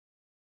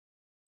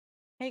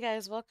Hey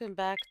guys, welcome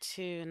back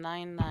to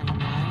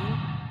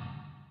 999.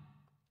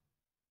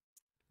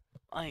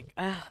 Like,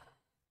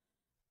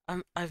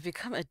 I've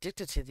become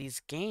addicted to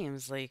these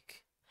games.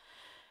 Like,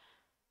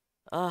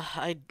 uh,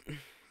 I,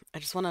 I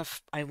just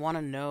I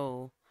wanna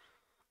know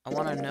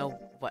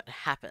what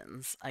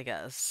happens, I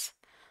guess.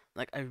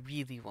 Like, I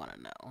really wanna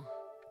know.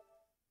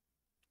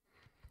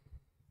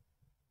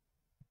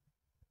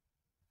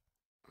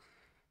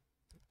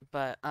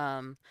 But,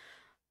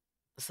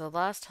 so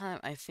last time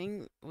I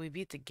think we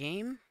beat the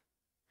game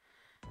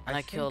and I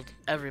I killed think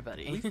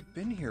everybody. we've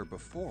been here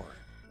before.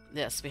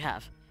 Yes, we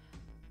have.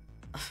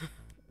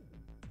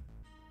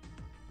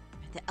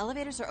 The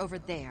elevators are over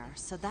there,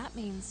 so that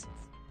means...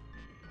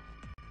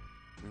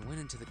 We went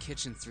into the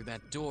kitchen through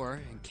that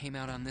door and came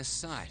out on this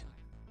side.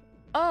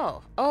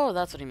 Oh,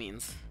 that's what he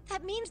means.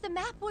 That means the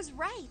map was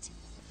right.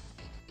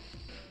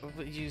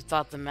 You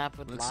thought the map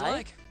would Looks lie?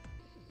 like.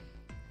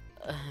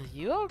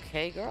 You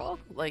okay, girl?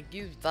 Like,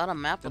 you thought a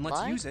map Then would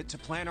let's lie? use it to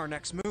plan our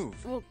next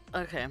move. Well,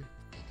 okay.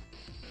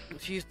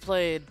 If you've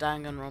played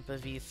Danganronpa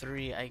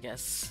V3, I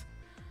guess.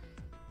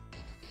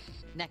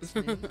 Next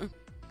move.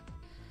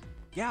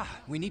 Yeah,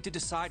 we need to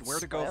decide where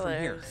to go from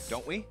here, Spoilers.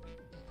 don't we?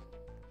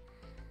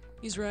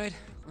 He's right.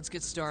 Let's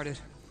get started.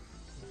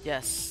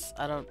 Yes,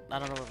 I don't know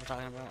what we're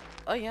talking about.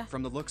 Oh yeah,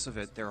 From the looks of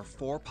it, there are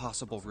 4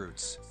 possible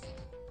routes.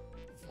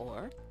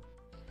 4.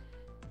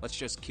 Let's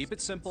just keep it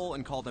simple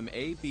and call them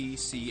A, B,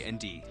 C, and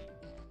D.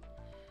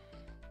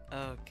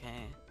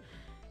 Okay.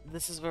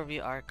 This is where we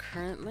are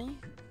currently.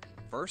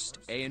 First,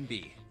 A and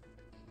B.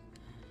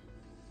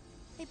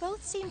 They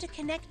both seem to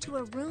connect to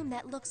a room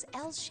that looks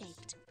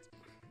L-shaped.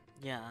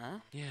 Yeah.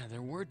 Yeah,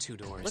 there were 2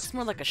 doors. Looks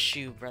more like a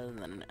shoe rather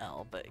than an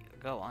L, but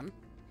go on.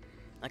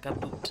 Like a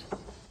boot.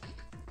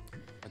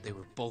 But they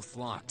were both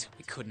locked.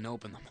 We couldn't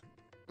open them.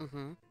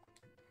 Mm-hmm.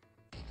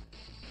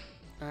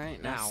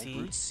 Alright, now Now, C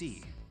route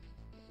C.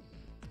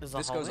 is the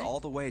This hallway. goes all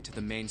the way to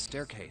the main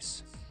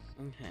staircase.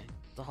 Okay,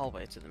 the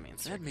hallway to the main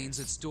staircase. That means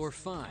it's door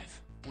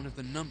 5, one of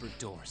the numbered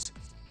doors.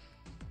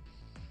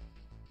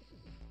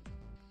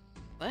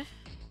 What?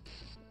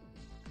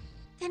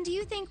 Then do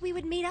you think we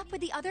would meet up with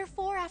the other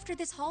 4 after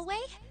this hallway?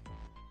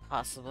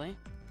 Possibly.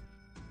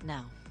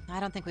 No, I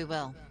don't think we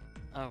will.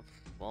 Oh,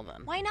 well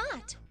then. Why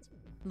not?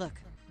 Look,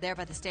 there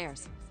by the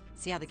stairs.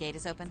 See how the gate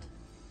is opened?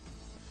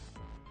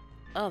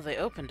 Oh, they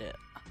opened it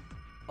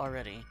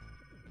already.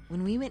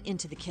 When we went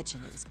into the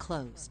kitchen, it was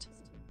closed.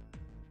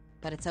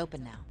 But it's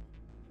open now.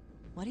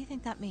 What do you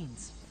think that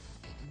means?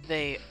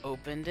 They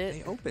opened They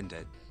it? opened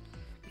it.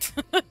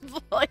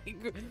 Like,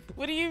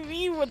 what do you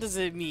mean? What does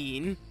it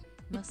mean?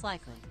 Most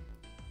likely.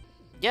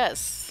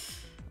 Yes.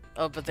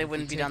 Oh, but they If we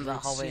wouldn't be take down the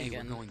route hallway C,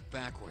 again. We're going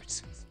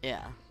backwards.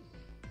 Yeah.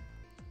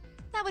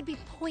 That would be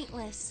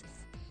pointless.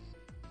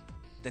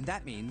 Then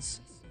that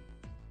means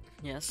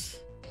Yes.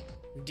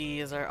 D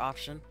is our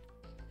option.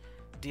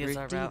 D is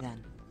our Route D, route.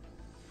 then.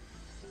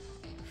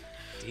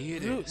 D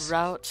it is.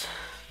 Route.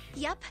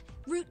 Yup,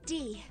 Route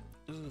D.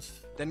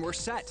 Oof. then we're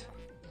set.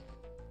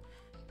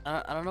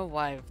 I don't know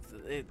why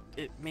it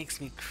makes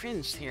me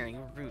cringe hearing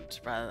route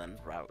rather than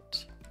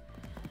route.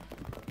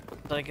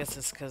 But I guess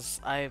it's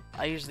because I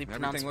usually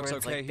pronounce Everything looks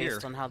words okay like here.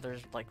 based on how they're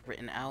like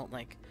written out.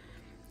 Like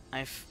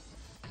I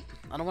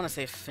don't want to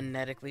say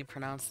phonetically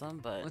pronounce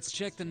them, but Let's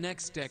check the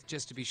next deck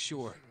just to be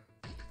sure.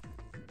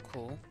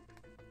 cool.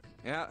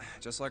 Yeah,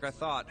 just like I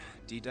thought.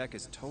 D-deck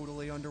is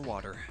totally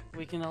underwater.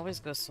 We can always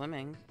go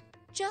swimming.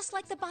 Just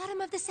like the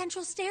bottom of the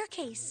central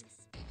staircase.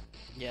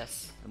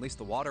 Yes. At least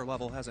the water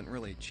level hasn't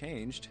really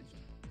changed.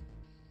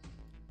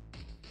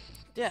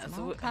 Yeah. So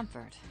Small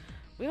comfort.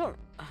 we don't.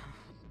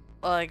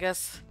 Well, I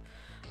guess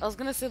I was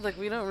gonna say like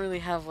we don't really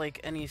have like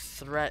any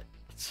threats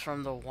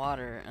from the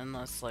water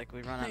unless like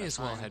we run out May of as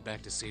well time. head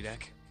back to C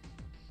deck.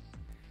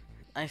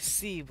 I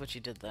see what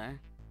you did there.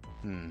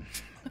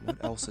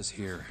 What else is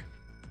here?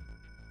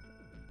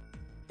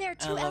 There are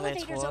 2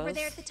 elevators over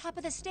there Elevators. at the top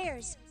of the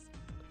stairs.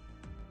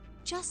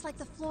 Just like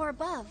the floor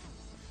above.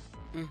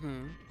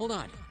 Mm-hmm. Hold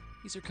on.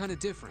 These are kind of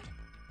different.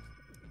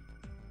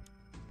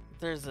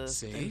 There's a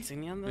See?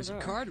 insignia on the There's a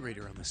door. card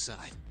reader on the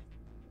side.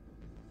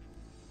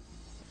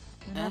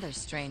 Another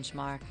strange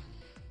mark.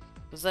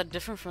 Was that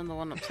different from the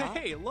one up top?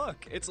 Hey,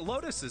 look! It's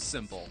Lotus's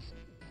symbol.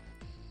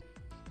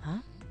 Huh?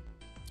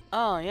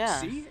 Oh yeah.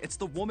 See? It's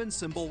the woman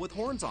symbol with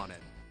horns on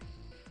it.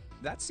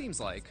 That seems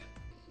like...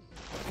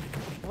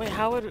 Wait,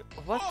 how would?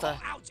 What the?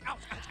 Ouch, ouch,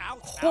 ouch, ouch,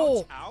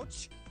 Oh.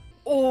 ouch!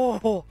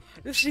 Oh,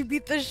 she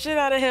beat the shit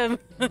out of him.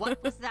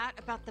 What was that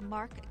about the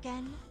mark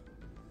again?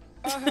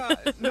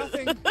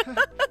 Nothing.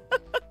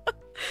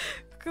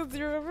 Cause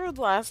you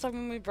remember last time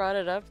when we brought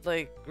it up,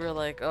 like we are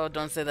like, oh,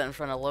 don't say that in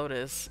front of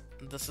Lotus.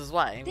 This is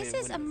why. This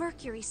is a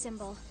Mercury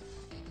symbol.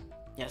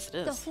 Yes,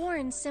 it The is.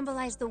 horns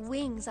symbolize the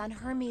wings on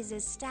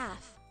Hermes'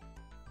 staff.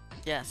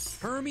 Yes.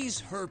 Hermes,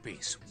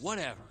 herpes,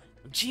 whatever.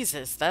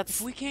 Jesus, that's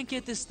If we can't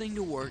get this thing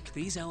to work,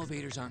 these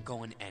elevators aren't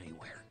going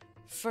anywhere.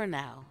 for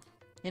now.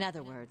 In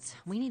other words,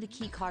 we need a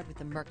key card with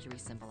the Mercury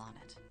symbol on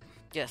it.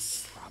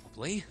 Yes.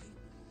 Probably.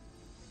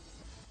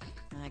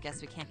 I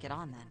guess we can't get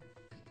on then.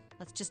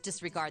 Let's just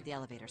disregard the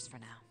elevators for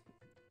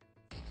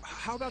now.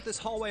 How about this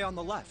hallway on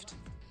the left?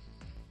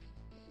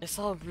 It's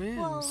all rooms.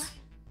 Whoa,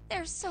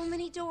 there's so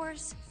many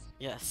doors.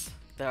 Yes,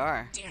 there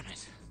are. Damn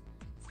it.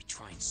 If we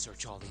try and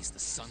search all these, the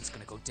sun's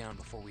gonna go down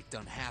before we've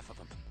done half of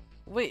them.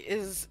 Wait,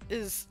 is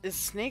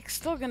Snake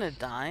still gonna I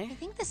die?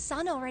 think the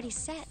sun already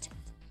set.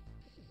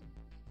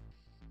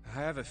 I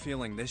have a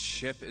feeling this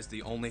ship is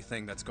the only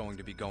thing that's going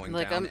to be going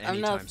Like down I'm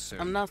anytime not soon.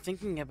 I'm not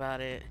thinking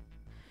about it.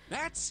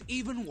 That's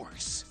even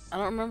worse. I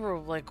don't remember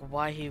like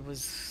why he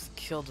was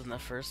killed in the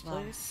first Well,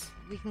 place.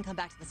 we can come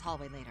back to this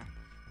hallway later.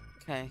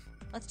 Okay.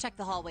 Let's check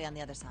the hallway on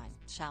the other side,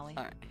 shall we?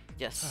 All right.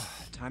 Yes.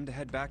 Time to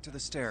head back to the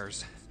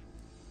stairs.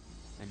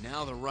 And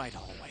now the right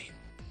hallway.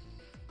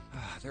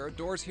 There are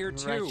doors here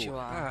too. Right you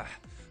are.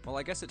 Well,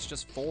 I guess it's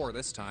just 4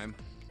 this time.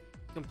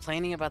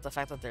 Complaining about the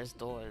fact that there's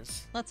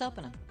doors. Let's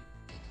open them.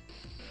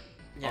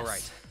 Yes. All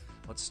right,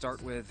 let's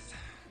start with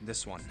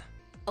this one.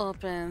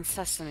 Open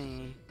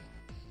sesame.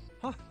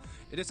 Huh,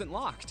 it isn't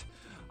locked.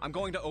 I'm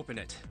going to open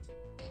it.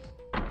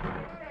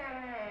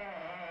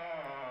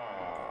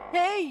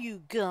 Hey,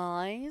 you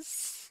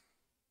guys.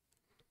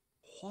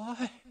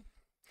 What?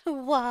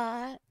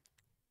 What?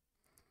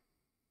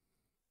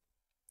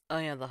 Oh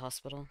yeah, the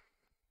hospital,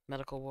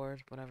 medical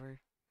ward, whatever.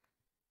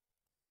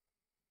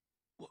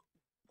 What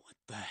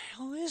the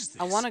hell is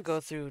this? I want to go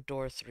through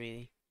door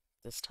 3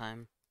 this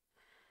time.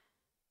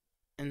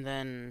 And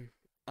then,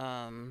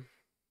 I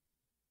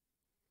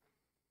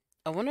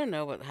want to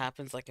know what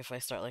happens, like, if I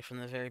start, like, from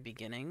the very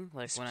beginning,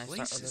 like, This when I start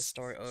place with the is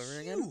story over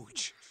again.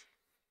 huge.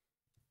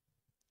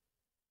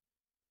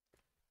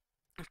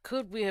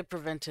 Could we have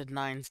prevented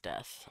Nine's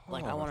death?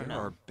 Like, I want to There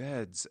know. are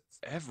beds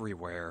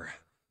everywhere.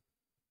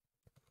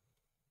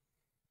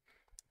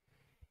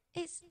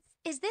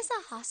 Is this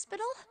a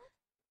hospital?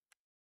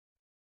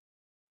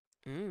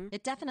 Mm.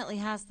 It definitely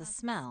has the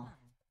smell.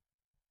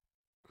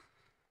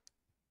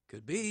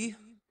 Could be.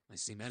 I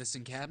see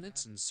medicine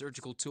cabinets and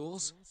surgical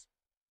tools.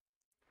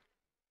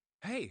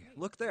 Hey,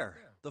 look there.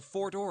 The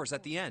 4 doors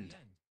at the end.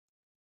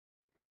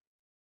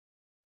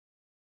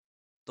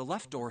 The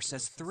left door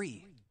says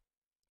 3.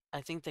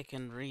 I think they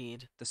can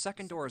read. The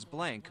second door is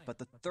blank, but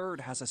the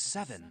third has a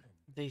 7.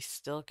 They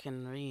still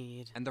can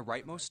read. And the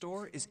rightmost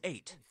door is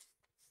 8.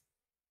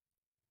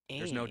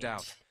 There's no 8.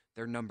 doubt.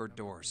 They're numbered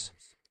doors.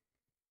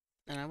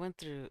 And I went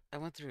through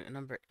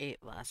number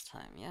 8 last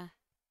time, yeah?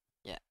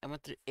 Yeah, I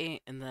went through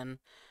 8 and then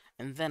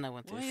I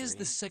went through Why 3. is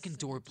the second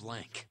door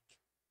blank?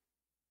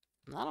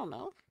 I don't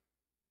know.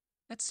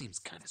 That seems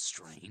kind of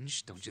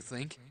strange, don't you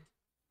think?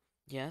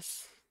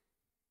 Yes.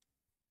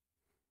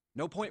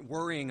 No point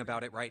worrying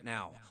about it right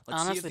now. I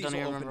Let's see if honestly these don't will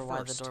even open remember why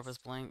first. the door was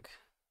blank.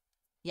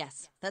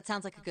 Yes, that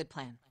sounds like a good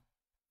plan.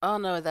 Oh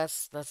no,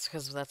 that's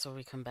because that's where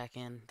we come back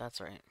in.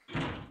 That's right.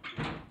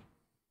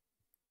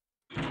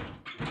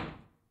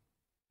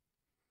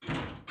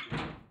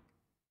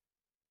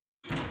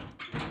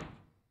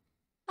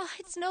 Oh,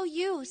 it's no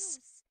use.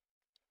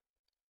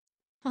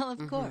 Well, of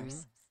Mhm.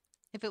 course.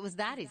 If it was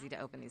that easy to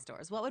open these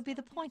doors, what would be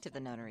the point of the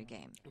notary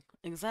game?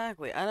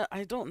 Exactly.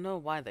 I don't know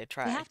why they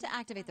tried. We have to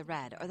activate the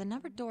red, or the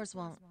numbered doors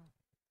won't...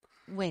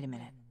 Wait a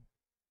minute.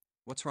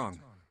 What's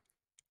wrong?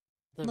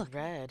 The Look,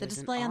 red. the isn't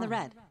display on the on.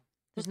 red.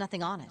 There's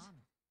nothing on it.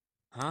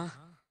 Huh?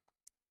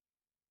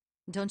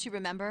 Don't you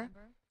remember?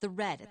 The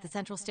red at the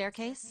central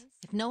staircase?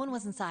 If no one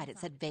was inside, it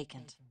said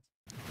vacant.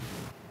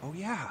 Oh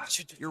yeah,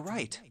 you're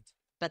right.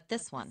 But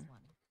this one...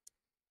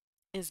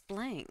 Is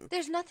blank.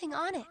 There's nothing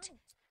on it.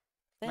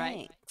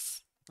 Right.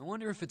 Thanks. I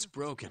wonder if it's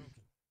broken.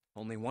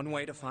 Only one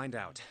way to find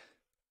out.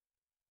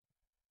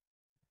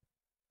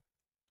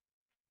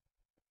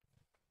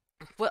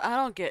 What I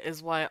don't get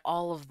is why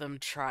all of them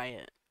try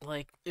it.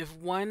 Like, if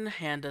one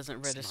hand doesn't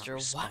It's not register, why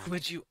responding.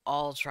 would you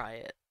all try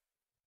it?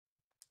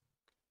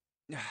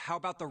 How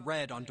about the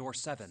red on door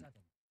 7?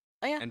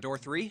 Oh yeah. And door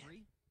 3?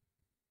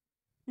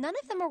 None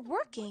of them are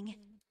working.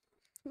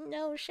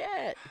 No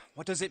shit.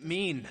 What does it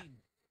mean?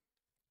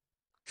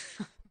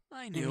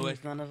 I It knew means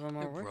it. none of them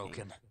are They're working.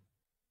 broken.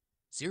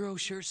 Zero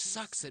sure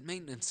sucks at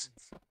maintenance.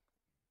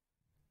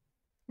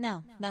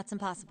 No, that's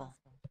impossible.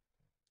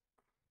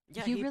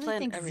 Yeah, you he really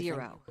planned think everything.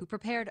 Zero, who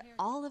prepared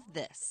all of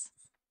this,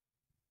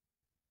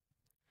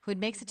 would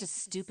make such a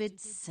stupid,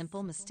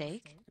 simple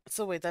mistake?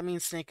 So wait, that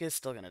means Snake is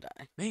still gonna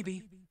die.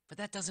 Maybe, but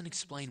that doesn't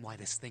explain why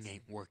this thing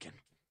ain't working.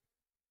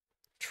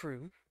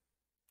 True.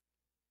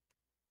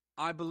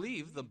 I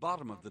believe the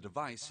bottom of the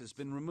device has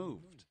been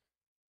removed.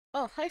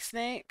 Oh, hi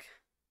Snake.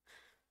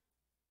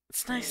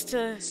 It's nice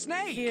to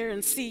Snake! hear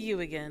and see you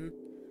again.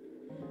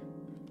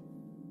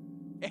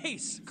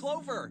 Ace!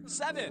 Clover!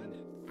 7!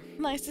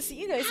 Nice to see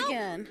you guys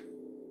again.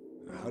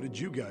 How did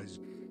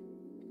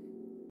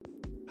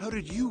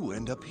you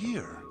end up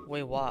here?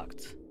 We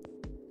walked.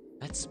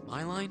 That's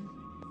my line?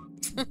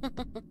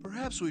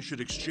 Perhaps we should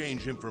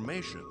exchange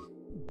information.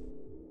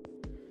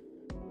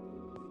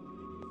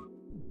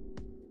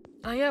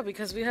 Oh yeah,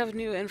 because we have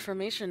new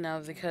information now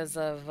because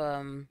of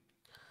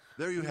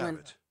There you we have went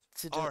it.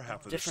 to Our half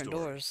of the different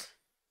story. doors.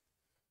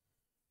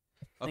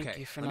 Thank Okay,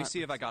 you for let me not-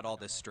 see if I got all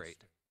this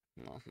straight.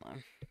 No. I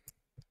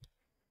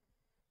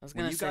was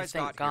When gonna you say guys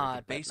thank got God, here,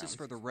 the but bases no.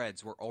 for the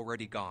Reds were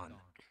already gone.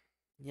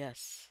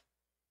 Yes.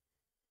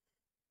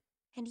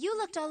 And you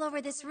looked all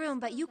over this room,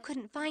 but you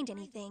couldn't find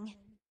anything.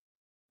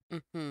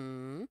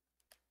 Mm-hmm.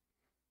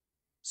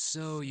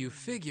 So you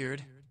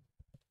figured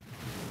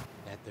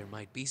that there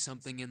might be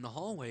something in the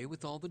hallway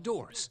with all the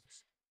doors.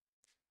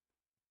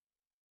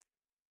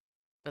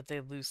 But they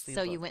loosely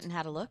So you booked went and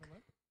had a look?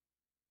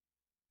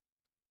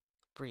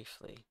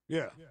 briefly.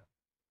 Yeah.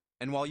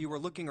 And while you were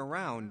looking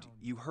around,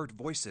 you heard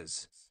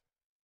voices.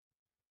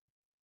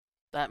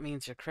 That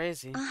means you're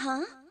crazy.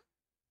 Uh-huh.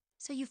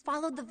 So you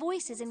followed the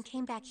voices and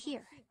came back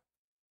here.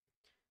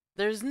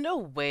 There's no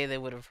way they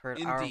would have heard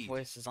our Indeed.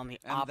 voices on the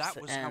And opposite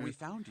that was how we end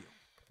found you.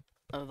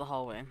 of the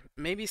hallway.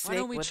 Maybe Snake Why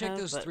don't we would check have,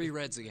 those but 3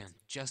 reds again,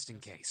 just in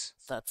case?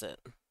 that's it.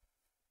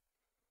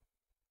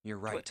 You're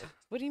right.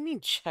 What do you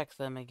mean check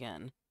them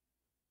again?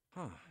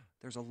 Huh.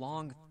 There's a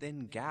long,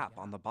 thin gap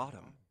on the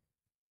bottom.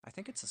 I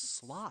think it's a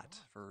slot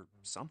for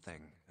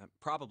something.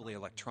 Probably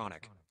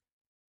electronic.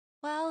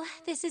 Well,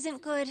 this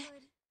isn't good.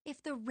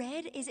 If the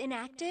red is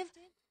inactive,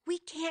 we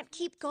can't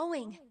keep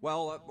going.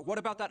 Well, what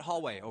about that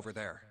hallway over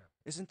there?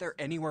 Isn't there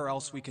anywhere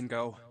else we can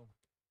go?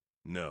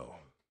 No,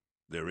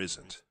 there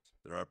isn't.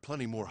 There are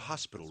plenty more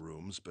hospital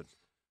rooms, but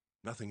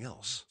nothing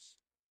else.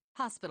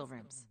 Hospital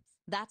rooms.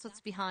 That's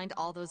what's behind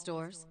all those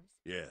doors?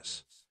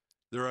 Yes.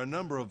 There are a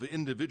number of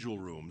individual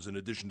rooms in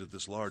addition to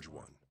this large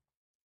one.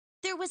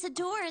 There was a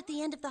door at the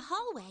end of the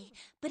hallway,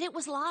 but it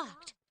was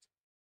locked.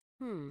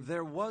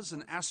 There was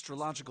an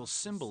astrological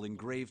symbol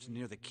engraved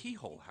near the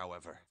keyhole,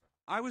 however.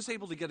 I was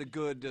able to get a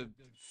good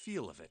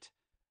feel of it.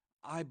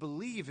 I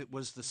believe it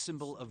was the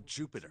symbol of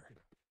Jupiter.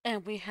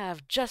 And we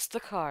have just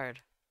the card.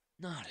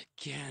 Not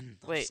again.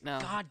 Those Wait, no.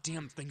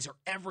 goddamn things are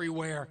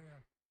everywhere.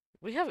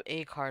 We have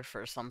a card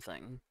for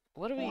something.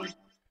 What do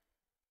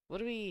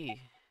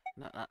we...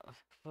 No,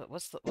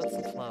 what's the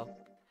flow?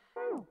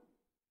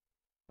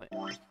 Wait.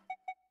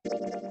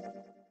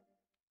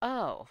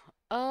 Oh.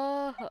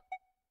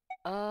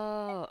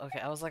 Oh, okay.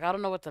 I was like, I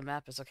don't know what the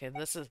map is. Okay,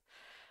 this is...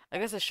 I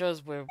guess it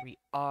shows where we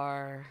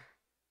are.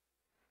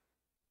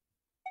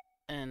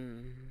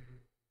 And...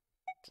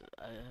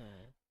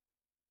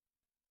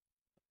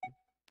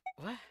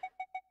 What?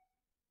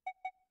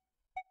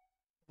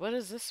 What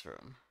is this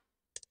room?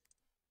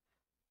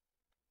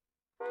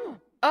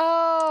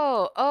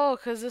 Oh,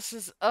 because this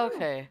is...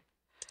 Okay.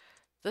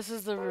 This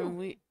is the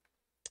room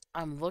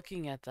I'm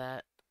looking at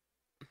that.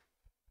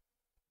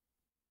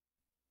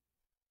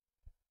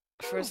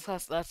 First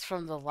class, that's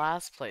from the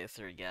last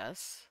playthrough,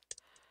 yes.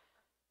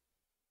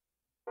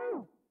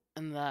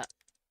 And that...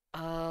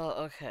 Oh,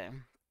 okay.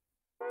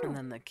 And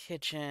then the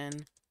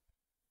kitchen.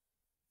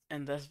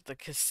 And the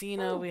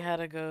casino we had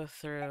to go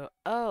through.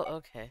 Oh,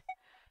 okay.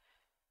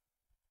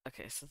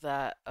 Okay, so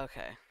that...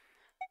 Okay.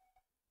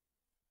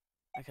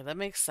 Okay, that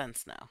makes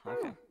sense now.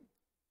 Okay.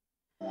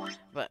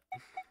 But...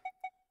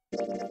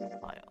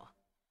 File.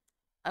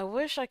 I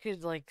wish I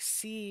could, like,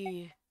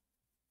 see...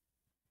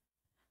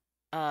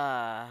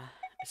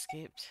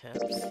 Escape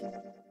tips.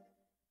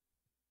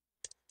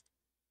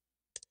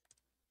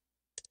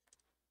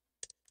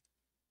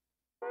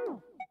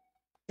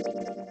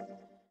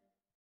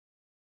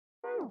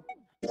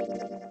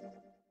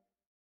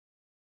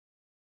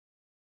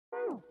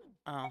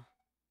 Oh.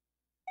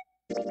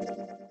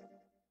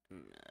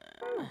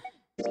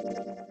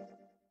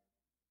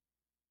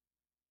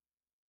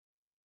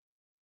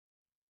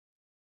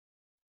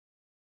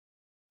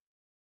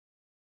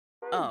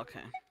 Oh, okay.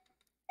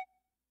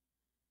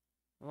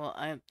 Well,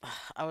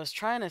 I was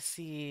trying to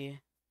see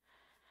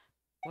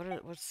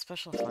what's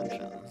special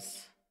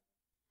functions.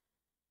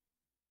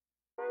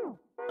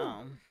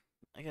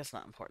 I guess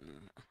not important.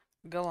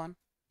 Go on.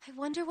 I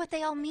wonder what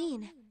they all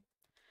mean.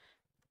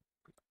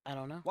 I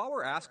don't know. While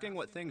we're asking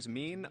what things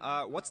mean,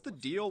 what's the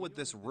deal with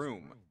this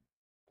room?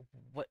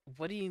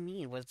 What do you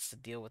mean? What's the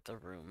deal with the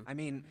room? I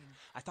mean,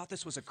 I thought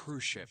this was a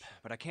cruise ship,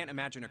 but I can't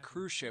imagine a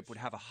cruise ship would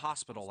have a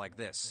hospital like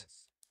this.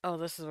 Oh,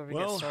 this is where we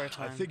get story I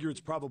time. figure it's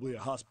probably a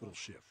hospital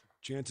ship.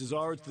 Chances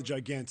are it's the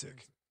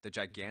Gigantic. The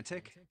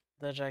Gigantic?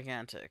 The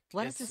Gigantic.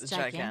 What is It's this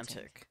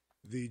Gigantic?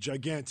 The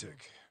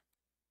Gigantic.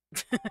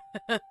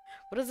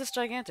 What is this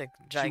Gigantic?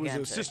 She Gigantic.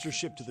 was a sister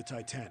ship to the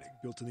Titanic,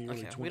 built in the early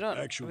Okay, 20s. we don't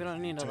Actually,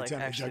 need to, like,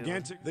 Titanic actually-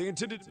 Gigantic. They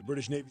intended the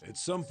British Navy. At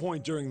some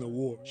point during the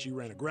war, she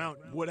ran aground.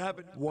 What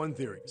happened? One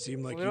theory.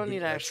 Seemed like We you'd don't been need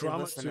to had actually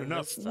trauma listen soon to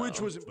enough. this, Which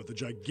though. was it? But the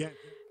Gigantic.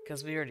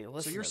 Because we already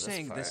listened So you're to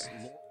saying far. this...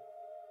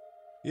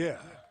 Yeah,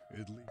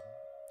 at least.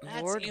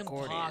 That's Lord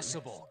Gordian.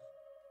 impossible.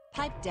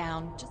 Pipe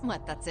down. Just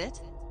what, that's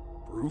it?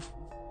 Proof?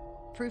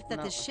 Proof that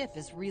No. this ship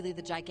is really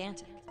the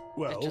Gigantic.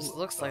 Well, It just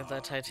looks like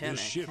the Titanic.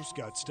 This ship's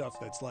got stuff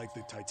that's like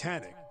the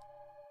Titanic.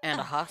 And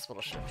a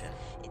hospital ship,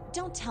 yeah.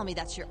 Don't tell me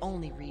that's your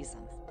only reason.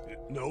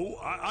 No,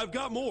 I've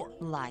got more.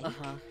 Like?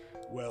 Uh-huh.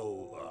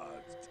 Well,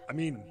 I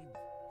mean,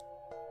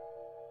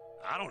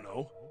 I don't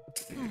know.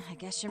 I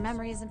guess your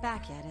memory isn't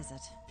back yet, is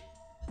it?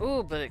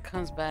 Ooh, but it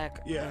comes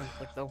back Yeah.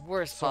 like the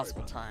worst Sorry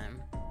possible about that.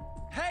 time.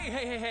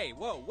 Hey,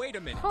 whoa, wait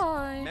a minute.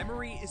 Hi.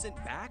 Memory isn't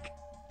back?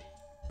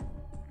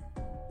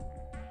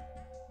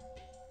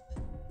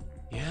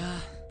 Yeah.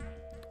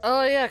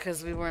 Oh yeah,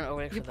 because we weren't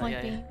awake Your for that. point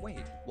Yeah, being? yeah. Wait,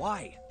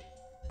 why?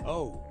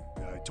 Oh,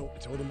 I told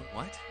him.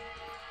 What?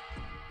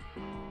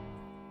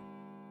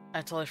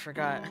 I totally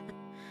forgot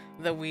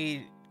that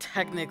we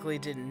technically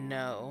didn't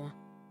know.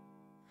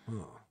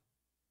 Huh.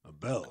 A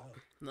bell.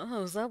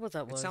 No, is that what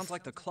that It was? sounds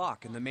like the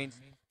clock in the main.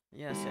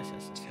 Yes, yes,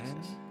 yes, yes, yes,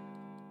 10, yes.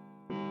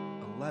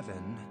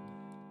 11,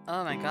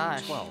 Oh my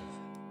gosh. 12.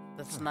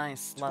 That's Huh,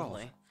 nice. 12.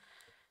 Lovely.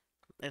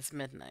 It's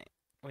midnight.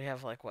 We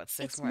have like, what,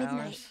 six It's more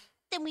midnight. hours?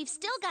 Then we've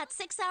still got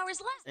 6 hours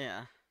left.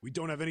 Yeah. We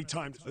don't have any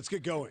time. Let's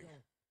get going.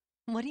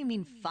 What do you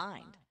mean,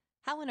 find?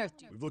 How on earth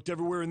do you... We've looked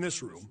everywhere in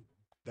this room.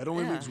 That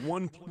only Yeah. leaves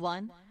one.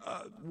 One?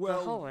 The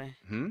Well, hallway.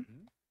 Hmm?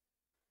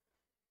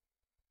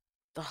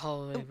 The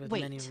hallway with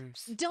Wait, many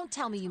rooms. don't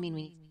tell me you mean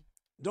we...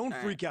 don't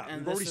Alright, freak out.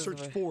 and We've this already is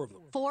searched where- 4 of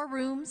them. 4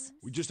 rooms?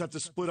 We just have to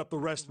split up the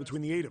rest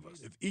between the 8 of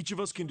us. If each of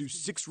us can do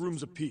 6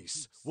 rooms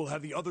apiece, we'll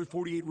have the other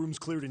 48 rooms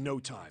cleared in no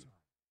time.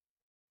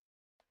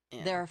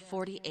 Yeah. There are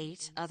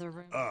 48 other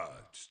rooms?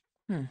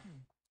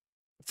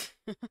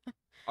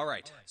 All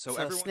right, so,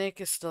 So everyone. Snake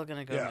is still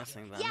gonna go Yeah.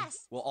 missing then.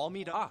 Yes. We'll all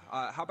meet up.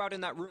 How about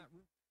in that room?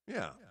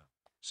 Yeah.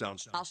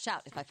 Sounds. I'll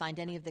shout if I find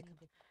any of the...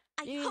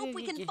 I hope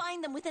we can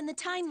find them within the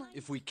timeline.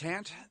 If we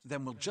can't,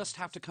 then we'll just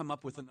have to come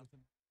up with an.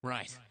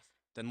 Right.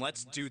 Then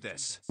let's do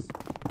this.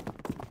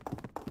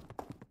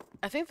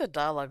 I think the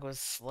dialogue was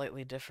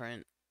slightly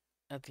different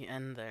at the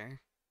end there.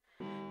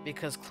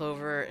 Because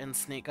Clover and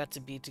Snake got to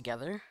be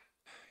together.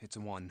 It's a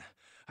 1.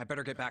 I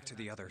better get back to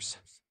the others.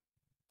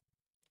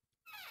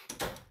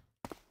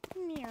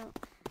 Meow.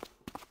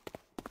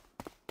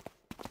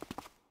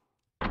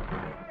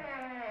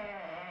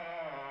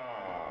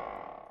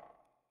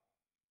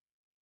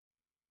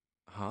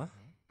 Huh?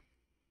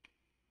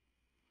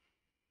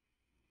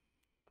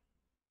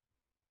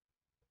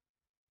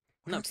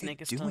 What No, are Snake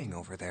they is still- doing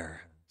over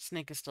there?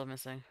 Snake is still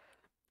missing.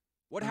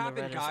 What and the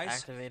happened, red is guys?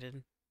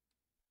 activated.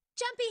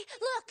 Jumpy,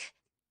 look!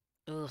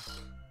 Ugh.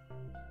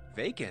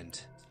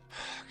 Vacant.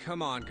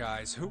 Come on,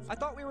 guys. Who? I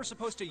thought we were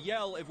supposed to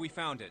yell if we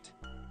found it.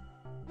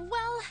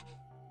 Well,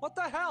 What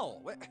the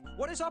hell?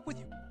 What is up with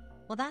you?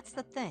 Well, that's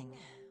the thing.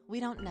 We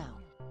don't know.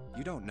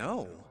 You don't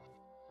know.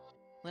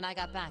 When I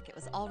got back, it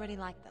was already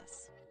like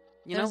this.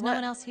 You There was know no what?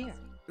 one else here.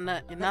 Now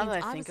That that means I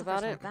was think the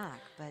about first it, one back,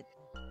 but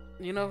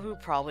you know who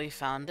probably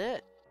found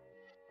it?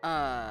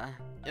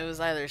 It was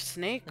either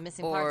Snake the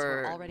missing parts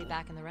were or already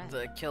back in the red.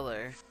 the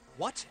killer.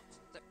 What?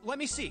 Let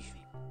me see.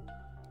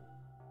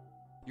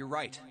 You're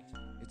right.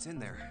 It's in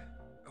there.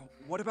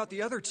 What about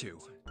the other 2?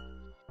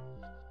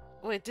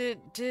 Wait,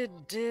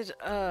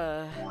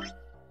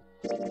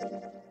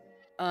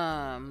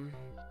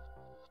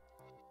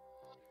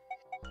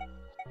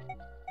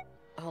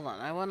 hold on,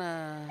 I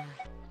wanna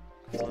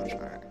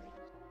flowchart.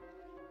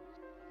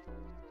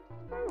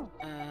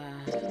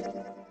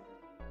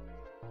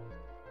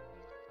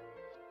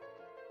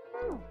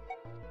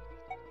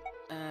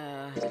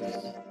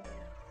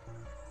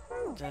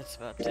 That's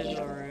about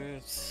digital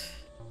roots.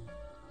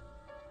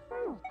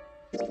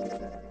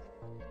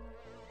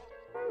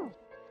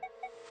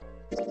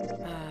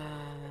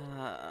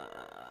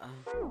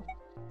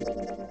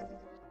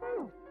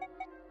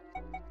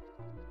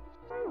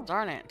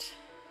 Darn it.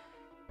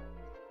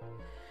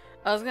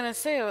 I was gonna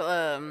say,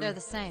 They're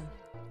the same.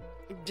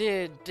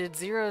 did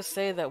Zero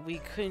say that we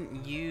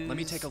couldn't use Let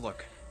me take a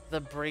look.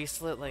 the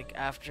bracelet like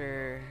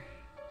after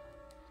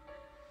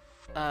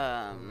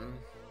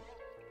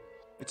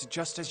It's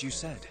just as you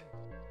said.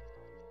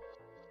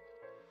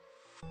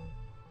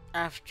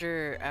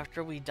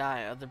 after we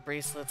die, are the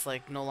bracelets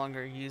like no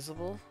longer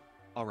usable?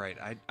 All right,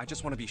 I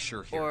just want to be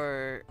sure here.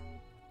 Or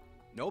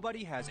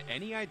Nobody has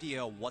any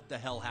idea what the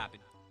hell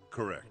happened.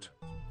 Correct.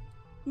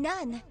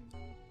 none.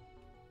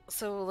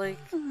 so like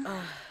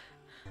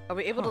are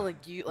we able to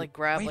like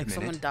grab Wait a like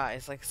someone minute.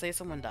 dies, like say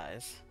someone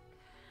dies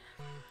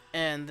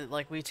and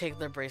like we take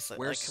their bracelet,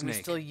 Where's like can we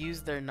Snake? still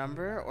use their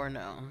number or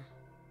no?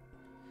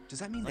 Does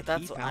that mean Like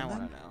that he that's what I found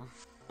want them? to know.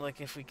 Like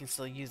if we can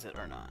still use it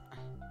or not.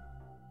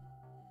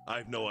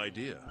 I've no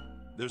idea.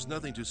 There's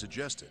nothing to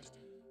suggest it,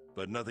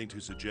 but nothing to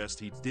suggest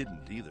he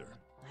didn't either.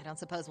 I don't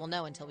suppose we'll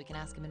know until we can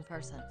ask him in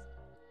person.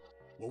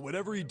 Well,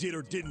 whatever he did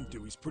or didn't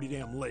do, he's pretty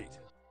damn late.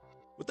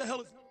 What the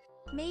hell is...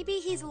 Maybe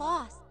he's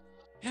lost.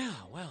 Yeah,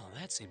 well,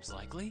 that seems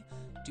likely.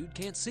 Dude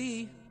can't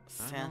see.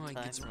 I don't know, I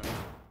get some...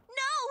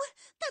 No!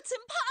 That's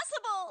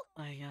impossible!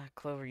 Oh yeah,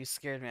 Clover, you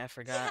scared me, I Yeah,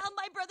 forgot.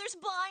 my brother's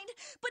blind,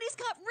 but he's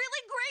got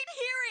really great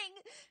hearing.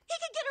 He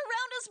can get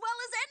around as well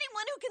as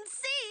anyone who can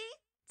see.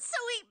 So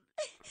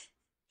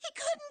he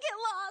couldn't get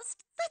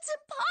lost. That's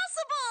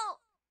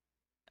impossible.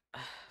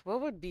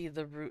 What would be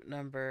the root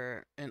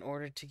number in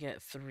order to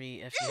get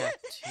 3 if you have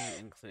 2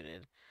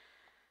 included?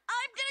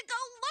 I'm gonna go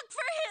look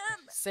for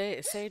him.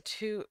 Say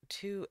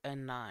 2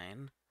 and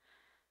 9.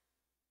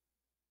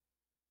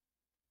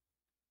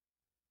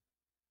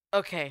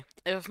 Okay,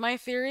 if my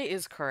theory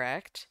is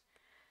correct,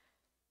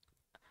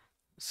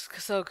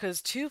 so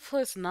because 2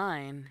 plus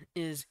 9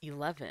 is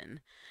 11,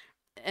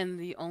 and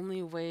the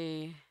only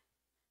way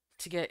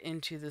to get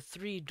into the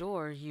 3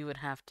 door, you would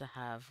have to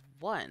have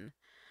 1.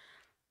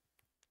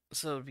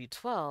 So it would be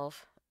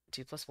 12.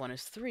 2 plus 1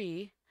 is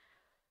 3.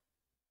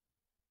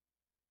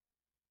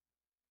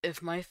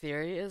 If my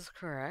theory is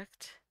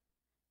correct,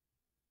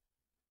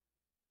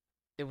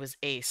 it was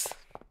Ace.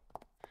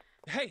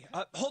 Hey,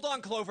 hold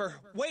on, Clover.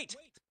 Wait.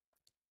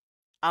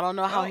 I don't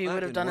know how Well, he that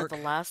would have didn't done it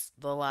work.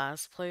 the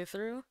last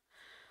playthrough,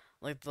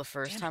 like the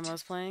first Damn time it. I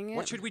was playing it.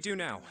 What should we do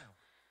now?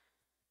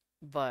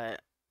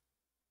 But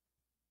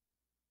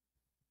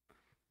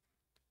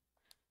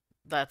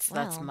that's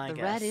Well, my the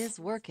guess. red is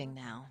working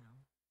now.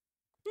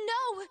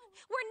 No!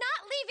 We're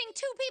not leaving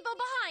two people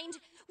behind!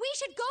 We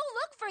should go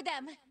look for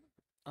them!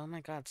 Oh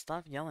my god,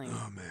 stop yelling.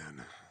 Oh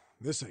man,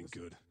 this ain't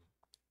good.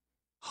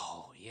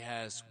 Oh,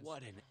 yes,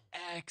 what an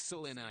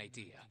excellent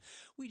idea.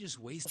 We just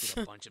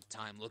wasted a bunch of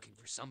time looking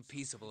for some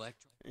piece of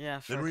electric. Yeah,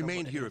 for Then a couple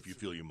remain here days. if you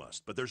feel you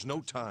must, but there's no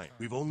time.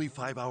 We've only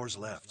 5 hours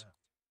left.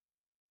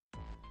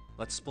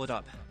 Let's split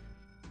up.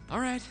 All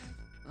right,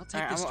 I'll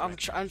take this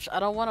direction. I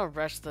don't want to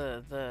rush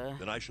the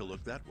Then I shall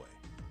look that way.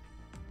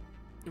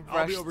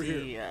 I'll be rush over the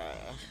here.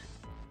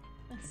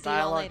 See y'all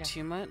dialogue later.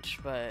 too much,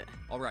 but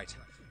All right.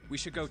 We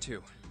should go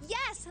too.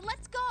 Yes,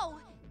 let's go!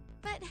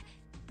 But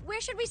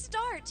where should we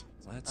start?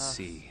 Let's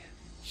see.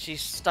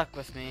 she's stuck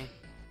with me.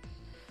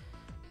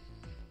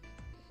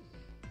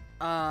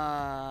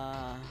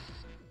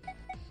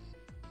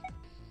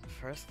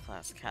 First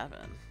class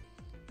cabin.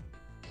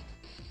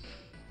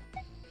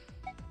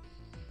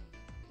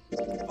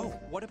 Oh,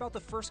 what about the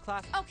first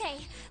class? Okay,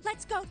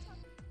 let's go.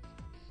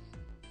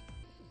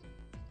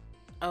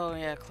 Oh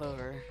yeah,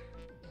 Clover.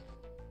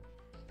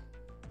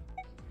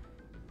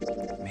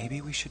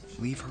 Maybe we should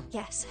leave her.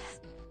 Yes,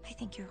 I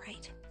think you're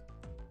right.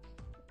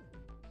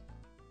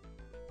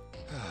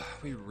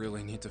 We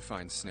really need to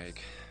find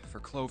Snake, for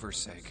Clover's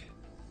sake.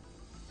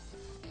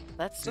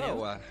 That's So,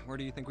 new. where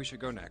do you think we should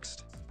go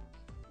next?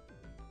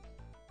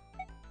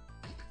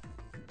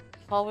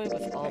 Hallway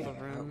with all the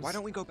rooms. Why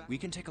don't we go back? We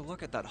can take a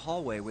look at that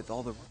hallway with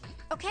all the...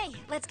 Okay,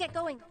 let's get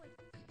going.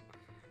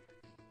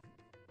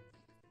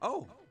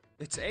 Oh,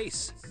 it's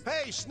Ace.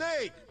 Hey,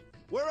 Snake!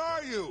 Where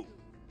are you?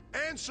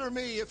 Answer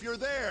me if you're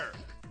there!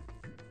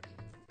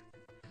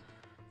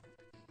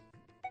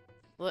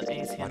 Let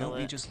Ace Why handle don't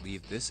we it. just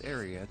leave this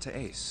area to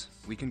Ace?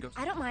 We can go...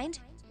 I don't mind.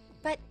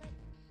 But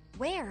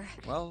where?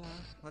 Well,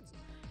 let's...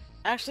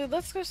 Actually,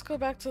 let's just go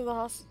back to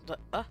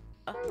the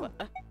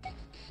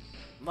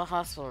the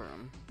hospital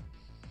room.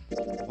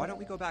 Why don't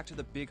we go back to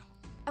the big...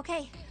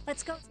 Okay,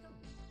 let's go.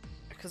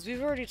 Because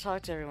we've already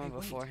talked to everyone Hey,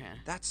 wait, beforehand.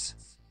 That's...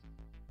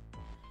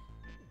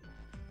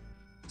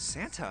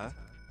 Santa?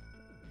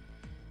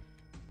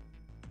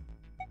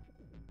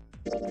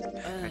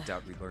 I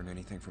doubt we'd learn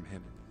anything from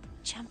him.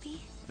 Jumpy?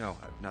 No,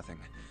 nothing.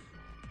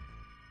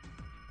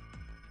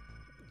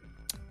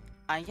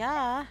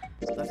 Yeah.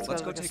 Let's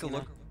Let's to go the take a casino.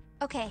 look.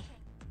 Okay.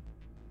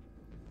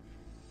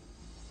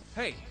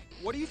 Hey,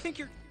 what do you think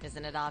you're...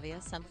 Isn't it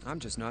obvious? I'm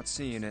just not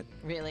seeing it.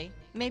 Really?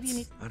 Maybe you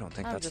need. I don't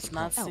think I'm that's just the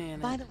not problem. Oh, seeing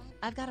by it. the way,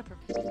 I've got a.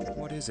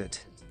 What is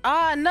it?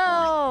 Ah,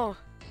 no!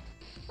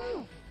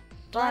 Well,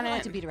 Darn I don't like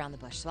it. to beat around the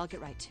bush, so I'll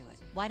get right to it.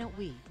 Why don't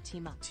we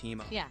team up?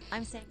 Team up. Yeah,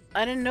 I'm saying.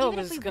 I didn't know Even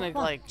it if was we gonna,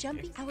 want like,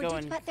 Jumpy, our go did,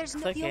 and but there's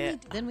no click the only.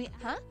 it. Then we.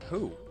 Huh?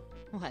 Who?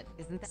 What?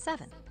 Isn't that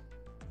 7?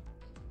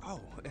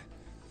 Oh,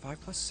 5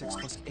 plus 6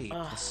 plus 8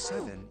 plus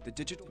 7. The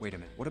digit... Wait a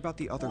minute. What about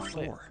the other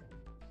 4?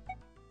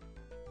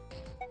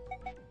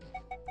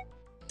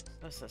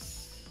 What's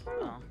this?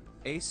 Oh.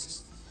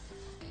 Ace,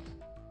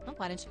 Oh,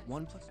 why didn't you?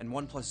 1 plus... And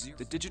 1 plus 0.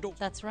 The digital...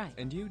 That's right.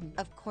 And you...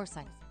 Of course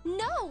I.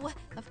 No!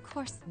 Of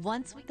course.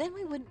 Once we. Then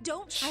we wouldn't.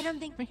 Don't. I don't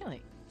think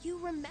Really? you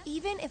remember.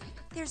 Even if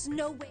there's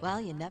no way. Well,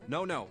 you never.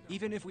 No.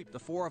 Even if we... The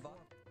 4 of us...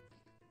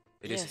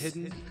 It is Yes.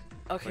 hidden,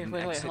 Okay,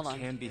 but an wait, exit hold on.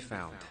 can be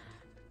found.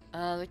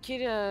 The key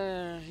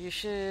to you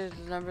should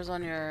the numbers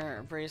on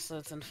your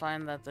bracelets and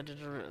find that the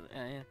digital.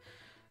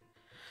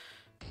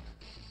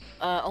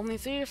 Only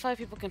 3 to 5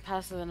 people can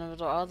pass through the number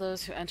door. All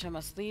those who enter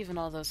must leave, and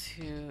all those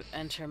who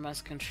enter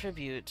must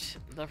contribute.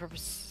 The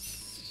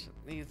purpose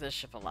leave this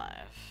ship alive.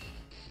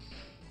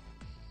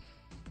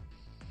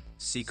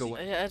 Seek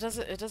away. It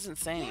doesn't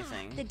say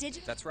anything. The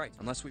digit. That's right.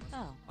 Unless we...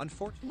 Oh.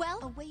 Unfortunately... Well,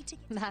 a way to.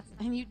 That's.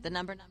 And you. The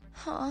number.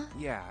 Huh?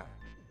 Yeah.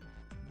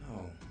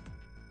 No.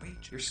 Wait,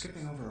 you're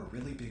skipping over a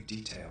really big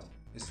detail.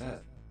 Is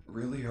that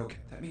really okay?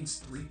 That means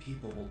 3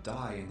 people will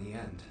die in the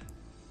end.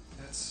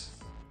 That's...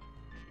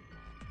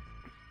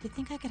 You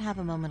think I could have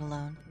a moment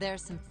alone?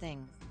 There's some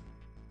things.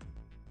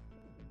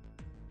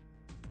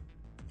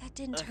 That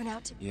didn't turn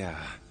out to. Yeah.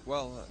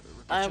 Well,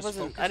 I just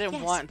wasn't. focus. I didn't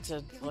Yes, want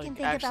to we like can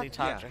think actually about-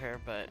 talk Yeah. to her,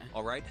 but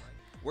All right.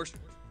 Where's...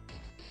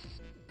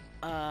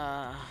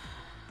 I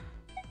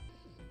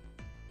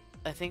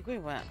think we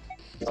went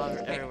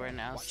everywhere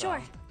now. So.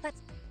 Sure. Let's.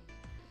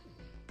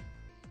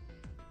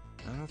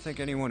 I don't think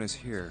anyone is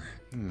here.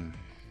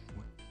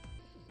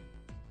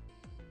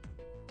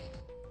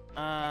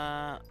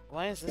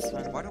 Why is this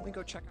one Why don't we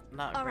go check?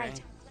 not All gray?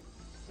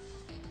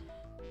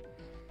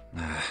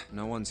 right.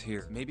 No one's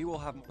here. Maybe we'll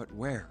have... But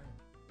where?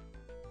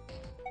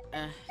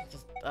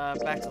 Just back to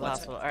the Let's-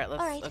 hospital. All right,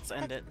 Alright, let's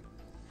end it.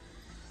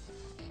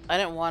 I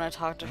didn't want to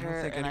talk to I don't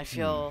her, think and I any-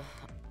 feel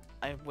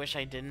I wish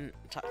I didn't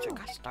talk to her.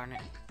 Gosh darn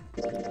it!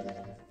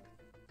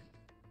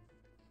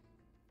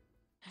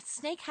 That's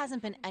Snake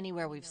hasn't been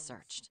anywhere we've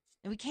searched.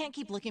 And we can't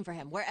keep looking for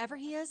him. Wherever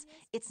he is,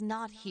 it's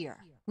not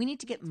here. We need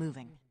to get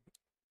moving.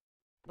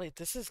 Wait,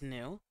 this is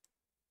new?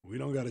 We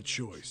don't got a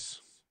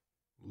choice.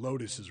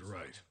 Lotus is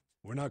right.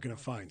 We're not gonna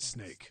find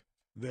Snake.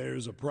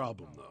 There's a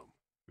problem, though.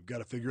 We've got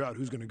to figure out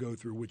who's gonna go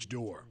through which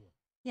door.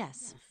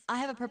 Yes, I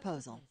have a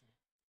proposal.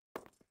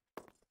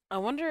 I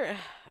wonder...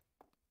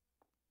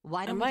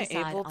 Why don't Am we I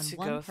decide able on to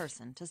one go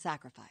person to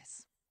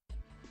sacrifice?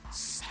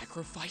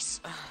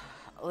 Sacrifice?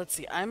 Let's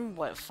see, I'm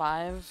what,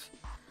 5?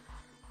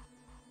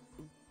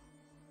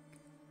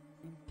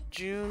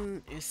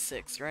 June is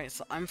 6, right?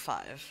 So I'm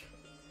 5.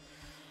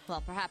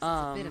 Well, perhaps it's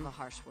a bit of a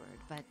harsh word,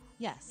 but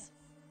yes.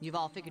 You've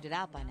all figured it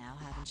out by now,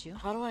 haven't you?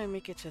 How do I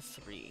make it to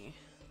 3?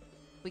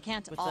 We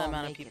can't With the all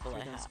amount of make it people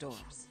through I those have.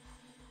 doors.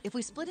 If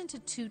we split into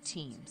 2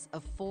 teams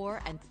of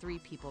 4 and 3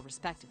 people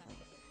respectively,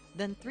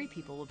 then 3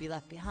 people will be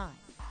left behind.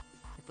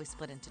 If we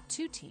split into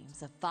 2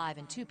 teams of 5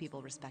 and 2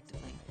 people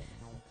respectively,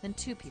 then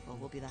 2 people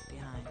will be left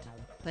behind.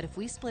 But if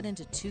we split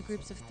into 2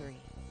 groups of 3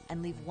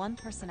 and leave 1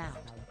 person out,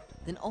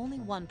 then only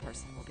 1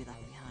 person will be left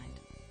behind.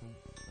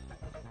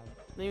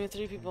 Leaving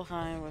 3 people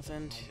behind with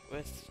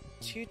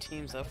 2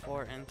 teams of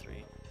 4 and 3.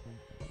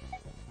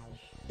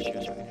 She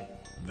was right.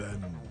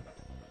 Then...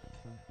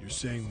 you're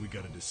saying we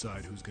gotta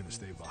decide who's gonna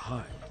stay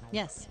behind.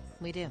 Yes,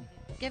 we do.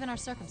 Given our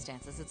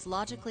circumstances, it's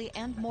logically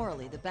and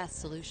morally the best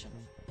solution.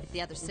 If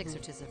the other 6 are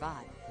to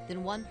survive,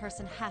 then 1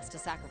 person has to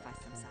sacrifice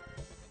themselves.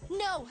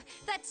 No,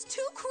 that's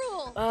too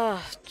cruel. Ugh,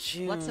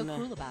 June. What's so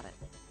cruel about it?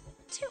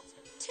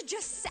 To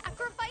just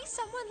sacrifice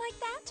someone like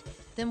that?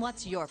 Then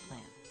what's your plan?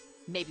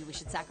 Maybe we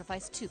should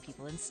sacrifice 2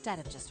 people instead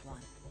of just 1.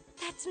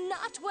 That's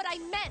not what I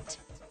meant.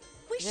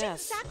 We shouldn't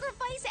Yes.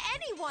 sacrifice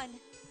anyone.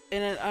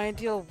 In an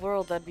ideal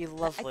world, that'd be I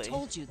lovely.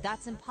 told you,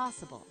 that's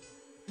impossible.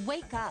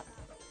 Wake up.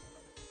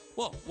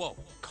 Whoa,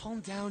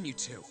 calm down, you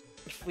two.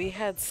 If we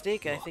had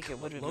steak, I think it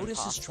would have been Lotus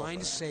possible. is trying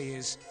to say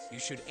is, you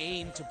should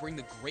aim to bring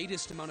the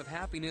greatest amount of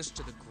happiness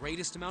to the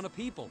greatest amount of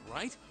people,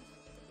 right?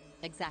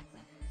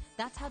 Exactly.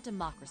 That's how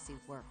democracy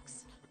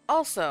works.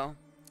 Also,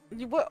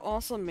 what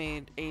also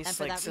made And Ace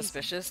for like that reason,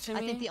 suspicious to me,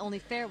 I think the only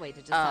fair way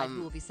to decide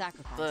who will be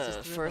sacrificed is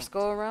the through a first vote.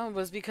 go around,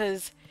 was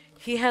because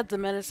he had the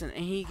medicine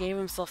and he gave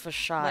himself a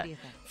shot do you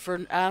think? for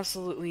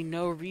absolutely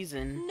no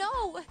reason.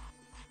 No.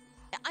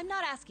 I'm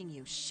not asking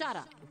you. Shut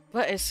up.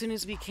 But as soon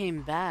as we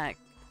came back,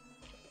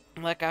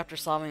 like after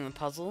solving the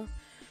puzzle,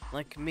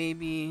 like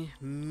maybe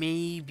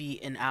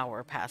an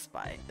hour passed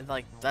by.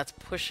 Like that's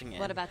pushing it.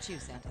 What about you,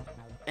 Santa?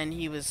 And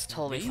he was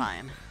totally Me?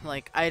 fine.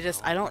 Like I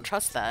don't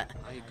trust that.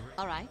 I agree.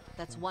 All right,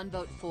 that's 1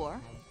 vote for.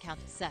 Count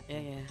to 7.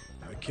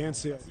 Yeah. I can't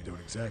say we don't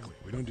exactly.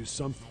 We don't do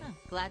something. Oh,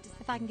 glad to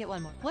if I can get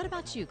 1 more. What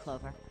about you,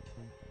 Clover?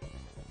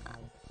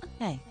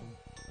 Hey,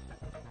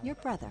 your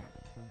brother.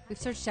 We've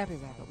searched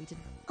everywhere, but we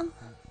didn't.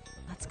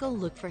 Let's go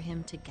look for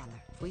him together.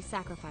 If we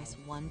sacrifice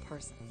 1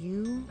 person,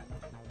 you,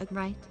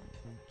 right?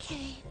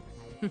 Okay.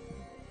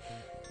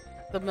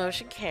 The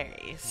motion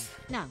carries.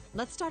 Now,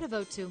 let's start a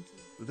vote to.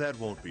 That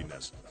won't be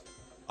necessary.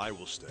 I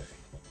will stay.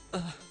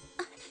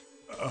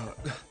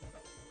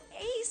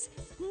 Ace,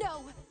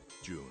 no.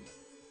 June,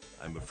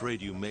 I'm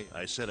afraid you may...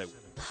 I said I...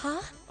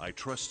 Huh? I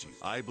trust you.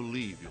 I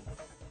believe you.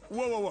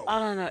 Whoa. I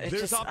don't know. It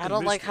There's just I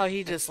don't like optimistic. how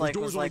he just Those like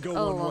doors was only like, go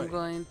oh, one way. I'm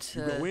going You to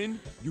go in,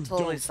 you totally don't. If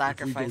we go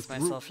sacrifice through-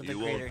 myself for the You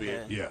greater won't be...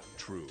 good. Yeah.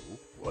 True.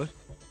 What?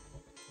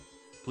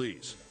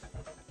 Please,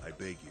 I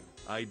beg you.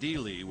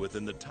 Ideally,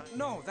 within the time...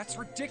 No, that's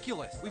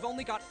ridiculous. We've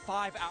only got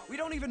 5 hours. We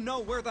don't even know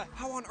where the...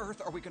 How on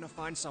earth are we gonna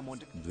find someone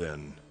to...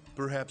 Then,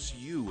 perhaps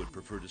you would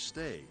prefer to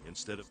stay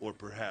instead of... Or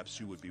perhaps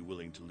you would be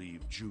willing to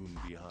leave June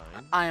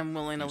behind. I am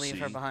willing to You leave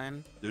her see?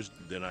 behind.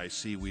 Then I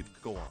see we've...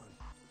 Go on.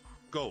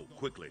 Go,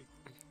 quickly.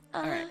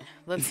 All right.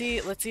 Let's see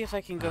if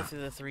I can go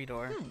through the 3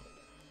 door.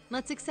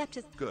 Let's accept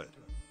it. Good.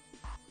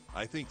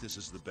 I think this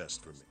is the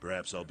best for me.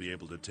 Perhaps I'll be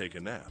able to take a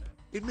nap.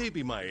 It may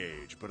be my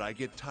age, but I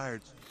get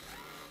tired...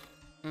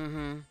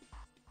 I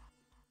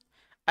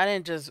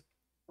didn't just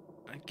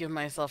give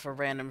myself a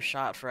random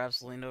shot for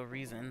absolutely no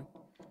reason.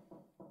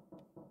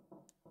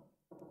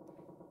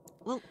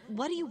 Well,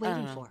 what are you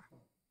waiting know. for?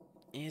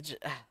 He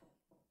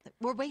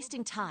We're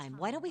wasting time.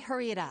 Why don't we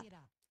hurry it up?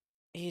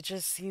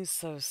 just seems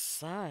so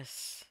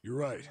sus. You're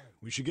right.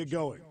 We should get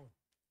going.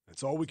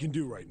 That's all we can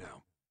do right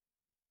now.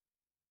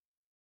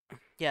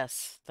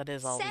 Yes, that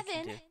is all we 7.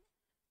 can do.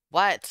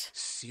 What?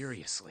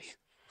 Seriously.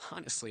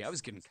 Honestly, I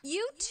was getting...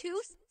 You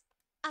two.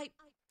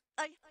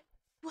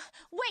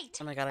 Wait.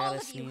 Oh my god, I all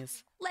gotta of you.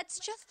 sneeze. Let's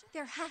just.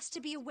 There has to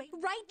be a way,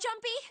 right,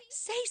 Jumpy?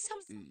 Say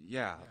something.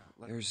 Yeah,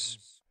 there's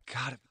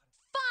gotta...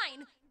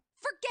 Fine.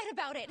 Forget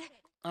about it.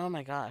 Oh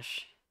my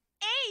gosh.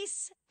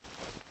 Ace.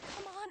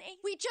 Come on, Ace.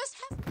 We just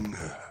have.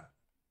 Ugh.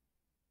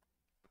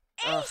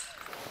 Ace.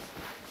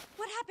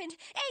 What happened?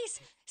 Ace,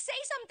 say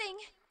something.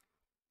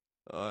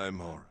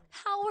 I'm alright.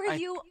 How are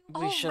you?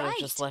 We should have Alright.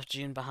 just left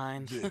June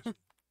behind.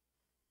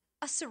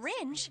 A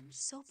syringe.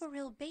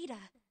 Soberil Beta.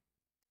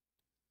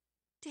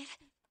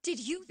 Did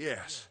you?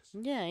 Yes,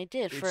 Yeah, I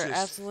did It's for just-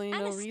 absolutely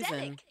no reason.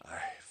 Anesthetic.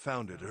 I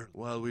found it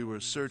while we were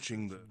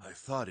searching the... I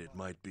thought it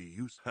might be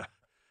use...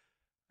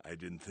 I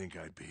didn't think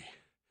I'd be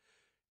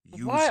Why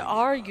using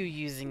are it. you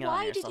using it Why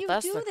on did yourself? you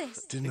That's do the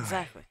this? Didn't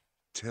exactly. I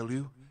tell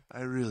you?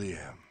 I really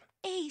am.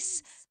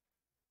 Ace,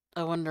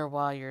 I wonder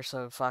why you're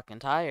so fucking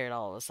tired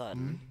all of a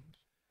sudden.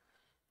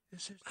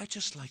 Is it? I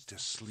just like to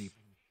sleep.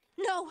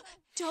 no,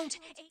 don't.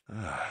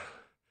 Ah,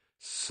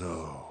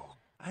 so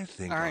I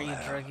think Aren't I'll you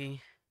have... druggy?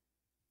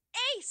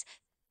 Ace!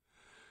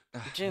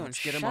 June,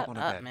 Let's get shut him up on a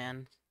bed.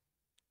 man.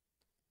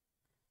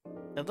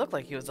 It looked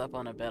like he was up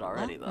on a bed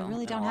already, Well, though. we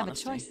really in don't all have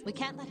honesty. a choice. We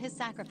can't let his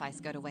sacrifice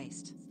go to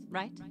waste,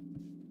 right?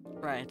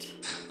 Right.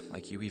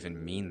 Like you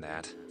even mean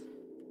that.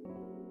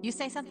 You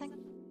say something?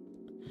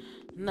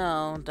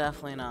 No,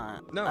 definitely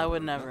not. No, I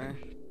would never.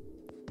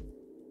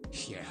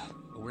 Yeah,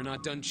 but we're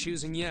not done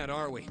choosing yet,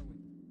 are we?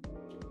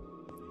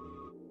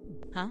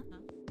 Huh?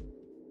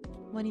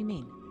 What do you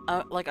mean?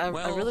 I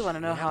Well, really want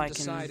to know we how I haven't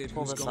can decided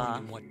pull who's this going off.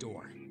 in what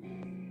door.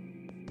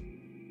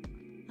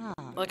 Ah,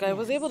 Like, I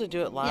was yes. able to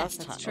do it last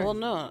that's time. true. Well,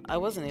 no, I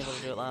wasn't able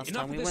to do it last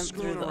Enough time. of We this went through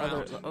screwing the around. other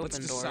Let's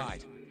open door.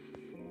 decide.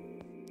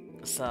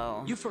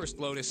 So. You first,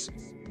 Lotus.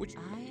 Which?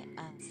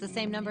 It's the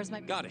same number as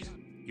my. Got it.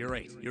 You're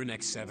 8. You're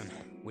next 7.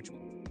 Which?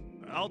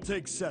 I'll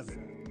take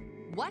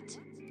 7. What?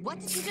 What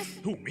did you just?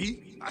 Who,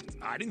 me?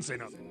 I didn't say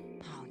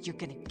nothing. Oh, you're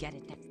gonna get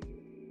it next.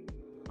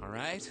 All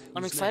right.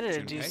 I'm who's excited next,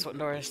 to do Junpei?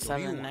 door What do you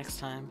 7 want? next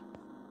time.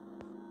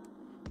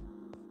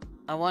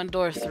 I want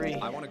door 3.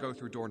 I want to go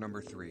through door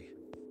number 3.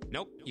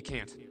 Nope, you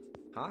can't.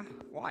 Huh?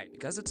 Why?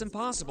 Because it's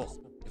impossible.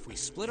 If we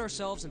split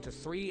ourselves into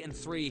 3 and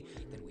 3,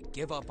 then we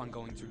give up on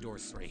going through door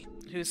 3.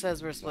 Who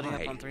says we're splitting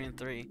Why? up on 3 and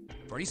 3?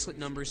 Bracelet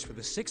numbers for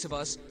the 6 of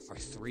us are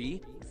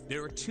 3.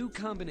 There are 2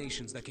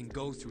 combinations that can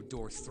go through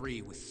door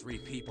 3 with 3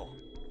 people.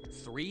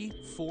 3,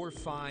 4,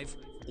 5,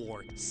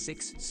 or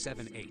 6,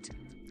 7, 8.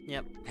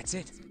 Yep. That's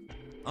it.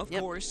 Of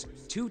Yep. course,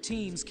 2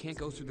 teams can't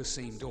go through the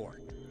same door.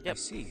 I Yep.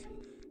 see.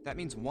 That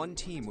means one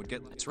team would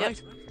get... That's Yep.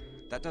 right.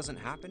 That doesn't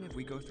happen if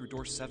we go through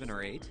door 7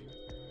 or 8?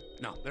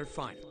 No, they're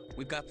fine.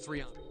 We've got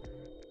 3 on.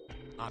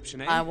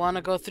 Option A. I want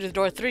to go through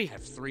door 3.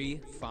 Have 3,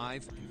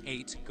 5, and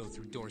 8 go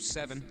through door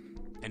 7,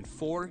 and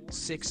 4,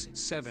 6,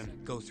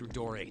 7 go through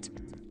door 8.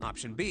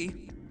 Option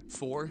B,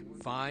 4,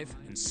 5,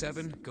 and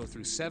 7 go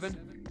through 7,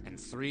 and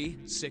 3,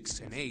 6,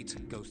 and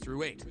 8 go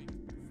through 8.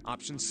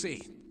 Option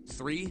C,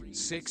 3,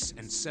 6,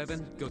 and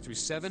 7 go through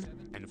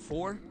 7, and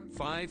 4,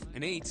 5,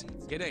 and 8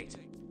 get 8.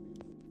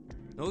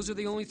 Those are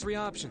the only 3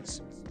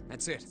 options.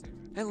 That's it.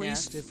 At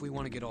least Yes. if we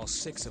want to get all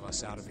 6 of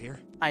us out of here.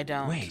 I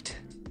don't. Wait.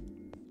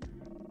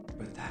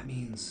 But that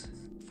means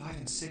 5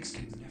 and 6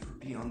 can never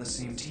be on the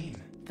same team.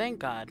 Thank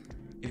God.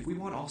 If we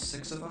want all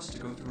 6 of us to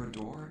go through a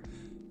door,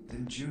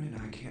 then June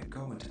and I can't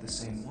go into the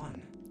same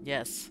one.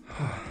 Yes.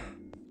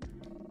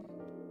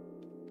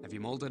 Have you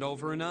mulled it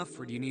over enough,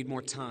 or do you need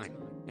more time?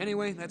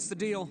 Anyway, that's the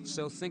deal,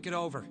 so think it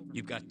over.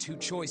 You've got 2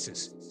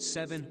 choices,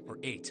 7 or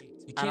 8.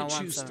 You I don't can't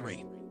want choose 7.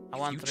 3. I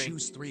want if 3. you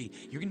choose 3,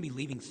 you're gonna be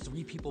leaving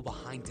 3 people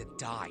behind to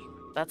die.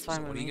 That's fine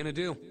So with what are me. you gonna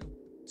do?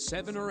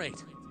 7 or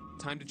 8?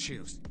 Time to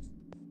choose.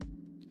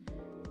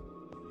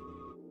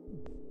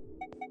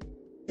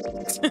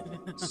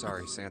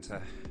 Sorry,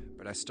 Santa,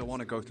 but I still want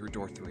to go through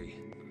door 3.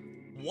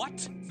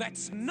 What?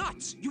 That's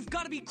nuts! You've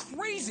gotta be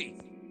crazy!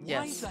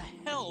 Yes. Why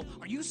the hell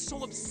are you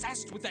so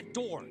obsessed with that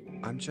door?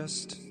 I'm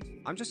just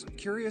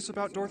curious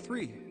about door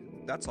 3.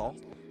 That's all.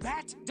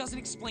 That doesn't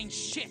explain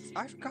shit!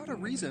 I've got a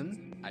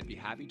reason. I'd be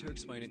happy to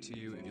explain it to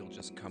you if you'll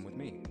just come with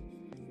me.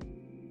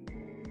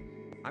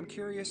 I'm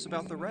curious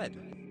about the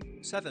red.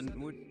 7,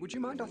 would you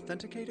mind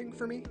authenticating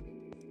for me?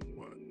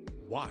 What?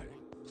 Why?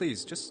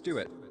 Please, just do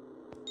it.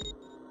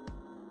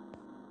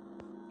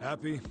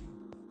 Happy?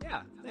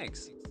 Yeah,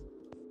 thanks.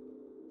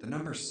 The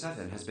number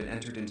 7 has been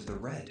entered into the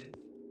red.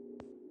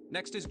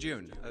 Next is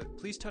June.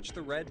 Please touch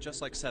the red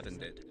just like 7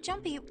 did.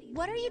 Jumpy,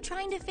 what are you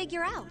trying to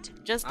figure out?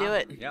 Just do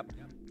it. Yep.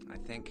 I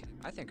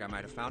think I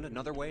might have found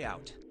another way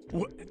out.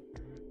 What?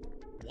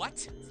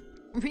 What?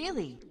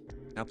 Really?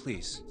 Now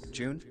please,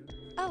 June.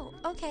 Oh,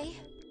 okay.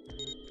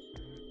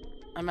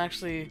 I'm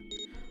actually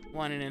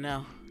wanting to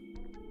know.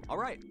 All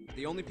right.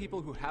 The only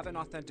people who haven't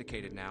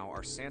authenticated now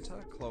are Santa,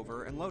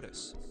 Clover, and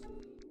Lotus.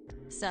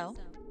 So,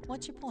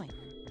 what's your point?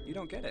 You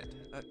don't get it.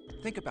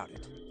 Think about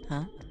it.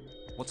 Huh?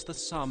 What's the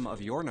sum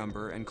of your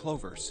number and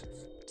Clover's?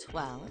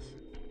 12.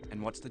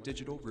 And what's the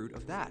digital root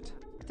of that?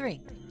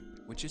 3.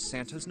 Which is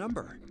Santa's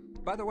number.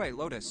 By the way,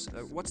 Lotus,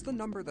 what's the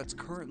number that's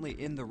currently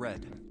in the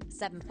red?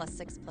 7 plus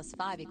 6 plus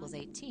 5 equals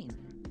 18.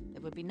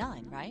 It would be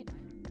 9, right?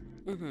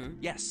 Mm-hmm.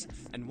 Yes.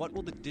 And what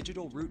will the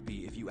digital root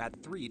be if you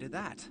add 3 to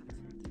that?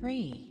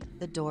 3.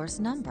 The door's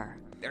number.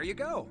 There you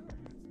go.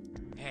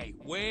 Hey,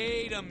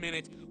 wait a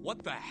minute.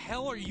 What the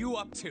hell are you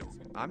up to?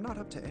 I'm not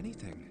up to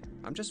anything.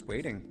 I'm just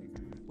waiting.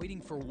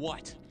 Waiting for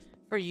what?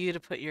 For you to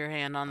put your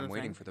hand on I'm the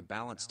waiting thing. for the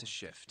balance to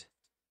shift.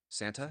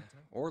 Santa,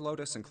 or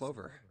Lotus and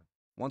Clover.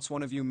 Once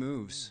one of you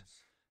moves,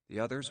 the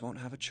others won't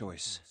have a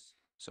choice.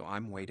 So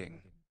I'm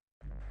waiting.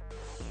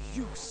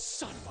 You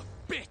son of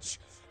a bitch!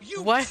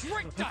 You What?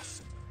 tricked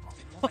us!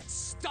 All that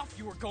stuff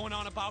you were going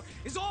on about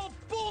is all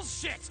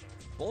bullshit!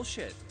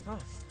 Bullshit. Huh.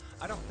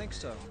 I don't think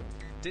so.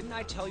 Didn't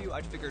I tell you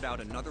I'd figured out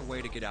another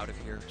way to get out of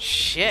here?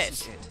 Shit.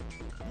 This is it.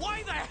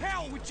 Why the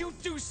hell would you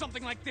do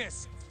something like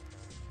this?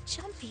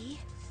 Jumpy.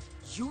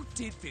 You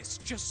did this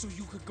just so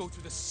you could go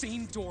through the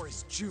same door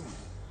as June.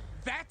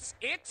 That's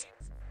it?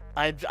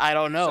 I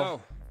don't know.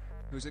 So,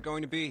 who's it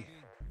going to be?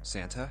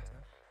 Santa?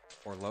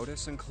 Or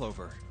Lotus and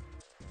Clover?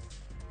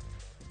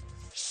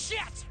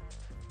 Shit!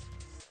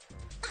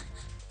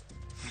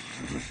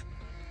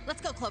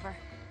 Let's go, Clover.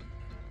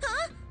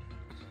 Huh?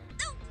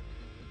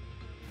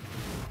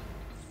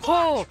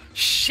 Oh,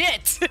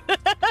 shit!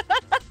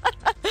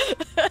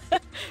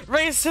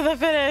 Race to the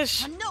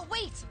finish! No,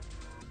 wait!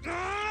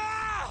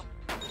 Ah!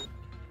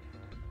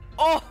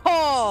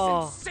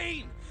 Oh! This is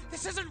insane!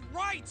 This isn't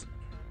right!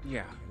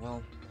 Yeah,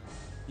 well,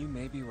 you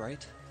may be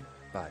right,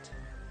 but...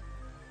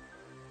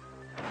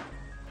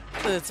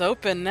 It's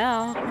open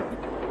now.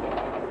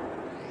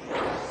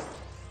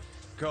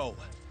 Go.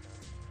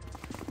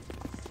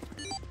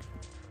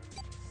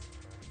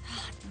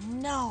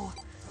 No.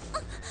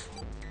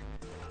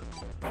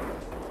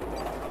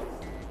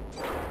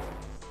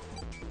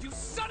 You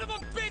son of a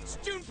bitch,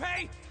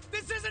 Junpei!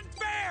 This isn't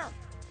fair!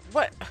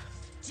 What?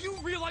 Do you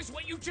realize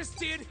what you just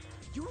did?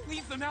 You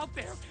leave them out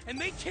there, and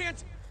they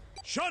can't...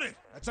 Shut it!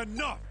 That's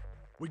enough!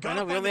 We I gotta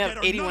know, we find only the have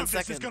dead or 81 none of this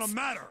is seconds. gonna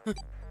matter!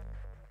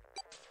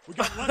 We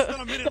got less than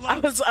a minute I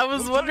left!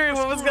 was No wondering time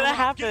to what was screw gonna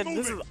around. Get happen.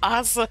 This is moving.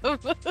 awesome.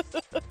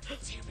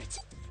 Damn it!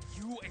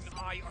 You and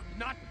I are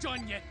not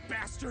done yet,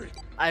 bastard!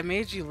 I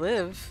made you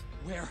live.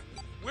 Where?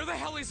 Where the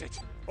hell is it?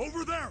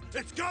 Over there!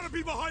 It's gotta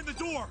be behind the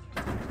door!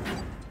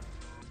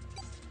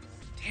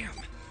 Damn,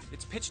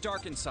 it's pitch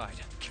dark inside.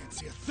 Can't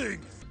see a thing!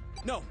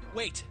 No,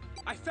 wait!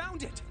 I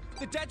found it!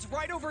 The dead's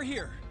right over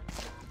here!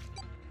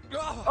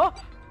 Ugh. Oh!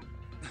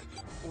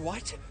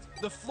 What?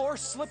 The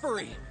floor's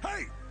slippery!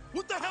 Hey!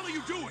 What the hell are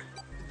you doing?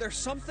 There's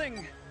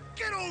something...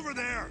 Get over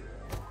there!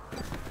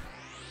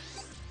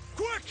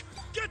 Quick!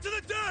 Get to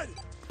the dead!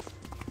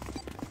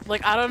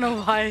 Like, I don't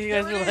know why you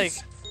guys There were it like...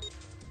 is.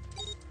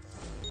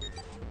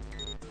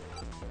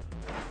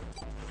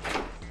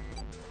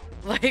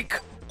 Like,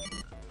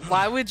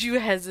 why would you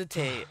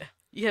hesitate?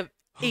 You have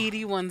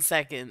 81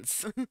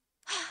 seconds.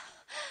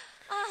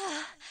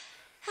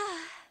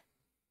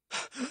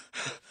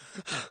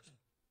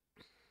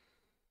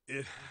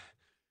 It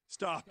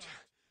stopped.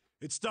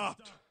 It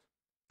stopped.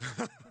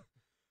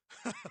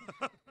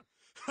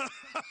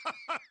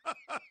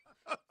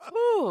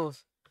 Ooh.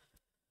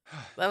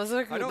 That was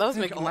I don't that was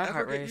think making I'll my ever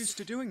heart get race. used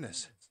to doing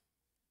this.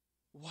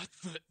 What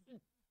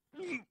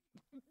the...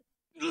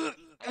 Ugh.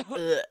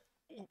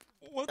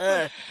 What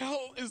the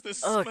hell is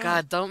this Oh smell?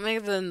 god, don't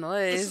make the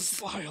This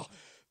is noise. vile.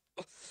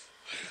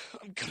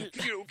 I'm gonna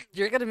puke.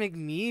 You're gonna make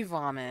me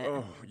vomit.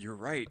 Oh, you're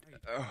right.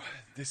 Oh,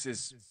 this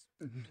is...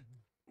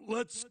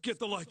 Let's get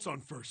the lights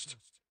on first.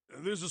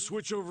 There's a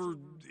switch over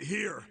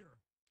here.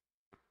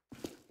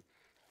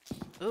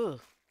 Ooh.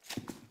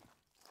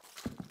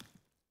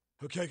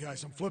 Okay,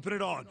 guys, I'm flipping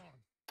it on.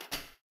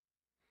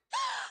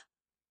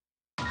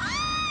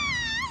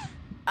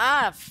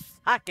 Ah,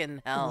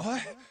 fucking hell.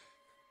 What?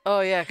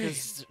 Oh yeah,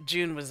 because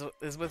June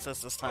is with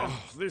us this time.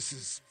 Oh, this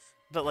is...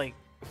 But like,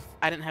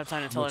 I didn't have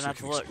time to tell her looks not like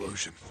to an look.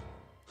 explosion.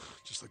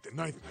 Just like the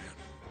ninth man.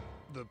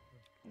 The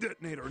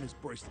detonator in his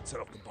bracelet set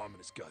off the bomb in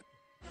his gut.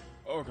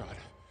 Oh god.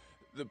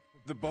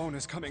 The bone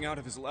is coming out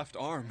of his left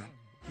arm.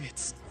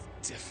 It's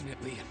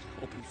definitely an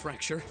open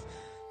fracture.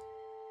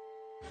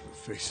 The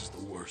face is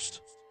the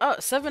worst. Oh,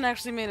 Seven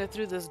actually made it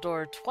through this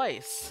door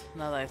twice.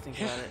 Now that I think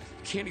about it.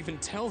 Can't even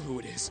tell who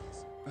it is.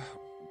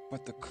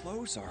 But the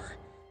clothes are...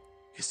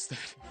 Is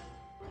that...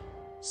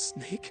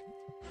 Snake?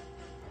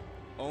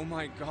 Oh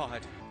my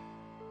god.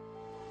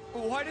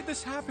 Why did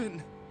this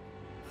happen?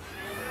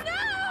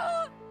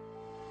 No!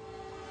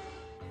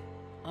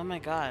 Oh my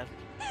god.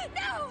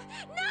 No!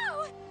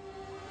 No!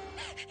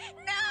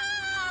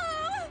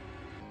 No!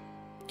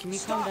 Can you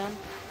Stop. calm down?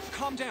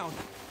 Calm down.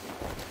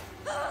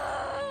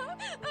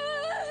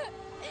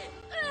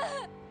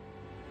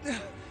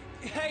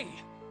 Hey!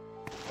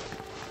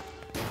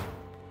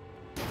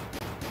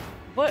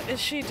 What is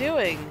she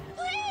doing?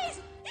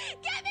 Please!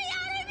 Get me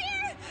out of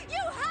here! You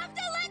have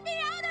to let me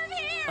out of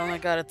here! Oh my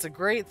god, it's a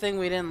great thing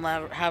we didn't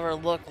have her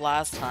look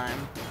last time.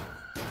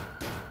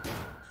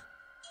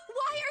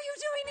 Why are you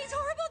doing these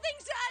horrible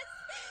things to us?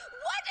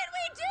 What did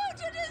we do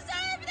to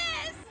deserve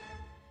this?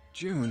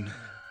 June.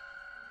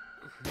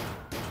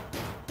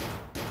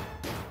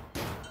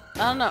 I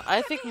don't know,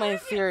 I think my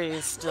theory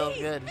is still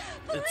good.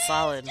 It's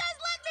solid. Just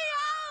let me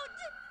out!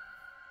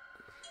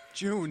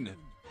 June.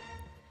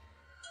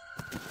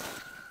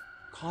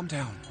 Calm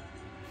down.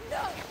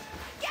 No!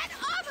 Get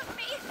off of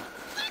me!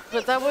 Let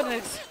But me that go!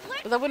 wouldn't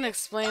Let me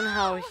explain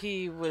how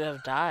he would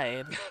have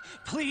died.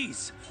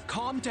 Please,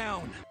 calm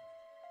down.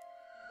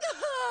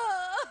 go!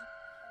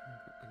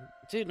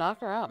 Dude, knock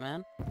her out,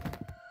 man.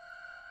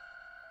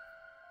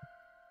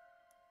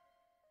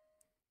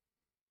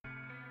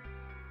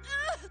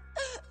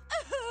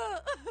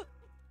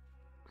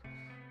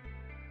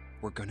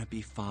 We're gonna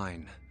be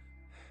fine.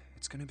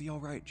 It's gonna be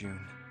alright, June.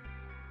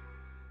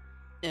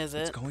 Is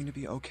It's it? going to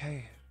be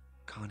okay,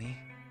 Connie.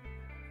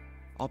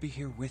 I'll be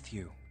here with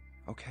you,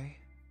 okay?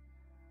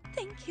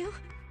 Thank you.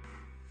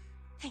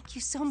 Thank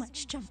you so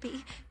much,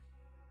 Jumpy.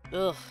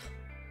 Ugh.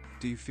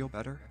 Do you feel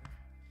better?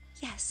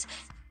 Yes.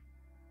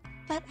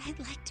 But I'd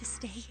like to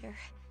stay here.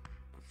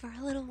 For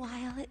a little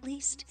while, at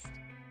least.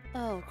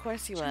 Oh, of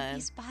course you would.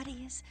 Jumpy's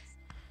body is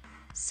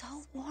so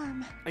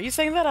warm. Are you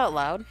saying that out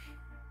loud?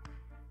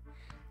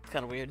 It's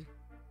kind of weird.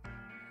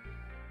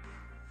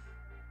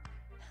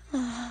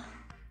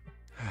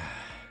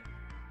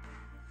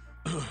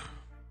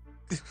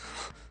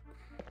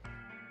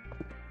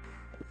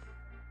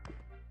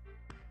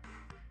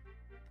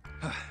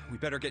 We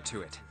better get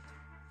to it.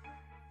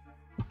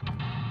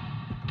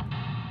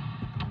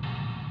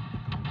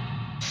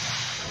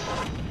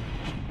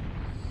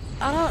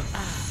 I don't...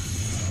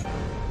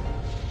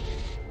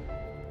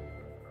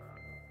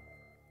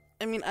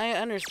 I mean, I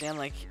understand,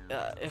 like,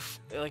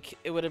 if, like,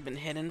 it would have been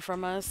hidden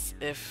from us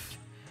if,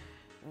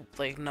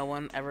 like, no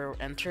one ever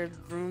entered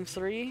room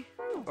 3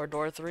 or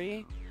door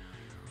 3.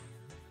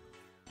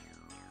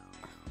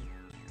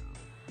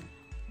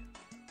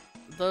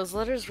 Those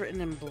letters written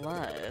in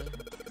blood.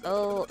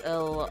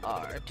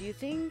 LLR. Do you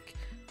think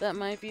that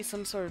might be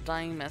some sort of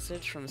dying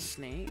message from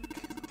Snake?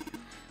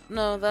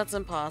 No, that's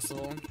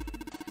impossible.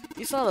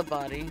 You saw the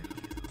body.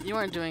 You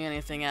weren't doing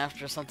anything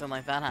after something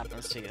like that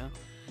happens to you.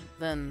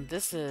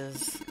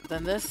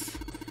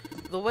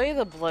 The way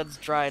the blood's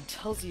dried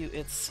tells you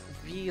it's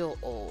real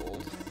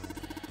old.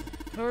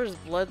 Whoever's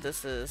blood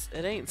this is,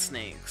 it ain't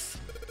Snake's.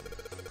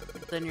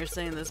 Then you're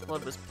saying this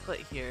blood was put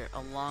here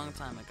a long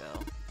time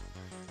ago.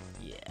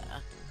 Yeah.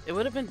 It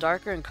would have been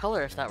darker in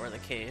color if that were the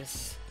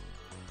case.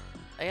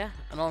 Oh yeah,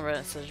 an old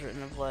message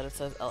written in blood, it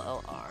says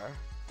LLR.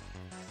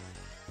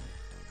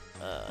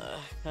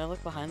 Can I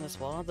look behind this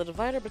wall? The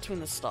divider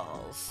between the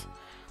stalls.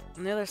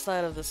 On the other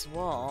side of this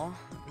wall?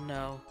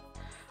 No.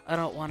 I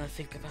don't want to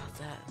think about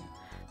that.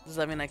 Does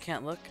that mean I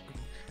can't look?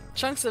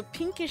 Chunks of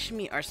pinkish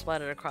meat are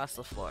splattered across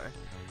the floor.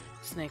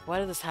 Snake, why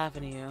did this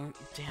happen to you?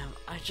 Damn,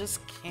 I just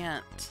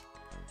can't.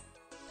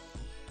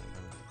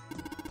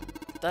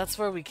 That's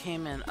where we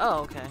came in.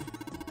 Oh, okay.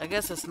 I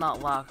guess it's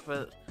not locked,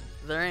 but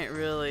there ain't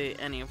really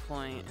any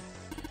point.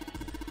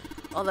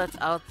 All that's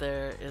out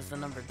there is the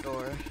numbered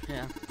door.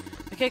 Yeah.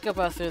 We can't go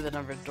out through the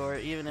numbered door,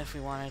 even if we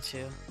wanted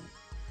to.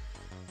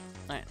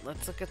 Alright,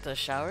 let's look at the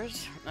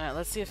showers. Alright,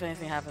 let's see if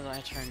anything happens when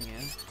I turn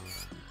you.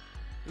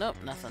 Nope,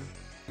 nothing.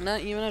 Not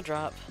even a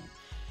drop.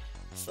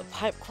 Is the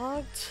pipe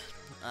clogged?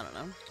 I don't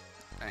know.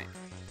 Alright,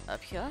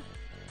 up here.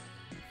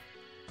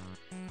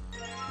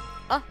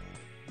 Ah!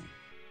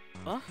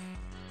 Oh.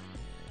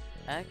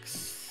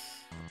 X.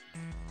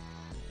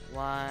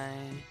 Y.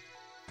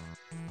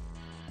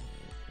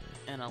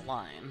 And a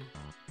line.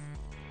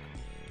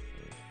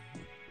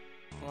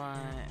 Y.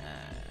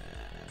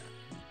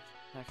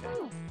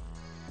 Okay.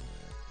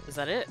 Is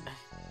that it?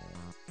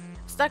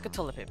 Stack of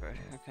toilet paper.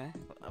 Okay.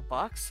 A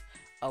box?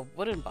 A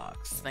wooden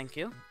box. Thank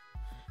you.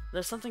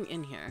 There's something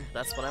in here.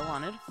 That's what I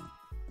wanted.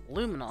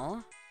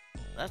 Luminol.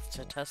 That's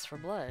to test for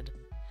blood.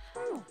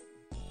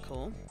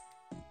 Cool.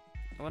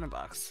 A wooden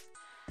box.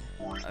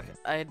 Okay.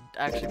 I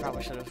actually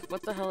probably should have.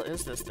 What the hell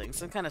is this thing?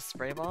 Some kind of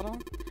spray bottle?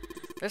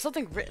 There's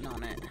something written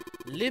on it.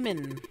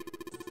 Lumen.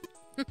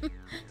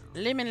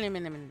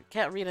 Lemon.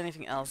 Can't read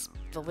anything else.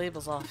 The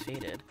label's all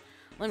faded.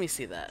 Let me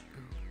see that.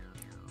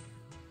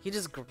 He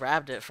just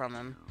grabbed it from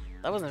him.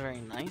 That wasn't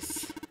very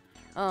nice.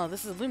 Oh,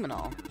 this is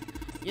luminol.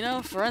 You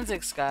know,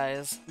 forensics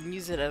guys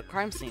use it at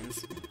crime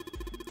scenes.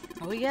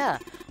 Oh yeah,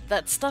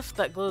 that stuff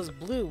that glows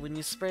blue when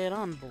you spray it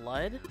on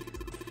blood.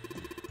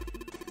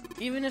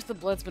 Even if the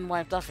blood's been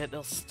wiped off,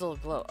 it'll still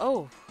glow.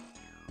 Oh!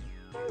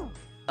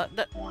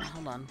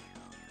 Hold on.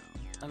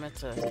 I meant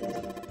to...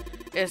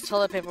 It's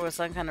toilet paper with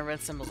some kind of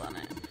red symbols on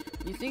it.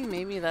 You think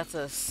maybe that's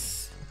a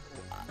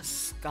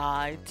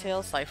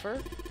Skytail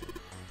cipher?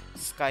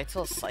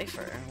 Skytail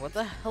cipher? What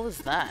the hell is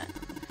that?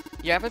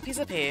 You wrap a piece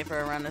of paper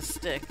around a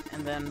stick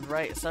and then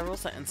write several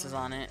sentences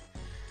on it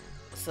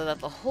so that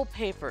the whole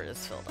paper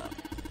is filled up.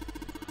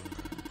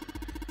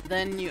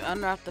 Then you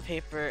unwrap the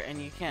paper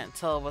and you can't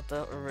tell what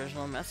the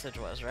original message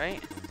was,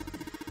 right?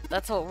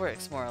 That's how it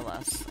works, more or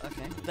less.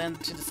 Okay. Then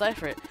to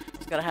decipher it,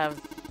 it's gotta have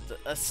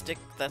a stick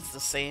that's the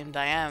same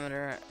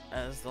diameter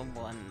as the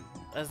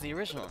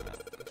original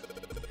note.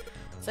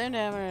 Same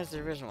diameter as the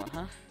original one,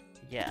 huh?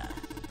 Yeah.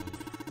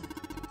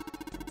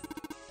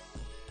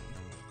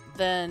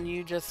 Then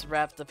you just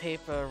wrap the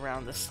paper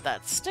around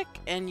that stick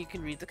and you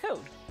can read the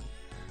code.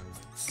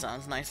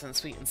 Sounds nice and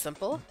sweet and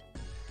simple.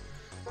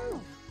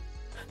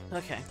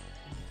 Okay.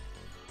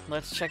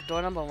 Let's check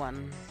door number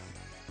 1.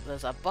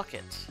 There's a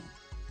bucket.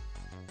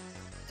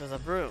 There's a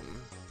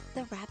broom.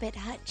 The rabbit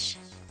hutch.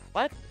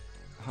 What?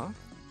 Huh?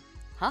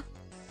 Huh?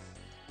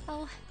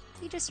 Oh,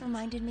 you just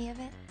reminded me of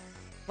it.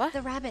 What?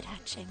 The rabbit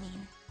hutch, I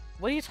mean.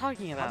 What are you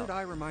talking about? How did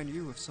I remind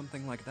you of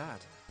something like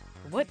that?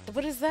 What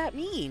does that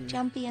mean?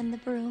 Jumpy and the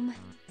broom.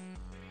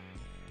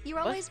 You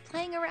were What? always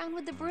playing around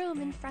with the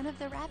broom in front of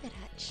the rabbit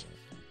hutch.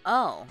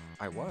 Oh.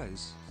 I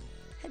was.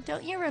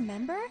 Don't you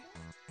remember?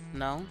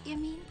 No. You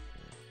mean,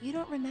 you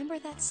don't remember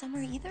that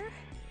summer either?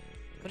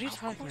 What are you Of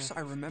talking course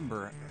about? I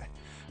remember.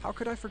 How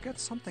could I forget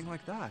something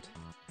like that?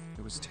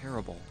 It was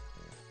terrible.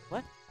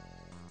 What?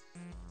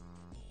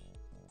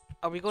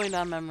 Are we going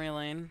down memory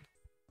lane?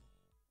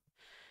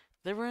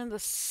 They were in the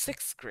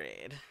 6th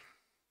grade.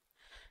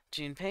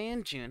 Junpei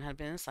and June had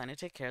been assigned to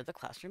take care of the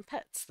classroom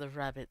pets, the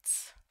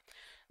rabbits.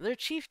 Their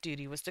chief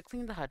duty was to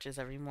clean the hutches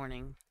every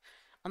morning.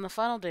 On the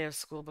final day of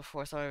school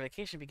before summer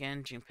vacation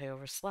began, Junpei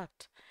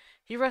overslept.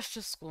 He rushed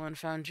to school and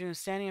found June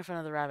standing in front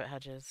of the rabbit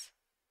hutches.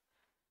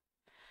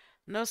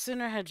 No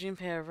sooner had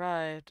Junpei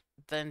arrived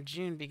than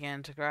June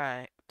began to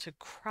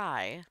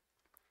cry.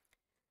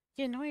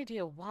 He had no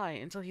idea why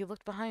until he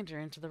looked behind her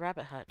into the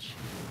rabbit hutch.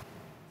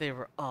 They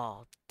were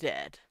all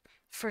dead.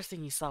 First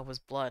thing he saw was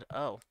blood.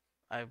 Oh,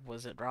 I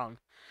wasn't wrong.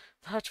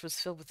 The hutch was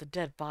filled with the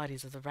dead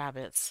bodies of the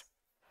rabbits.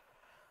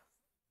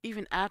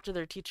 Even after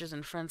their teachers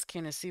and friends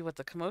came to see what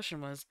the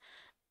commotion was,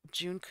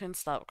 June couldn't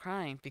stop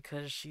crying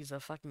because she's a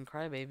fucking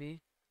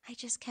crybaby. I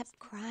just kept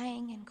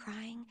crying and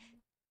crying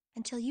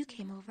until you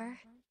came over.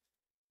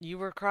 You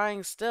were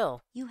crying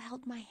still. You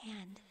held my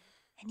hand,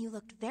 and you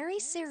looked very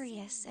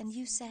serious, and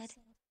you said,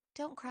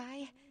 "Don't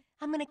cry.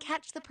 I'm gonna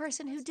catch the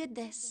person who did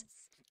this."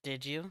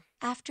 Did you?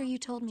 After you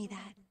told me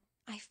that,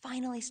 I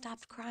finally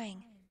stopped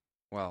crying.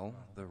 Well,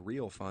 the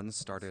real fun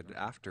started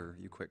after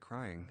you quit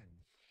crying.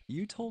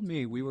 You told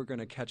me we were going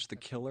to catch the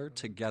killer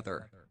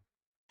together.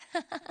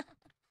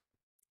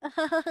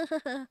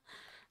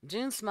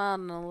 June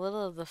smiled and a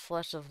little of the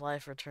flush of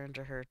life returned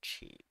to her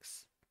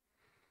cheeks.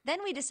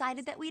 Then we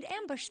decided that we'd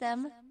ambush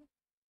them.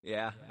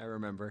 Yeah, I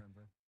remember.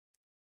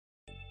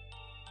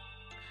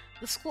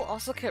 The school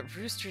also kept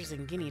roosters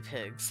and guinea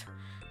pigs.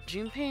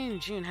 Junpei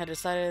and June had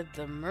decided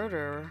the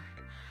murderer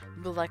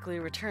would likely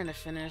return to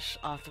finish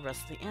off the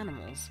rest of the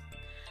animals.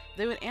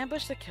 They would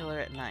ambush the killer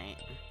at night.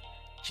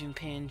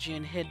 Junpei and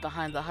June hid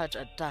behind the hutch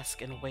at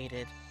dusk and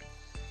waited.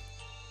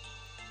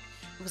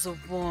 It was a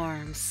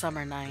warm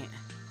summer night.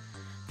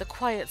 The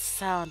quiet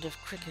sound of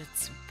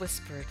crickets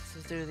whispered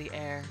through the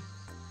air.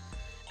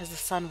 As the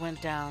sun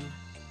went down,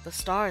 the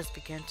stars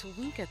began to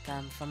wink at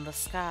them from the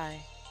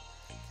sky.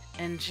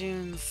 And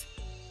June's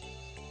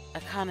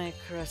Akane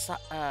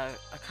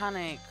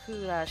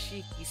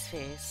Kurashiki's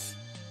face.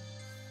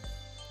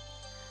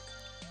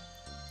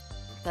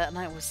 That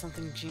night was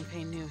something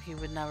Junpei knew he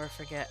would never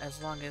forget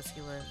as long as he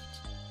lived.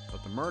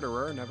 But the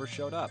murderer never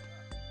showed up.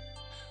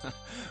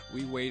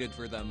 We waited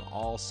for them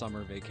all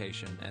summer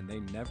vacation, and they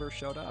never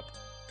showed up.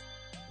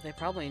 They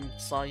probably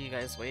saw you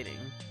guys waiting.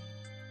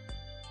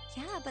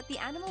 Yeah, but the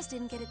animals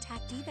didn't get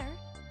attacked either.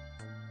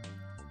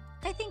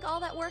 I think all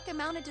that work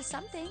amounted to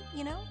something,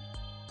 you know?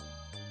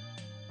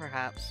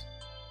 Perhaps.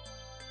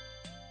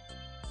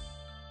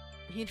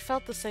 He'd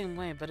felt the same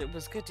way, but it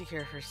was good to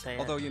hear her say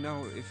Although, it. you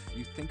know, if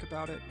you think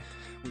about it,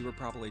 we were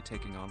probably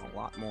taking on a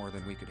lot more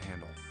than we could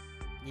handle.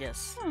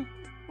 Yes.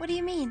 What do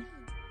you mean?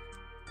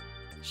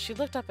 She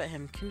looked up at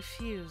him,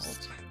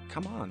 confused. Oh,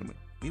 come on,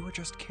 we were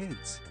just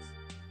kids.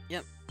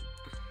 Yep.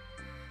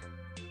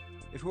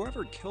 If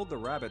whoever killed the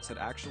rabbits had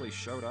actually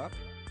showed up,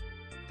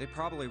 they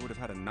probably would have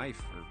had a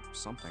knife or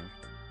something.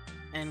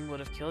 And would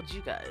have killed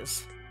you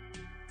guys.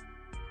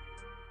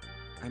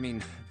 I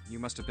mean, you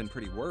must have been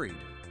pretty worried,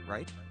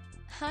 right?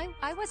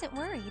 I wasn't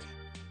worried.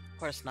 Of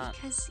course not.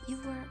 Because you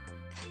were...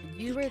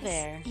 You were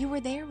there. You were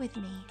there with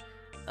me.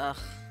 Ugh.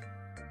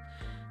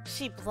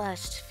 She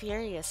blushed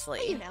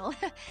furiously. You know,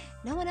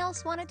 no one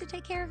else wanted to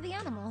take care of the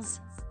animals.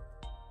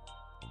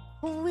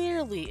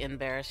 Clearly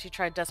embarrassed, she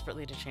tried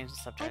desperately to change the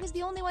subject. I was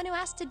the only one who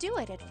asked to do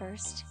it at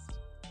first.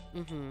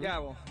 Mm-hmm. Yeah,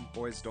 well,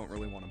 boys don't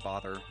really want to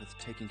bother with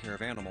taking care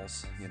of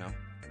animals, you know?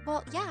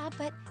 Well, yeah,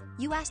 but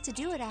you asked to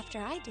do it after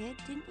I did,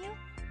 didn't you?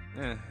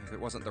 If it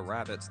wasn't the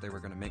rabbits, they were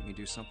going to make me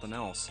do something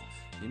else.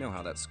 You know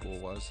how that school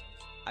was.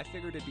 I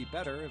figured it'd be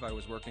better if I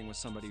was working with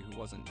somebody who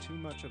wasn't too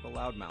much of a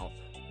loudmouth,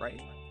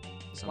 right?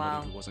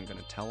 Somebody who wasn't going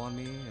to tell on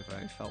me if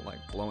I felt like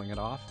blowing it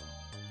off.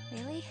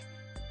 Really?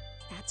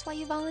 That's why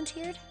you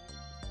volunteered?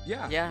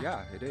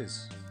 Yeah, it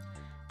is.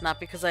 Not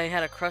because I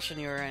had a crush on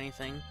you or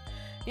anything.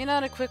 He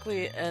nodded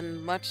quickly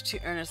and much too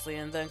earnestly,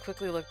 and then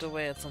quickly looked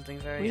away at something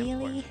very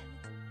important.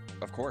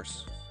 Of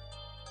course.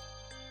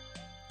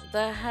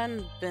 That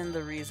hadn't been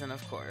the reason,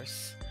 of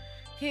course.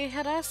 He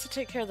had asked to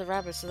take care of the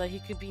rabbit so that he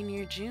could be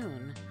near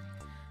June.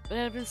 But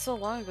it had been so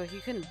long ago, he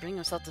couldn't bring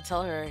himself to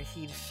tell her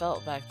he'd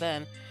felt back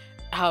then,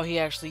 how he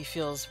actually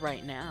feels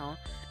right now.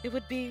 It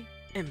would be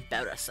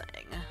embarrassing.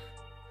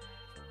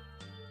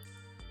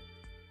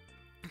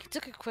 He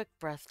took a quick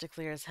breath to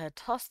clear his head,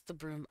 tossed the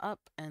broom up,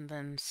 and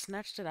then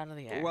snatched it out of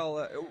the air.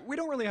 Well, we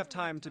don't really have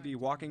time to be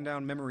walking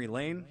down memory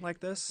lane like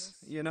this,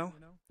 you know?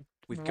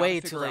 We've got Way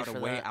to too figure late out a for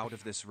way that. out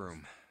of this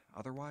room.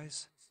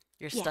 Otherwise...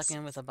 You're Yes. stuck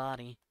in with a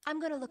body.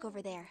 I'm gonna look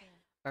over there.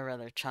 Or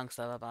rather, chunks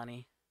of a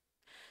body.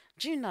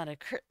 June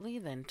nodded curtly,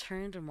 then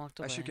turned and walked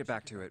away. I should get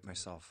back to it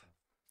myself.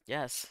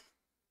 Yes.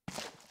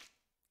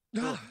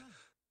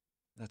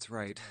 That's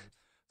right.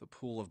 The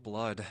pool of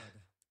blood.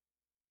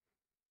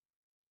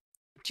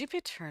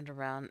 Junpei turned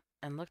around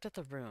and looked at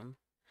the room,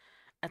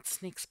 at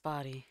Sneak's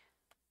body.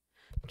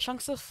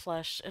 Chunks of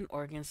flesh and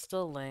organs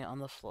still lay on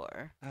the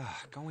floor.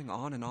 Going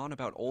on and on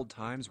about old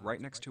times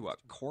right next to a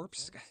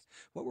corpse?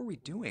 What were we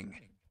doing?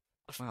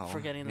 Well,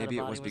 Forgetting that a maybe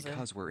it body was was there.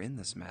 because we're in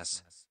this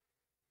mess.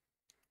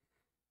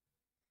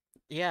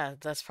 Yeah,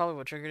 that's probably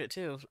what triggered it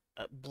too.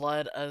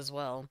 Blood as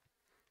well.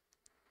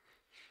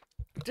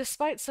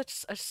 Despite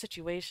such a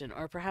situation,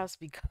 or perhaps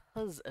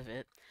because of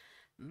it,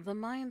 the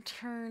mind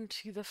turned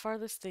to the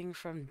farthest thing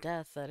from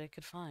death that it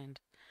could find.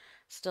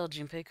 Still,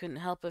 Junpei couldn't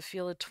help but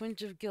feel a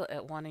twinge of guilt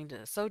at wanting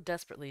to so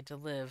desperately to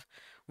live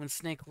when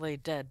Snake lay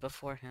dead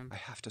before him. I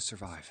have to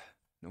survive,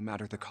 no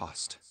matter the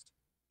cost.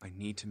 I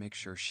need to make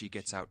sure she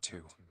gets out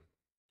too.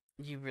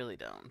 You really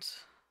don't.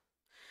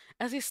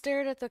 As he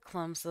stared at the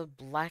clumps of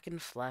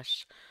blackened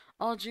flesh,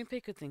 all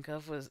Junpei could think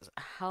of was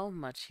how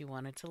much he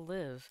wanted to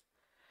live.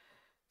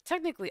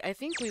 Technically, I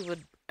think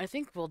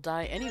we'll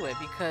die anyway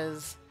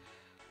because,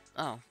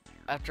 oh,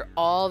 after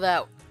all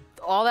that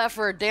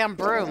for a damn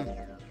broom.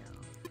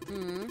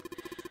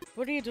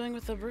 What are you doing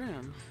with the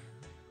broom?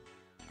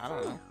 I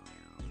don't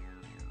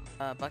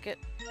know. Bucket?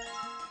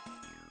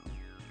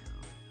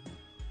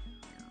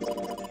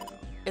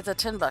 It's a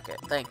tin bucket,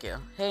 thank you.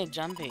 Hey,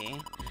 Jumpy.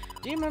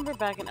 Do you remember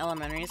back in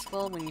elementary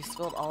school when you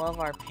spilled all of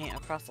our paint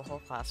across the whole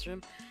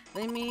classroom?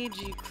 They made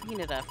you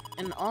clean it up,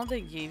 and all they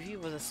gave you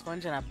was a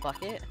sponge and a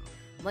bucket?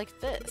 Like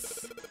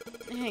this.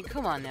 Hey,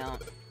 come on now.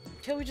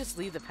 Can't we just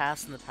leave the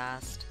past in the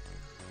past?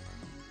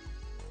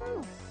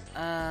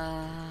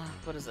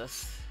 What is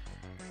this?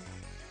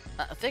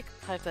 A thick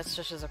pipe that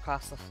stretches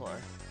across the floor.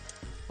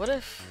 What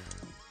if...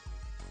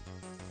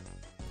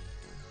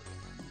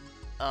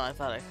 Oh, I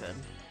thought I could.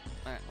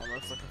 Alright, well,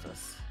 let's look at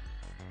this.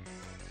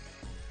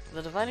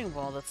 The dividing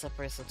wall that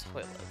separates the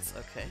toilets.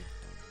 Okay.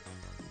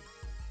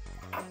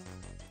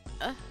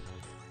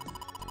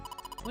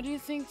 What do you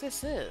think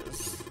this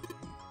is?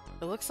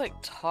 It looks like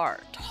tar.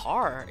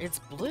 Tar? It's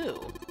blue.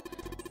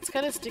 It's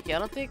kind of sticky. I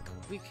don't think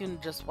we can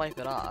just wipe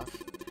it off.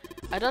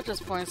 I doubt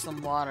just pouring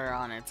some water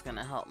on it's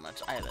gonna help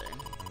much either.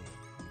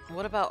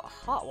 What about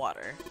hot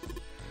water?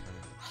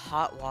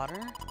 Hot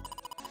water?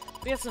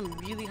 If we had some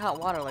really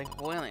hot water, like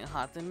boiling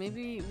hot, then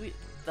maybe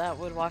that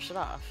would wash it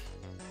off.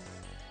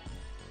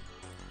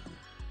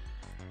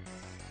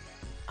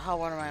 Hot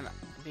water might not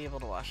be able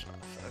to wash it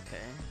off.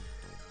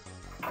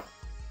 Okay.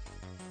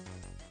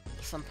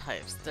 Some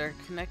pipes. They're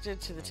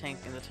connected to the tank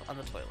on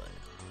the toilet.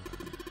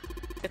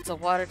 It's a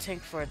water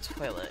tank for a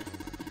toilet.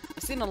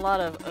 I've seen a lot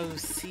of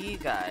OC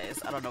guys,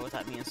 I don't know what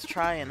that means,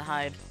 try and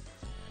hide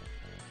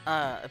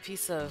a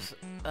piece in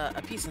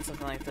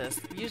something like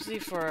this, usually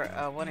for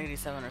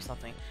 187 or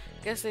something.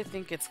 Guess they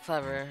think it's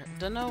clever.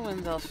 Don't know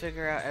when they'll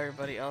figure out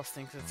everybody else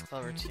thinks it's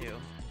clever too.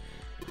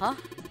 Huh?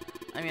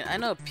 I mean, I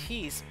know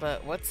peace,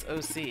 but what's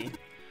OC?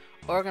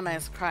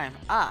 Organized crime.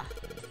 Ah!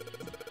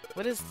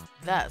 What is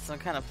that? Some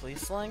kind of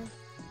police slang?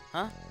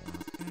 Huh?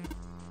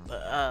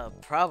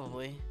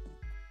 Probably.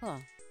 Huh.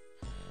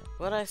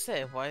 What'd I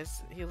say? Why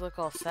does he look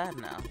all sad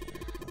now?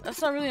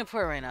 That's not really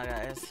important right now,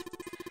 guys.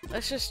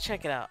 Let's just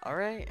check it out,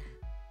 alright?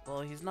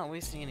 Well, he's not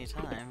wasting any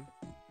time.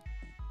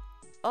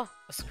 Oh,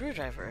 a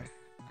screwdriver.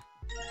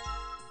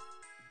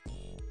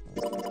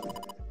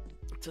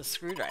 It's a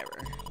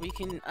screwdriver. We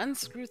can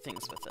unscrew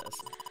things with this.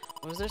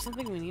 Was there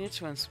something we needed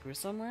to unscrew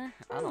somewhere?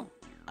 I don't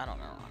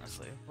know,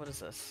 honestly. What is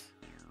this?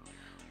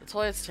 The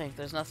toilet's tank,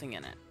 there's nothing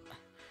in it.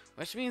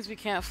 Which means we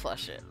can't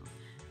flush it.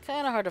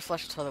 Kinda hard to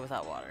flush a toilet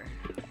without water.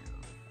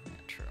 Yeah,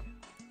 true.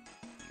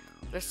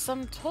 There's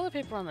some toilet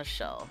paper on the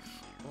shelf.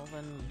 Well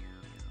then...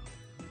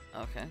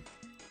 Okay.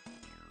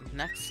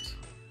 Next.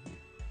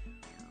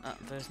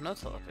 There's no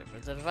toilet paper.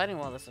 The dividing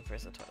wall that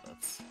separates the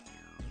toilets.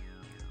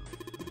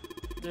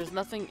 There's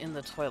nothing in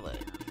the toilet.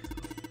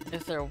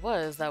 If there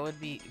was, that would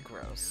be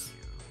gross.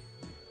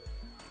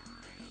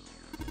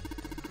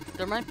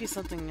 There might be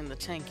something in the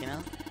tank, you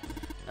know?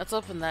 Let's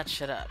open that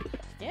shit up.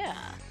 Yeah.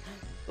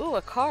 Ooh,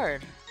 a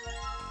card.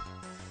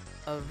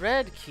 A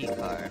red key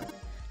card.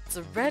 It's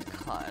a red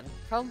card.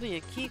 Probably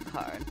a key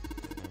card.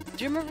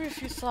 Do you remember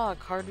if you saw a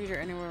card reader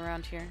anywhere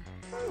around here?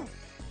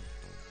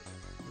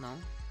 No?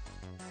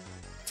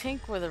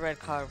 Tank where the red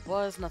card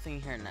was,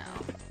 nothing here now.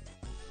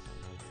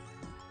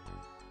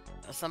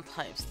 Some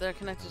pipes. They're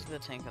connected to the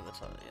tank of the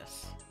toilet,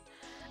 yes.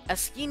 A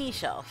skinny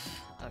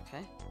shelf.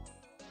 Okay.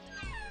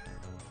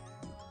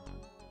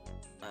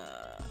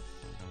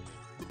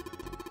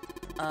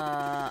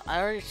 I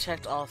already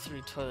checked all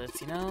 3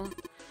 toilets, you know?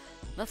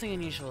 Nothing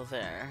unusual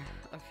there.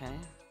 Okay.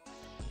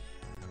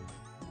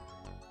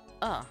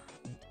 Ah.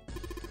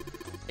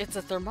 It's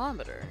a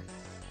thermometer.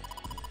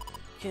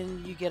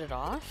 Can you get it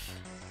off?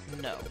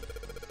 No.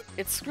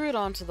 It's screwed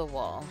onto the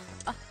wall.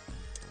 Ah.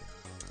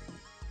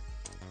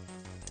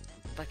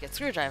 Bucket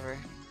screwdriver.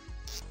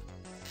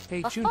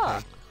 Hey,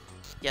 Junpei.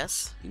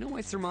 Yes? You know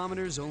why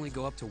thermometers only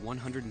go up to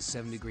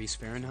 107 degrees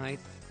Fahrenheit?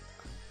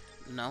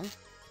 No?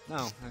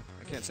 No,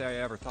 I can't say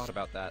I ever thought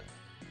about that.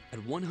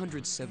 At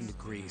 107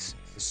 degrees,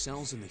 the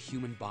cells in the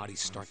human body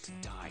start to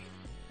die,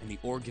 and the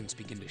organs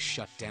begin to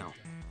shut down.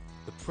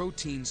 The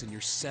proteins in your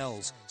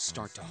cells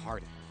start to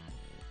harden.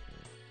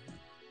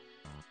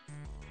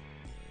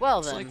 Well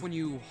It's then. like when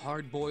you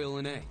hard-boil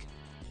an egg.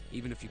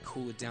 Even if you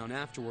cool it down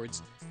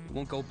afterwards, it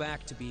won't go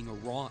back to being a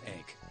raw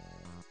egg.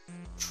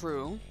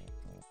 True.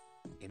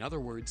 In other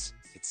words,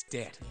 it's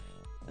dead.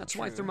 That's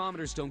why True.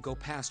 thermometers don't go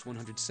past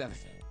 107.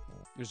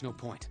 There's no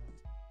point.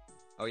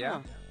 Oh,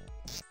 yeah?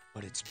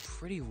 But it's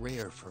pretty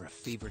rare for a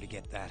fever to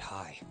get that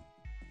high.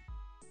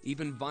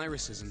 Even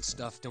viruses and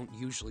stuff don't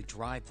usually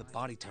drive the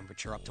body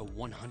temperature up to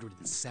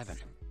 107.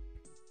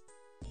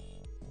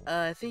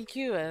 I think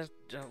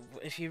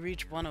if you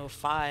reach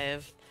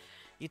 105,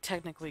 you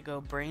technically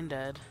go brain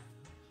dead.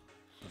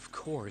 Of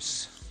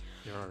course,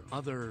 there are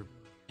other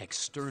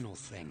external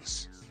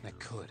things that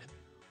could.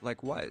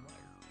 Like what?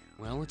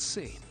 Well, let's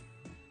see.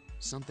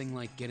 Something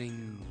like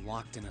getting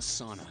locked in a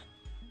sauna.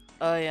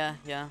 Oh yeah,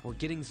 yeah. Or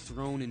getting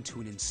thrown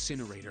into an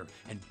incinerator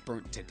and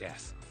burnt to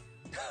death.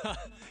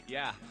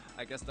 Yeah,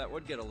 I guess that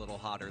would get a little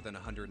hotter than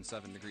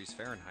 107 degrees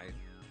Fahrenheit.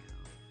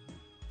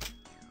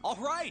 All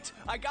right,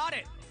 I got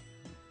it!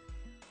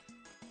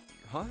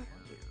 Huh?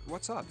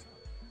 What's up?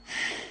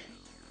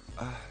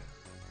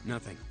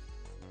 Nothing.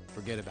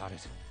 Forget about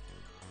it.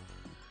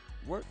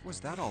 What was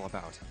that all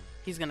about?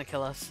 He's gonna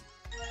kill us.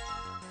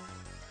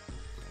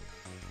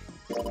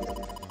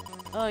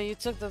 Oh, you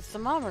took the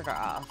thermometer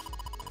off.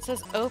 It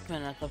says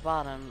open at the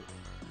bottom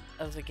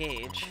of the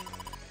gauge.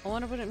 I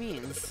wonder what it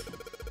means.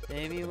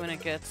 Maybe when it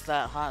gets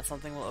that hot,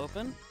 something will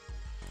open?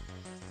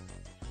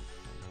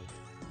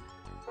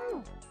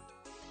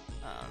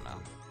 I don't know.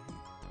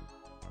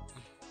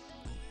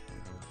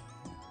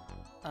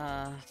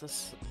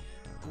 This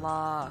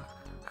lock.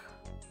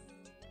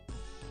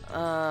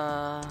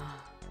 A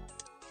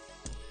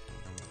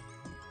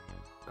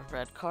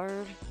red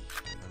card?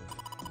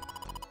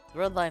 The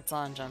red light's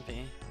on,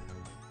 Jumpy.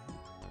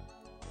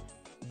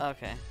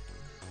 Okay.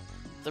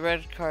 The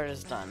red card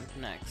is done.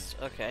 Next.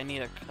 Okay, I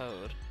need a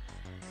code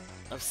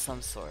of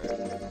some sort.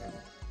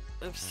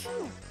 Oops.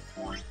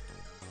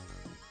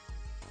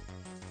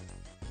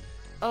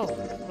 Oh,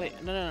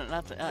 wait. No,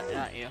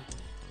 not you.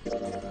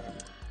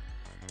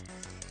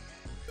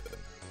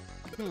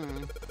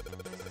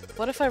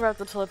 What if I wrap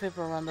the toilet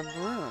paper around the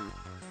broom?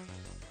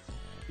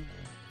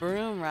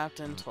 Broom wrapped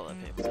in toilet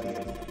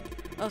paper.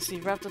 Oh, so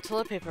you wrapped the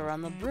toilet paper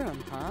around the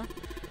broom, huh?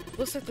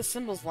 Looks like the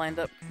symbols line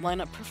up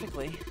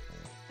perfectly.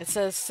 It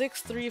says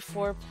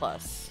 634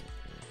 plus.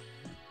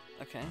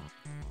 Okay.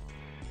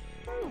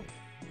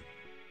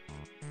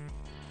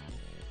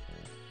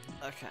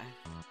 Okay.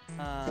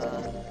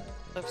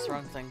 Oops,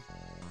 wrong thing.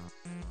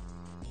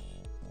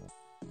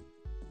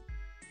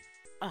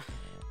 Ah.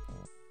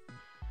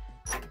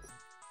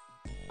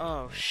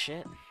 Oh,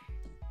 shit.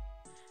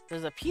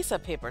 There's a piece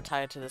of paper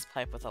tied to this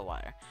pipe with a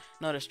wire.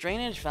 Notice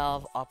drainage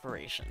valve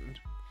operation.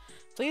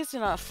 Please do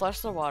not flush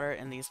the water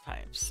in these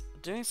pipes.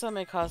 Doing so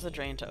may cause the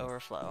drain to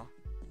overflow.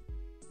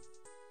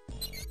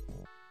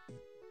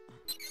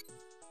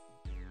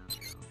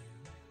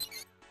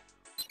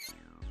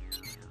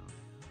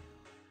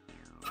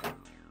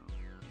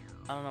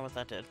 I don't know what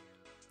that did.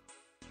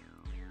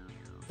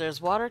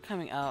 There's water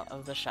coming out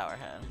of the shower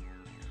head.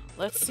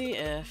 Let's see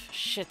if...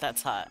 Shit,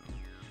 that's hot.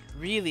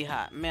 Really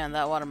hot. Man,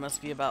 that water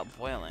must be about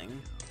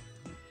boiling.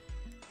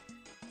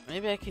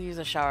 Maybe I can use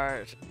a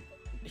shower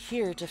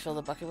here to fill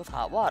the bucket with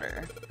hot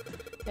water.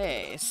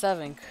 Hey,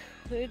 7,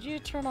 could you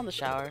turn on the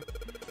shower?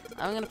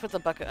 I'm gonna put the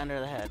bucket under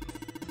the head.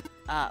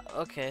 Ah,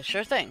 okay,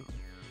 sure thing.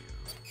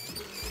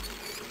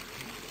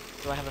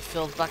 Do I have a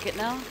filled bucket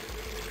now?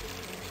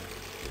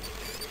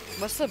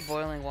 What's the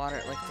boiling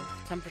water, like the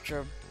temperature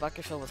of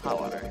bucket filled with hot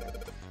water?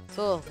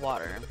 Fill with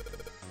water.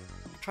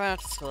 Try not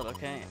to spill it,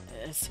 okay?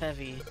 It's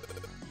heavy.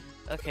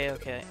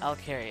 Okay, I'll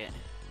carry it.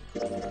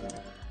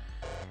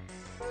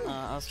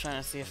 I was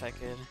trying to see if I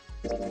could...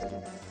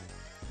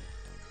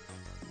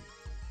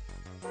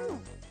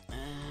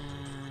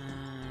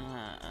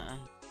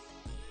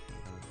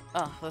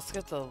 Oh, let's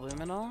get the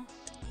luminol.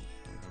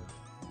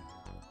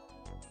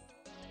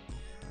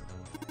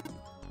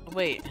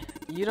 Wait,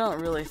 you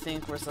don't really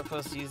think we're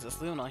supposed to use this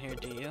luminol here,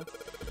 do you?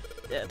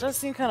 Yeah, it does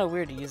seem kind of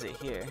weird to use it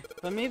here,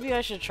 but maybe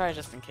I should try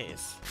just in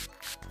case.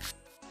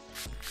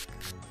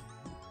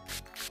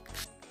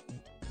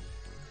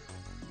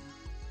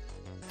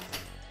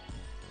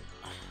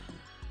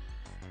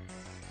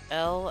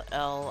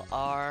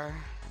 LLR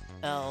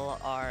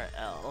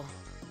LRL.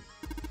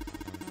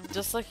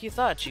 Just like you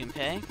thought,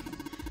 Junpei.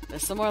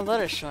 There's some more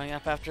letters showing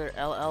up after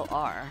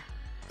LLR.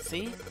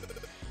 See? It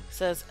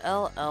says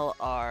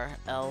LLR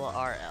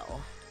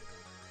LRL.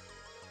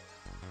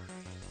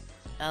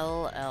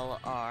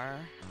 LLR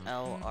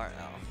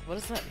LRL. What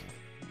is that?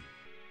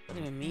 What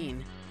do you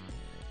mean?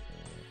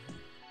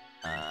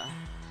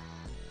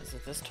 Is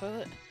it this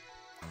toilet?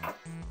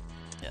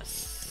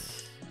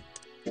 Yes.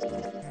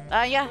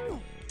 Yeah.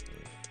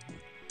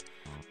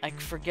 I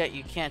forget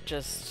you can't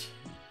just...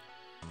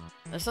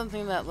 There's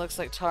something that looks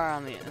like tar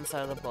on the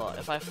inside of the bowl.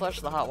 If I flush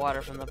the hot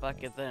water from the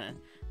bucket,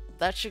 then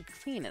that should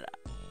clean it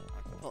up.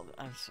 Oh,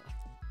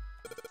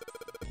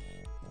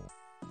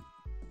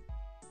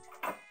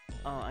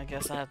 I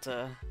guess I have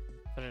to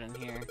put it in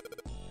here.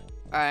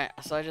 Alright,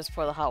 so I just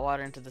pour the hot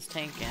water into this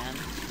tank and...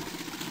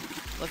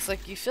 Looks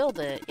like you filled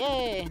it.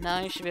 Yay! Now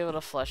you should be able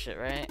to flush it,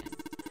 right?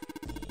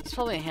 There's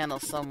probably a handle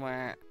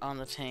somewhere on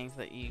the tank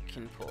that you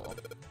can pull.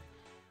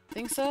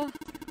 Think so?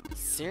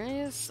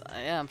 Serious?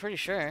 Yeah, I'm pretty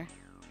sure.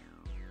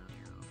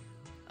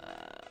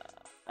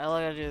 All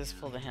I gotta do is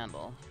pull the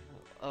handle.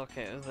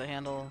 Okay, is the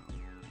handle...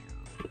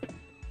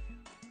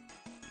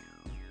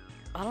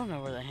 I don't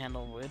know where the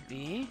handle would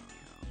be.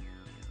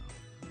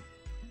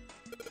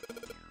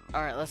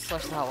 Alright, let's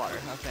flush the hot water.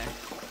 Okay.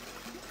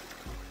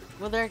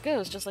 Well, there it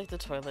goes, just like the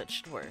toilet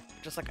should work.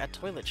 Just like a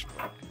toilet should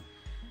work.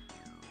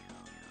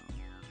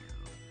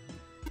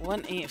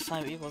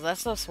 185 equals. That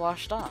stuff's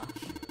washed off.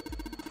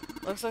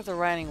 Looks like the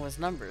writing was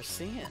numbers.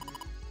 See it?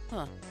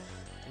 Huh.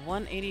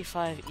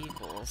 185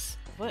 equals.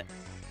 What?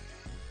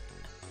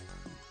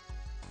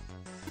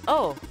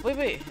 Oh,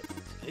 wait.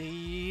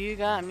 You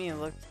got me.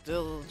 Look,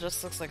 it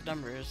just looks like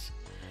numbers.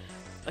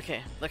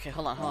 Okay,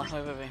 hold on.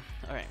 Wait.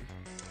 Alright.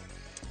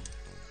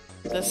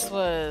 This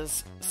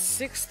was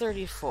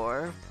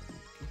 634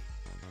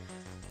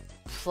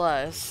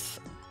 plus...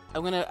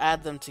 I'm gonna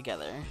add them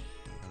together.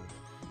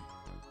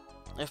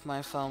 If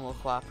my phone will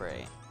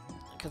cooperate.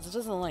 Because it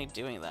doesn't like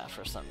doing that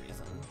for some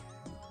reason.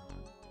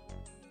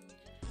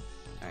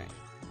 Alright.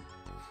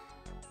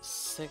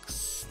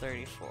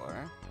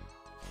 634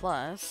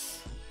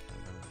 plus...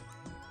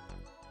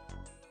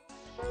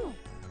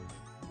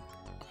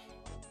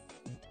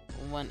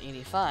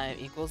 185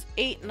 equals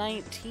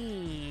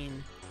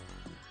 819.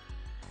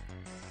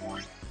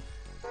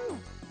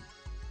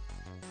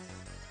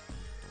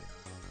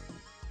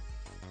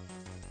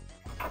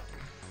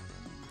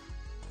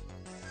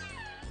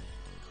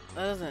 That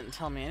doesn't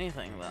tell me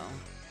anything, though.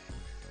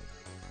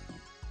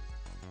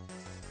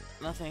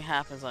 Nothing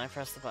happens when I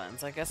press the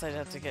buttons. I guess I'd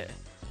have to get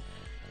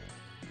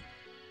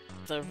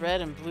the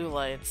red and blue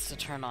lights to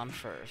turn on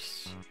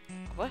first.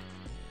 What?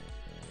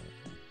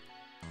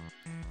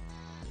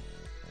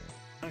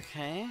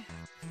 Okay.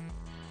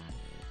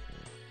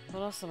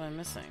 What else am I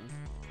missing?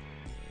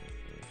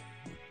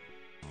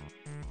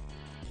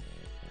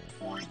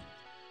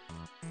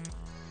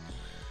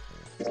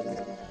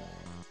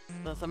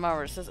 The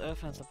thermometer says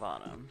open at the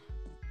bottom.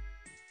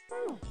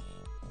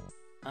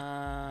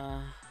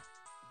 I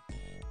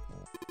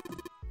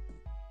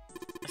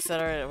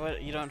said already,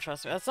 what, you don't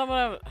trust me? That's not what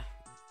I'm...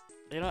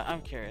 You know what,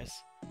 I'm curious.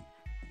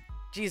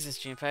 Jesus,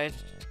 Junpei,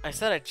 I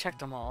said I checked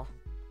them all.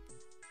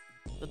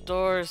 The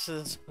doors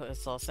is...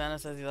 It's all Santa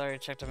says he's already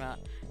checked them out.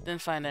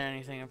 Didn't find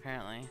anything,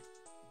 apparently.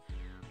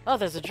 Oh,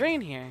 there's a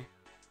drain here!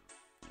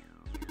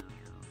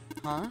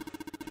 Huh?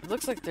 It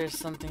looks like there's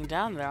something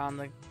down there on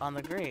the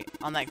grate.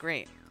 On that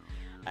grate.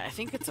 I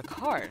think it's a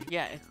card.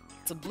 Yeah,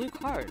 it's a blue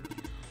card.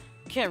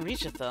 Can't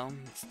reach it though.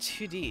 It's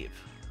too deep.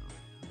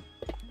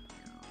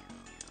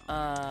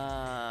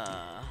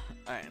 Alright,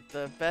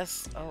 the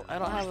best... Oh, I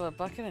don't have a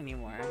bucket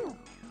anymore.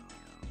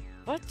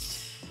 What?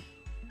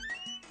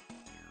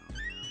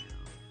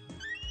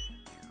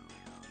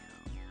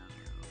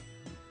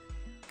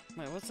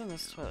 Wait, what's in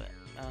this toilet?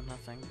 Oh,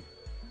 nothing.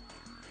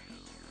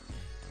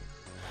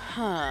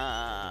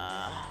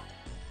 Huh.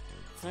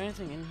 Is there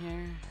anything in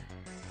here?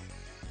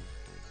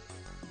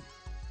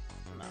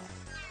 No.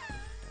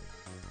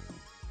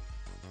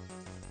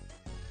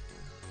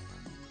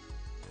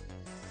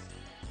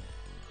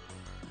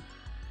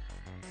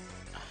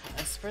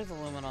 I sprayed the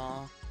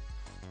luminol.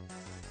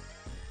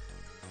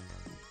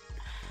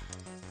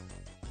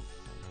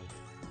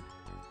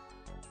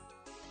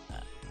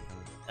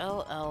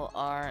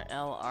 LLR.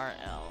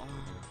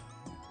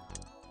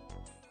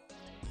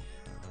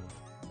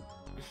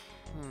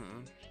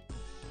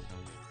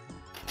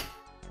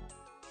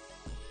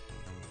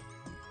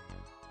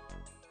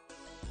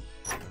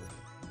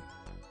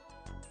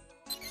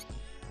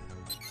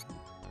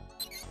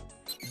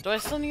 Do I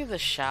still need the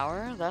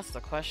shower? That's the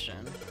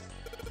question.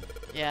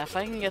 Yeah, if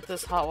I can get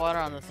this hot water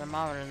on the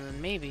thermometer,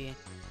 then maybe.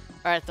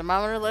 Alright,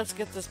 thermometer, let's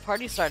get this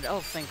party started.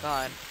 Oh, thank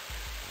God.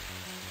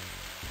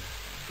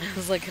 I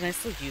was like, can I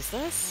still use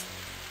this?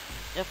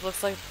 Yep,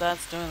 looks like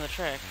that's doing the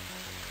trick.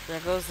 There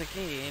goes the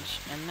gauge,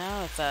 and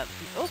now it's at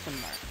the open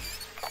mark.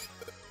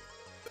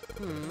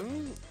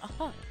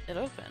 Aha, it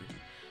opened.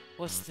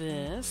 What's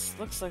this?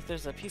 Looks like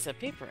there's a piece of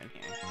paper in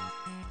here.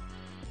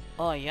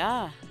 Oh,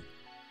 yeah.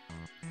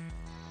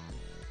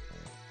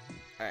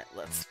 Alright,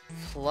 let's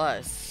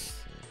plus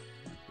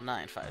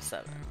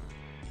 957.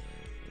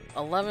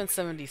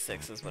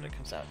 1176 is what it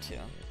comes out to.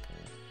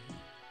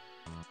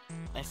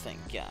 I think,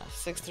 yeah.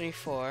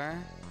 634.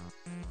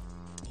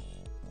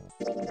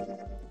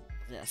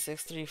 Yeah,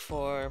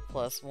 634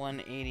 plus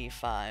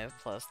 185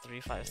 plus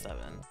 357.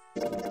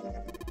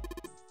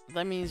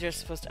 That means you're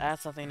supposed to add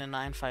something to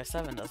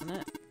 957, doesn't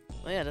it?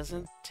 Well, yeah, it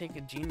doesn't take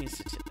a genius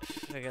to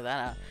figure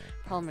that out.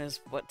 Problem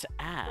is what to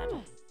add.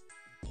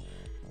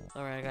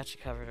 Alright, I got you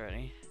covered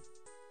already.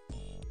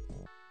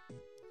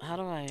 How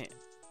do I...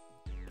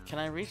 Can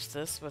I reach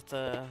this with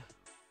the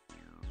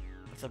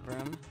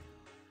broom?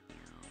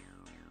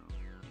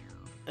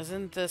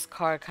 Isn't this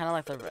card kind of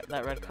like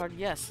that red card?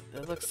 Yes,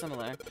 it looks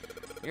similar.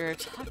 You're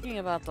talking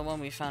about the one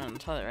we found in the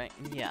toilet, right?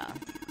 Yeah.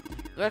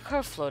 The red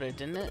card floated,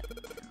 didn't it?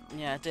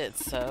 Yeah, it did,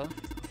 so...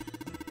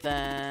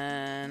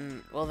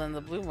 Then... Well, then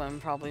the blue one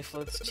probably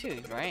floats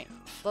too, right?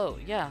 Float,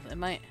 yeah, it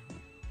might...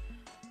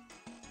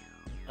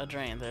 A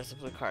drain, there's a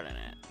blue card in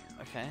it.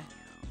 Okay.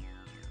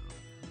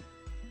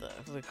 The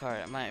blue card,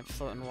 it might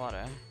float in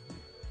water.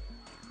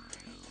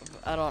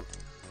 I don't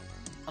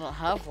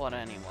have water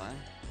anymore.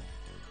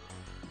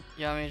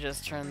 You want me to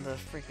just turn the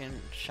freaking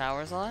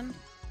showers on?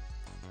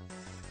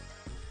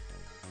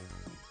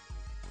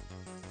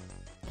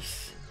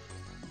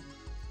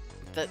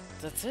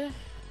 That's it?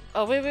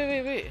 Oh,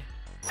 wait.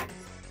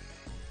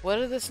 What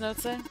did this note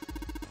say?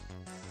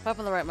 Pipe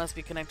on the right must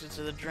be connected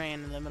to the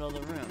drain in the middle of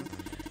the room.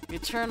 If you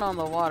turn on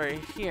the water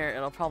here,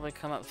 it'll probably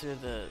come up through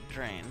the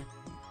drain.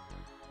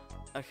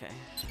 Okay.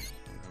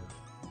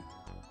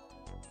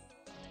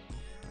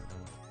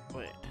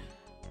 Wait.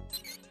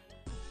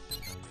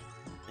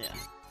 Yeah.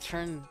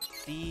 Turn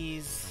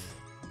these...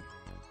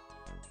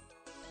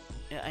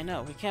 Yeah, I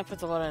know. We can't put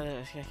the water in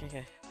there.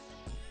 Okay.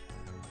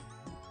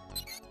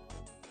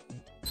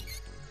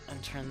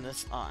 And turn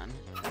this on.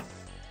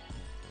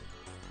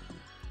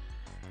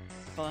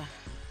 But...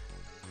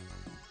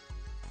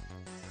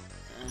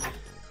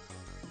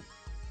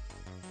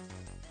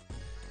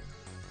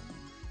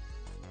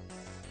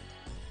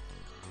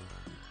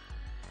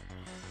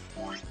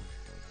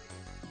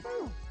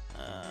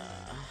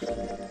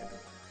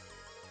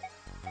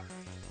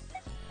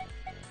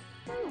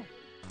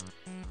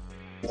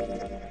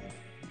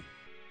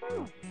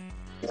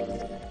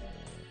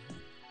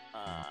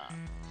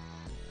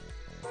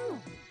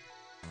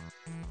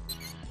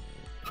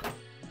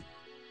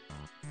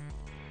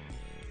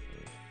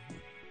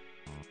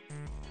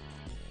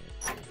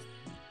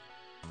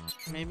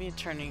 maybe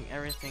turning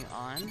everything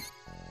on?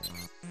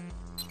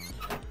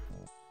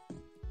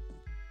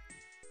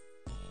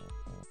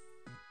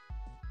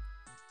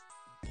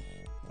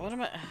 What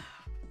am I...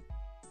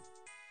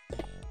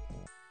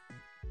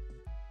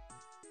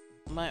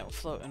 Might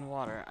float in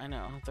water, I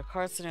know. The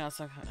card's sitting on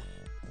some kind of...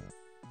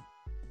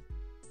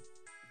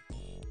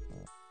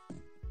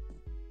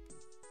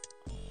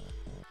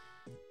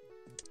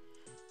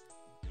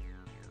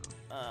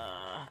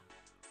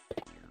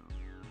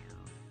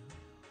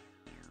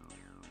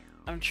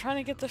 I'm trying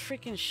to get the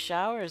freaking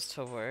showers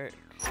to work.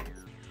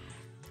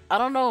 I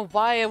don't know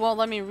why it won't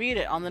let me read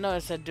it. On the note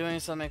it said doing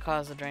something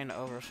caused the drain to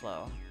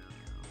overflow.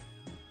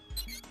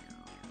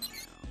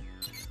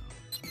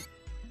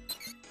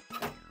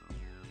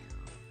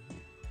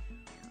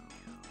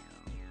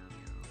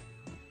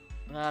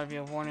 That ought to be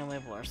a warning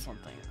label or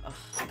something. Ugh.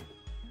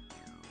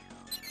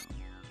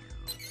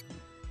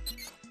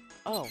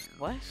 Oh,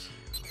 what?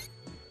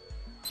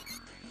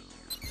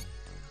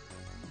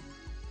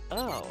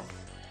 Oh.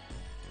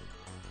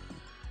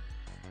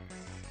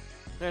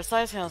 There are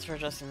side channels for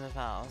adjusting the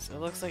valves. It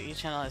looks like each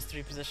channel has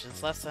 3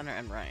 positions, left, center,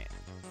 and right.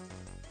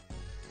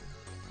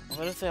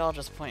 What if they all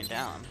just point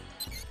down?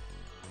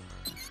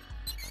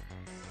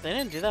 They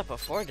didn't do that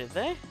before, did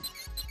they?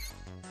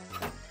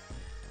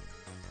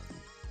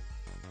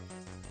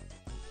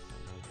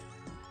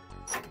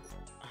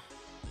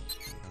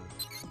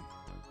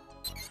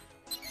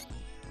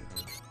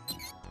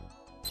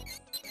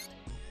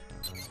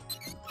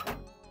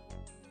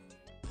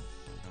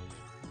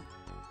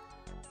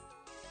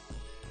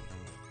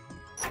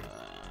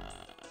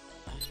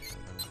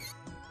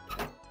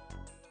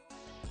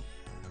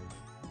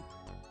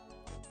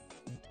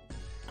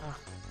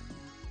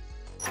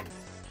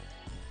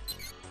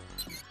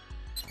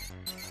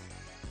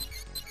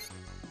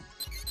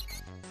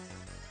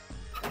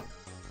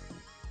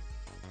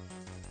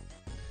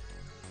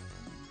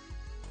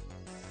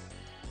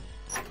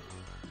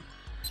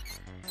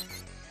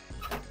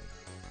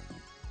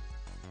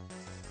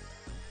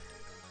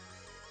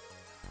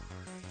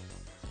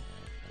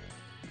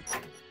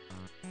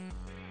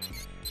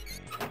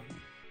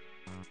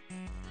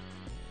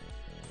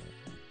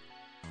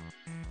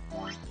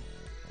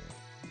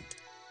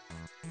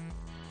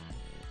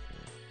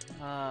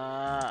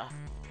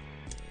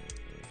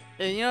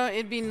 You know,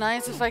 it'd be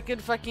nice if I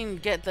could fucking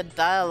get the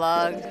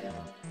dialogue.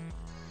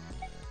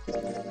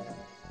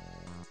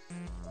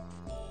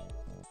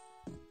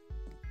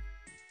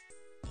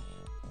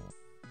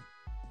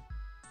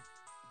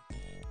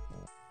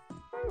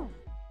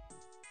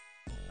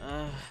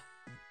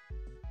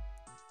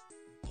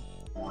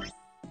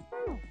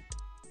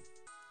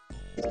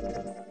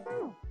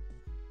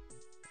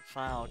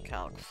 File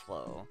calc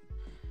flow.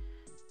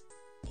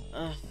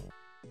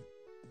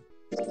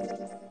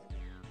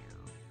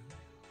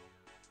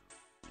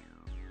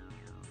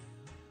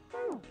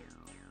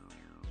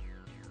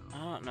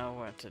 I don't know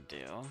what to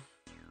do.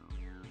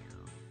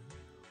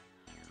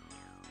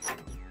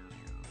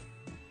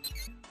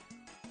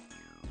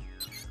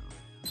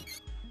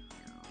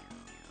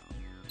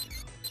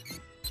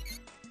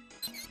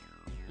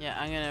 Yeah,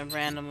 I'm gonna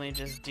randomly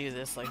just do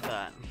this like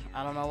that.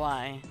 I don't know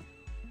why.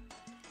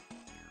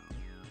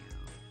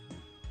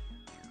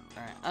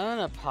 Alright, I'm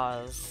gonna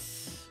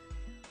pause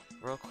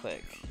real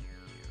quick.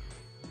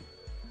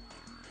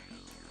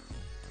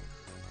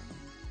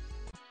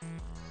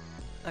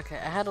 Okay,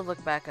 I had to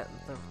look back at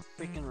the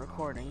freaking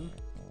recording.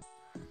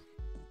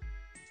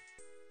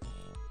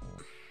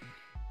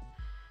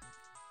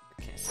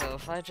 Oh,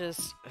 if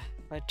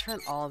I turn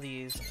all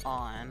these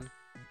on,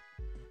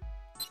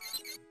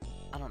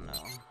 I don't know.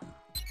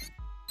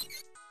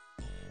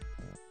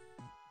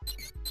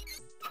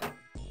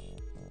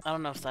 I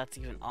don't know if that's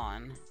even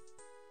on.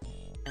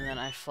 And then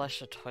I flush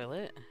the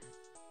toilet.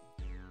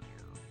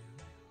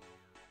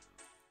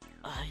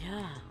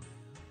 Yeah.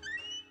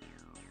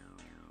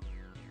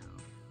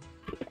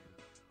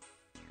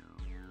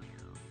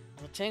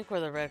 The tank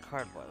where the red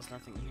card was.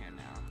 Nothing here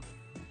now.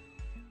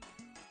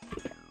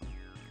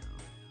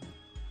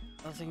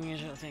 Nothing here,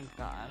 thank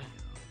God.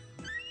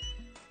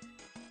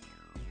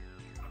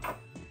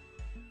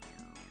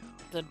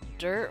 The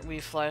dirt we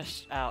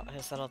flushed out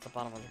has settled at the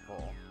bottom of the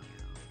bowl.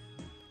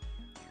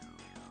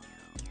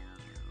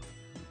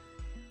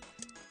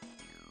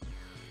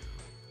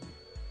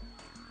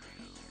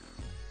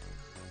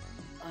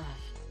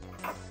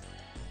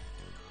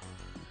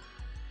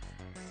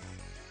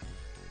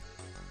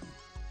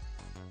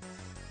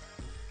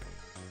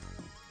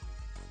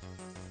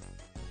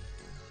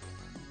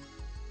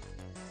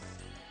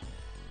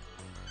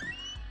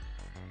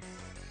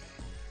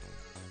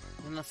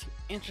 Nothing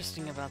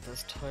interesting about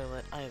this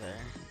toilet either.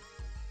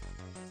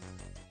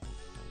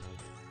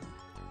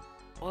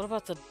 What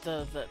about the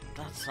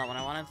that's not what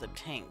I wanted, the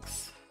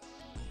tanks.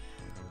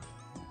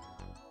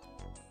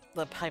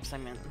 The pipes, I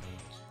meant.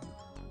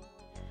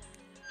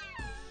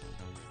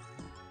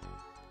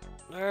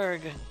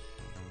 Urgh.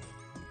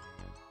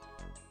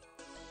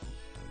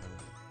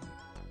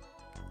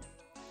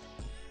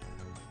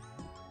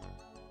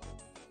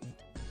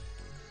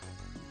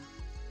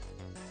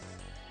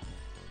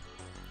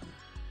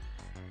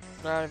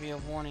 There ought to be a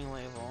warning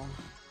label.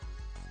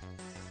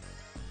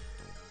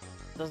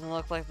 Doesn't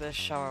look like this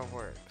shower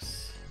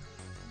works.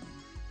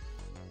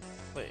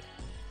 Wait.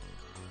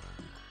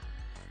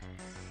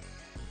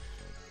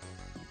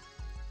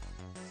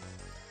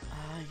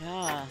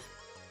 Yeah.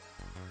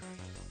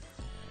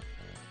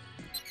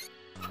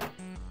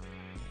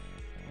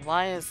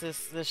 Why is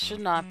this? This should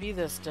not be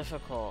this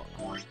difficult.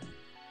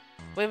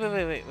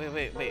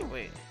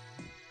 Wait.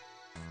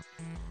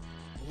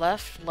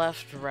 Left,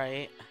 left,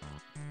 right.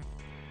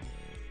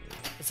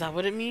 Is that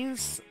what it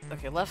means?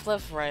 Okay, left,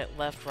 left, right,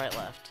 left, right,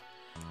 left.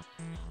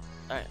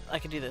 Alright, I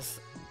can do this.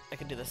 I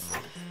can do this.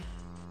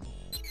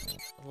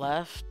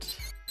 Left,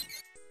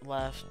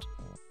 left.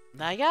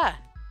 Yeah.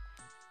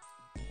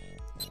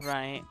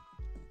 Right,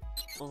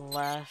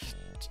 left,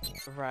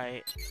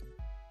 right,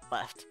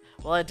 left.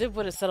 Well, I did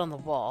what it said on the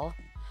wall.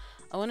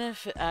 I wonder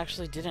if it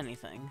actually did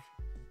anything.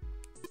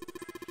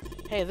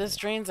 Hey, this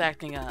drain's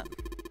acting up.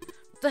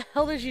 What the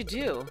hell did you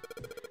do?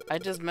 I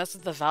just messed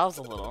with the valves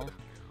a little.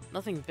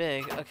 Nothing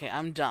big. Okay,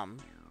 I'm dumb.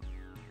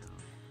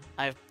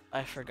 I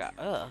forgot.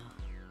 Ugh.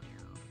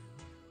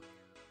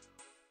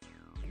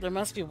 There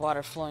must be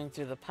water flowing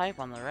through the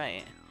pipe on the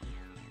right.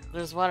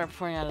 There's water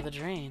pouring out of the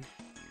drain.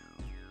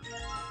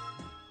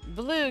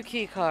 Blue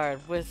key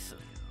card with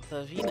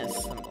the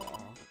Venus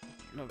symbol.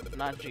 No,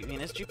 not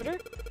Venus, Jupiter?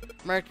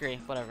 Mercury,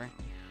 whatever.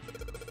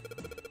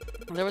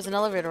 There was an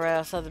elevator right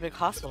outside the big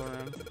hospital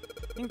room.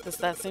 I think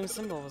that same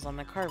symbol was on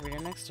the card reader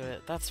next to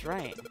it. That's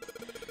right.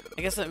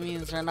 I guess that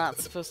means we're not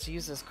supposed to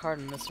use this card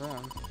in this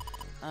room.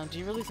 Do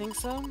you really think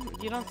so?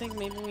 You don't think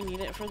maybe we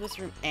need it for this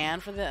room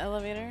and for the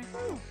elevator?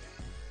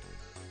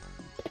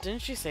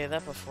 Didn't she say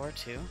that before,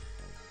 too?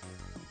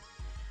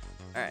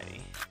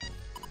 Alrighty.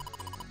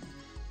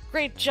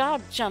 Great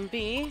job,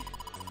 Jumpy!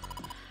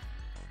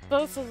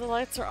 Both of the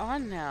lights are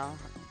on now.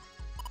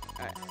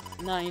 Alright.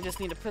 No, you just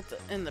need to put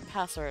in the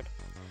password.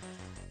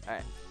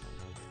 Alright.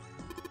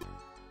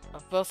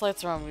 If both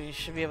lights are on, we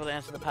should be able to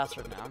enter the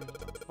password now.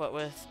 But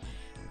with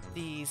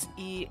these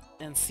E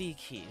and C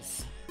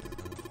keys.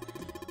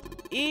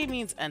 E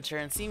means enter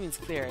and C means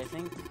clear, I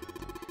think.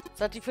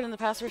 So after you put in the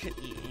password, hit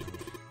E.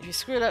 If you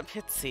screw it up,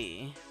 hit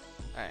C.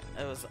 Alright,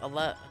 it was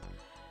 11,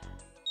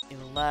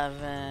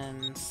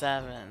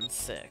 7,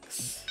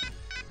 6.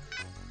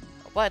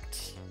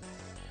 What?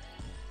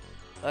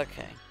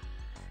 Okay.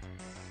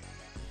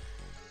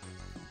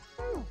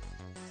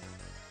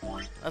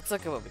 Let's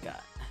look at what we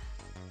got.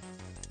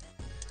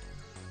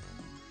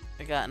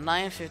 We got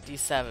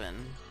 957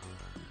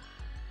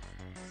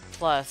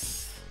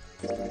 plus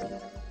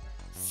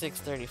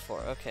 634.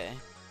 Okay.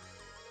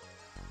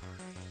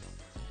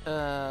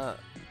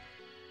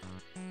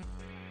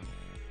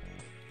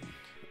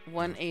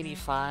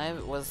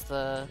 185 was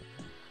the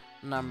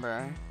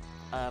number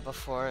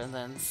before, and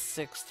then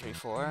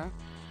 634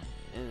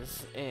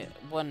 is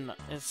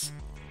it's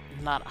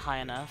not high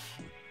enough.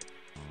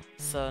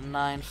 So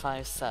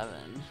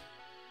 957.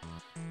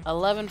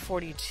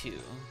 1142.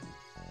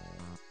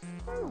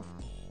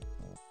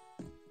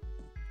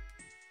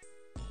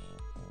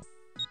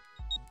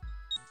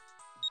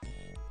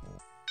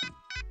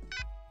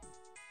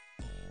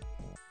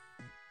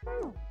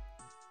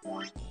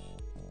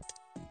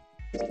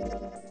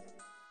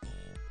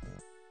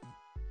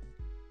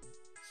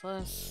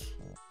 Plus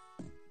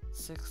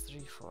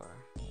 634.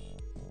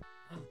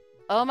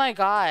 Oh my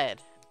god!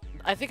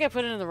 I think I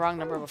put in the wrong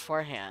number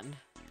beforehand.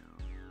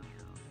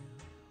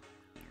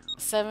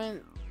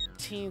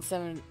 17,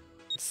 7,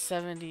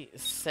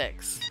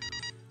 76.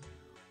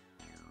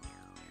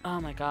 Oh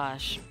my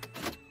gosh.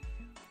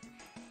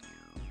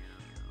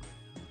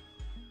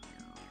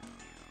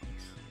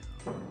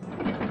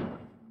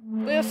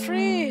 We're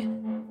free!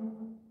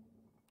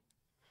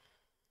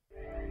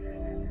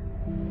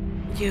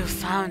 You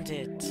found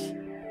it.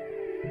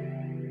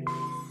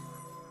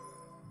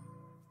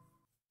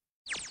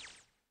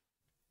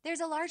 There's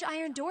a large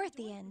iron door at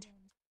the end.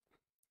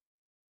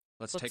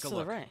 Let's Look take a to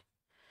look. the right.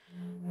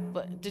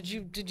 But did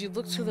you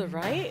look to the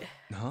right?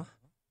 Huh?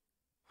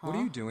 What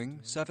are you doing,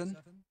 Seven?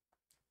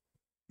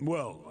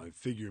 Well, I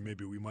figure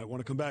maybe we might want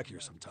to come back here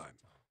sometime.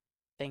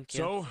 Thank you.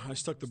 So, I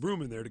stuck the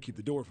broom in there to keep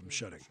the door from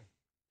shutting.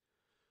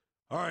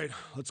 Alright,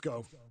 let's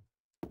go.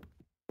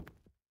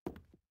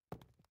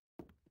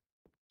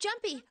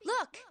 Jumpy,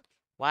 look!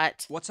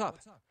 What? What's up?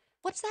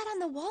 What's that on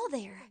the wall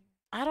there?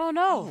 I don't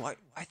know. Oh,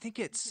 I think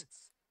it's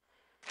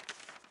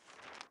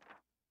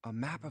a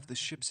map of the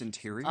ship's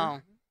interior.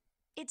 Oh.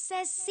 It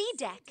says C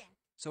deck.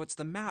 So it's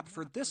the map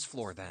for this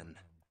floor then.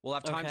 We'll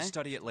have time to Okay.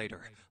 study it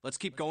later. Let's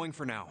keep going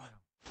for now.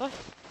 What?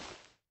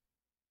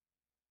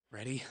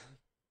 Ready?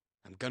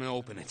 I'm gonna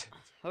open it.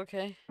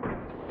 Okay.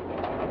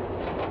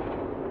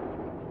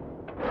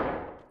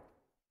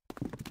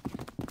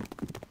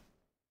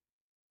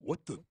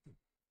 What the?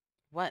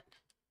 What?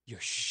 You're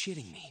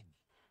shitting me.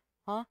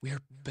 Huh?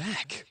 We're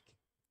back.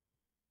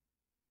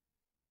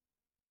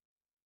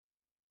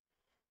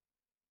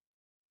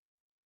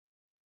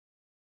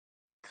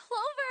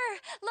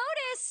 Clover!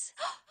 Lotus!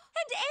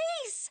 And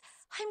Ace!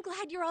 I'm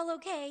glad you're all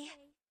okay.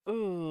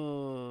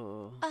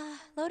 Ooh.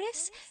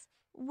 Lotus?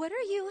 What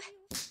are you...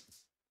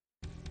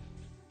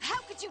 How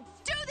could you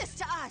do this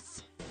to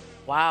us?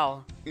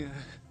 Wow.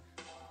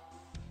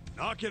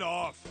 Knock it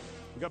off.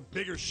 We got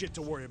bigger shit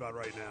to worry about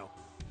right now.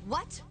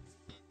 What?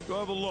 Go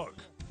have a look.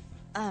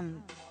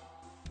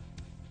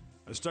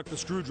 I I stuck the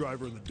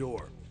screwdriver in the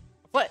door.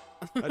 What?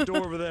 That door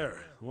over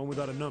there, the one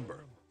without a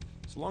number.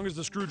 As long as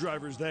the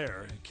screwdriver's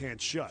there, it can't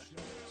shut,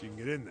 so you can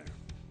get in there.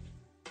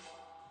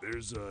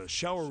 There's a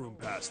shower room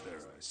past there.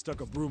 I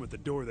stuck a broom at the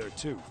door there,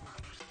 too.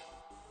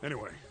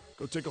 Anyway,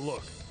 go take a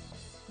look.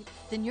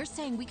 Then you're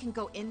saying we can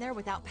go in there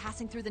without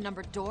passing through the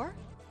numbered door?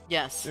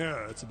 Yes.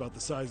 Yeah, that's about the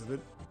size of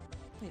it.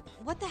 Wait,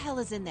 what the hell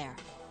is in there?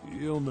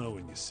 You'll know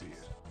when you see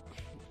it.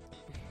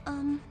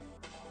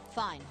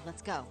 Fine,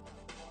 let's go.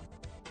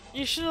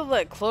 You should have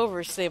let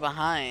Clover stay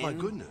behind. My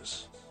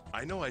goodness.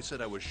 I know I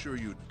said I was sure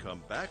you'd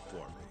come back for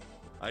me.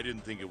 I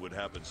didn't think it would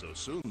happen so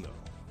soon, though.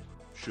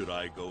 Should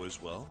I go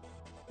as well?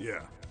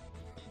 Yeah.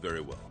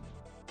 Very well.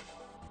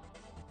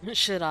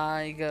 Should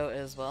I go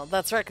as well?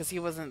 That's right, because he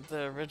wasn't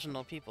the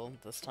original people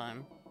this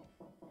time.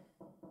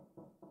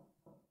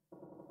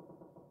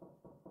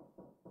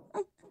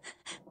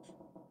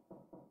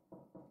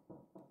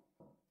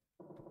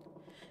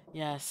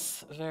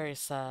 Yes, very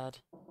sad.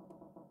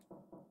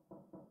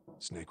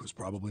 Snake was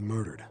probably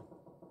murdered.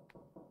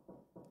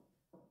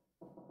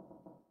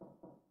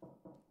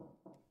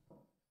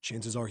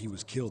 Chances are he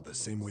was killed the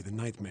same way the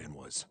ninth man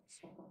was.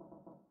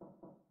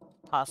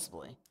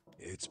 Possibly.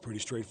 It's pretty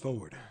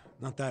straightforward.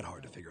 Not that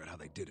hard to figure out how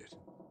they did it.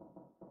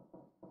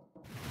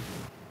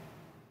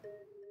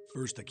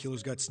 First, the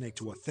killers got Snake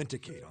to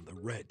authenticate on the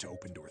red to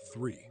open door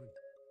 3.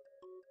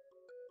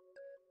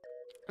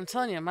 I'm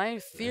telling you, my Then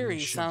theory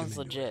they shoved sounds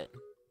him into legit. it,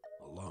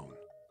 alone.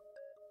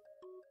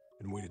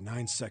 And waited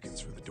 9 seconds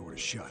for the door to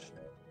shut.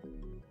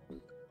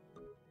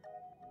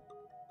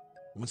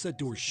 Once that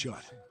door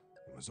shut,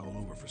 it was all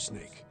over for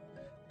Snake.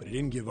 But he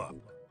didn't give up.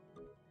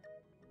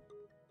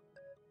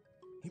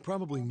 He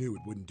probably knew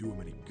it wouldn't do him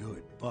any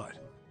good, but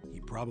he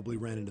probably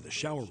ran into the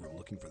shower room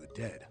looking for the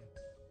dead.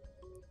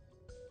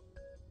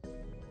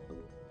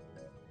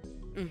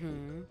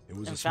 Mm-hmm. It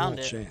was And a small found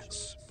it.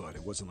 chance, but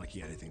it wasn't like he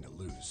had anything to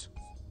lose.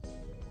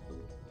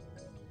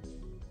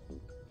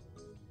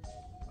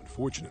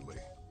 Unfortunately,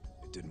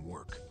 it didn't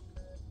work.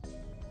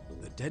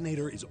 The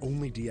detonator is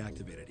only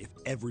deactivated if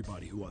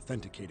everybody who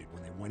authenticated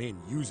when they went in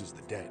uses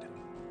the dead.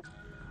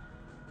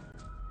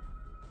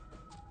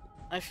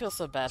 I feel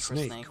so bad for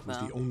Snake Snake, was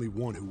though. the only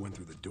one who went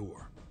through the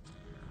door.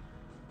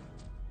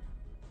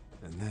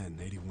 And then,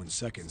 81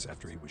 seconds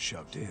after he was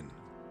shoved in,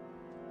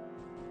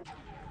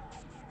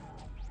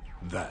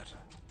 that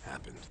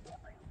happened.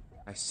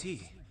 I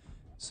see.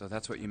 So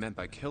that's what you meant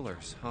by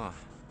killers, huh?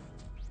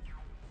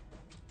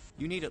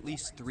 You need at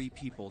least 3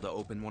 people to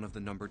open one of the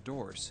numbered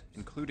doors,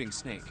 including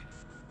Snake.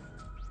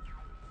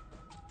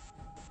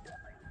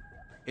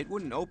 It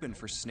wouldn't open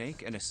for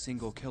Snake and a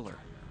single killer.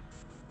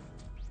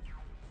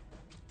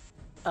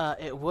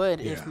 It would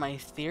Yeah. if my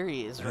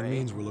theory is That right.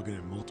 means we're looking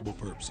at multiple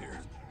perps here.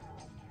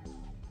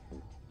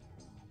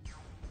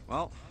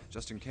 Well,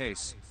 just in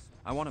case,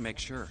 I want to make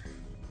sure.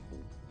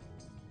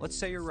 Let's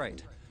say you're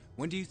right.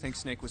 When do you think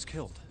Snake was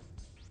killed?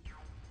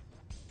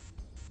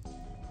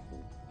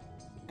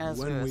 As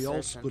When were we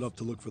all certain. split up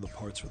to look for the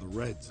parts for the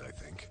Reds, I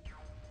think.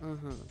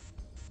 Mm-hmm.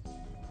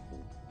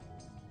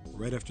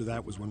 Right after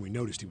that was when we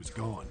noticed he was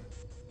gone.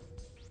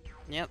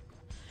 Yep.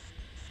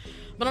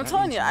 But I'm That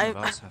telling means you, none of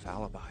us have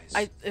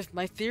alibis. if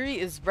my theory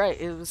is right,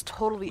 it was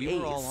totally We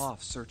Ace. were all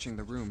off searching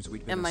the rooms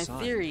we'd been And my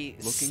assigned, theory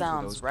looking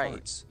sounds for those right.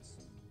 parts.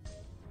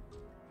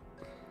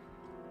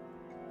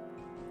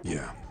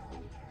 Yeah,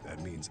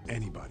 that means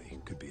anybody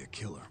could be a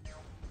killer.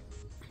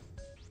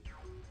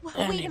 Wait a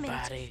minute.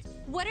 Anybody.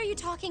 What are you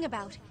talking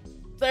about?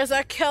 There's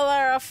a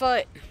killer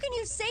afoot. How can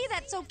you say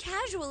that so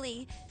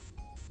casually?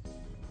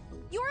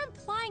 You're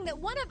implying that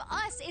one of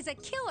us is a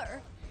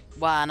killer.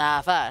 One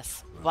of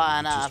us.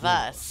 One Just of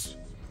us.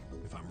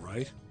 If I'm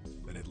right,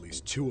 then at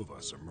least 2 of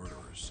us are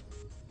murderers.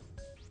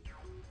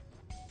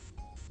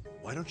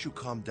 Why don't you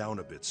calm down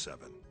a bit,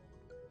 Seven?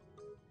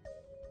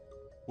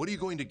 What are you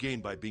going to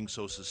gain by being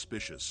so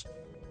suspicious?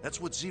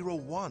 That's what Zero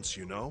wants,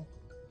 you know?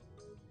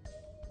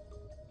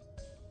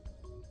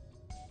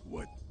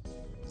 What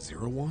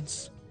Zero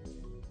wants?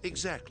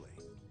 Exactly.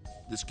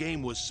 This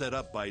game was set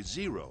up by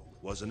Zero,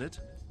 wasn't it?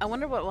 I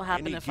wonder what will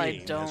happen Any if I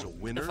game don't. has a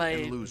winner if I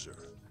and loser.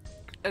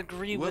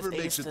 agree Whoever with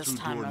makes Ace it this through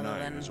time door rather 9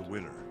 than is a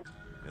winner,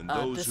 and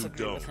those who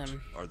disagree with don't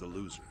him. are the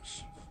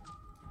losers.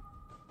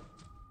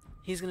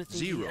 He's gonna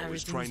think Zero is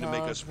everything's trying to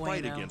make all us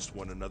fight bueno. against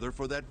one another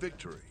for that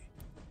victory.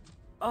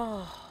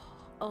 Oh,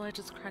 I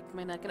just cracked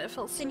my neck and it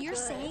felt so Then you're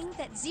good. saying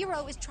that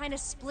Zero is trying to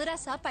split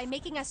us up by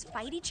making us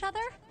fight each other?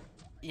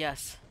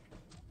 Yes.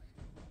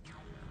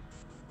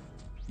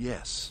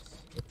 Yes.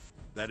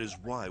 That is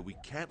why we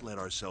can't let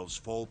ourselves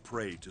fall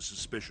prey to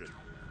suspicion.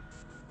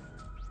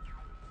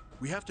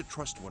 We have to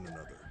trust one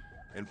another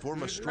and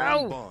form a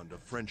strong bond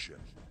of friendship.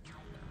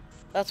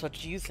 That's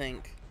what you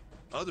think.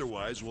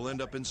 Otherwise, we'll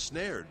end up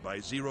ensnared by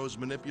Zero's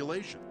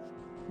manipulation.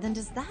 Then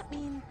does that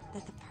mean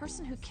that the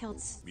person who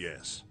killed...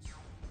 Yes.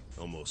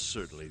 Almost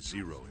certainly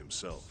Zero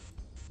himself.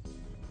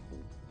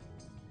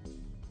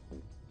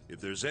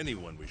 If there's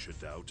anyone we should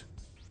doubt,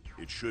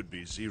 it should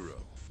be Zero.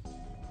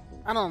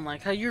 I don't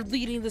like how you're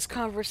leading this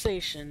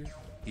conversation.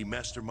 He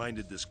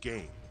masterminded this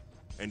game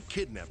and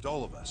kidnapped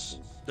all of us.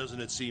 Doesn't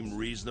it seem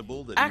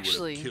reasonable that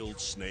Actually, he would have killed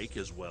Snake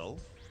as well?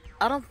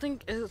 I don't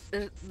think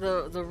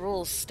the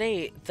rules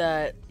state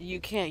that you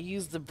can't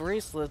use the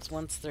bracelets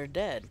once they're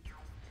dead.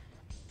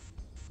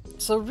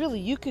 So really,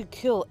 you could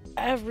kill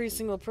every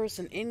single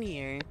person in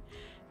here,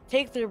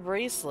 take their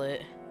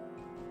bracelet,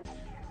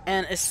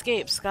 and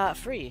escape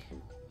scot-free.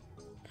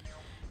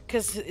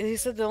 Because he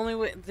said the only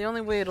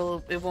way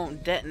it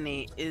won't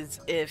detonate is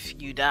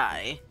if you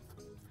die,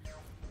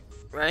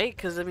 right?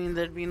 Because I mean,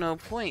 there'd be no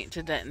point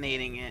to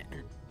detonating it.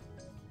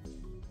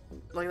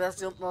 Like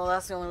that's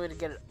the only way to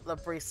get the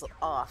bracelet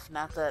off.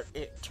 Not that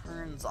it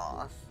turns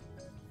off.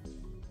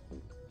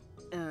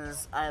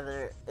 Is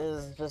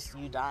just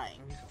you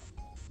dying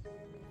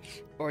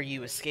or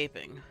you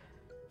escaping.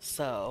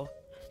 So,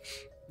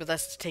 but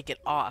that's to take it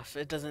off.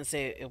 It doesn't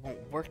say it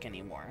won't work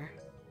anymore.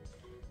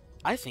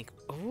 I think,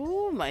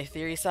 ooh, my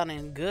theory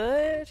sounding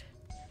good.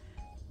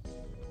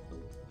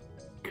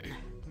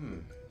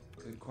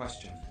 Good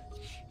question.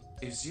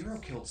 If Zero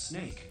killed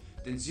Snake,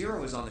 then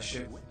Zero is on the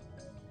ship with...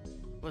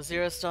 Was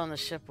Zero still on the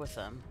ship with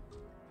them?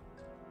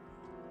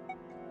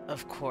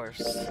 Of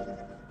course.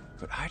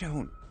 But I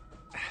don't...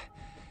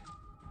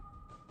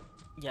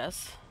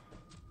 Yes?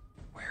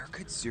 Where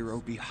could Zero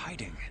be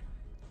hiding?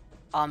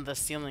 On the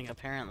ceiling,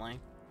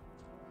 apparently.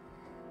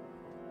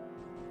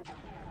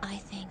 I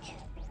think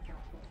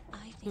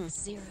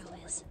Zero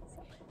is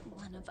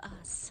one of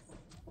us.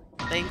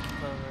 Thank you,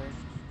 Clover.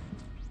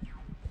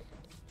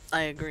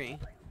 I agree.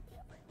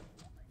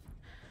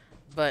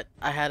 But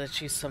I had to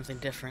choose something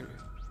different.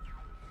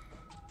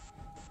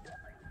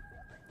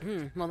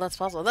 Well that's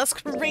possible. That's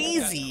crazy!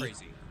 That's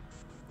crazy.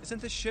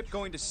 Isn't this ship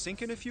going to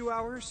sink in a few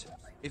hours?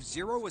 If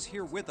Zero was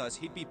here with us,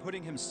 he'd be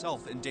putting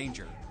himself in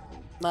danger.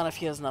 Not if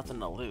he has nothing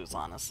to lose,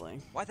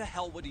 honestly. Why the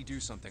hell would he do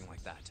something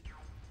like that?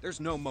 There's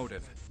no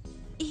motive.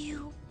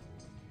 You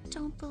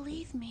don't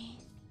believe me.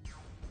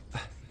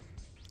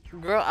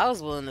 Girl, I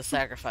was willing to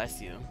sacrifice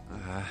you.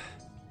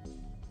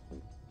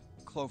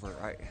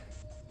 Clover,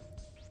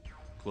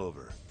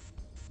 Clover,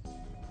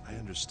 I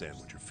understand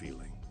what you're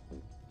feeling,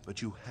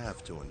 but you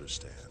have to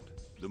understand.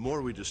 The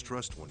more we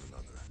distrust one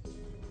another,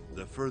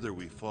 the further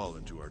we fall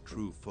into our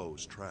true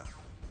foe's trap.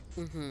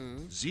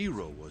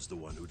 Zero was the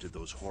one who did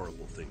those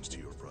horrible things to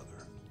your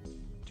brother.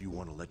 Do you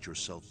want to let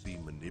yourself be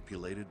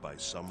manipulated by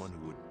someone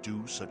who would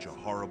do such a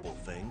horrible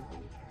thing?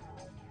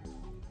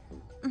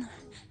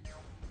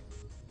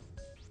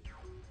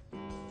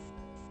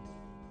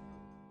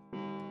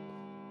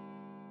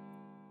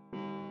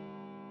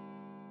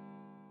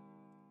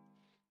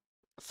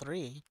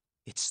 Three?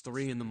 it's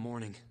 3 in the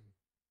morning.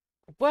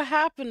 What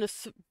happened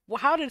to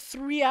how did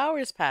 3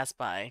 hours pass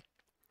by?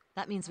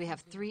 That means we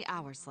have 3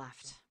 hours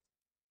left.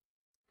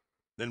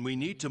 Then we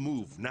need to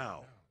move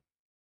now.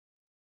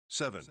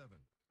 7.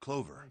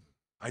 Clover,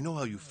 I know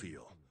how you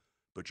feel,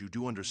 but you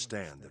do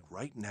understand that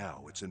right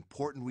now it's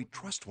important we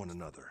trust one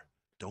another,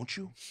 don't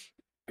you?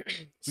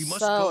 We must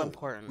So go.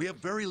 important. We have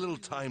very little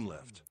time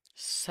left.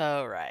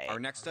 So right. Our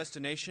next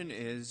destination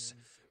is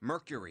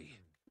Mercury.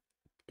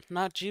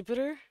 Not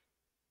Jupiter?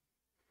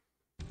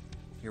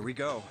 Here we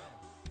go.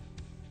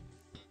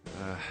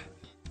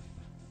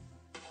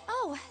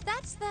 Oh,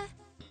 That's the...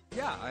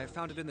 Yeah, I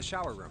found it in the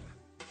shower room.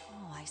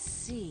 Oh, I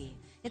see.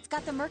 It's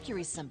got the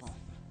Mercury symbol.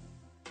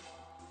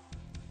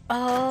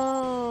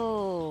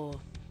 Oh,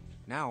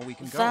 Now we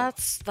can go.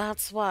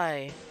 that's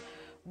why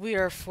we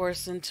are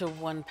forced into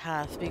one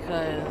path,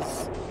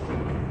 because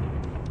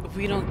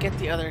we don't get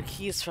the other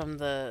keys from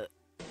the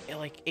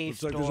like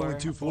 8th Looks like door there's only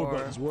 2 floor or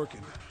buttons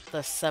working. the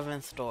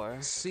 7th door.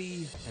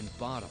 C and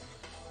bottom.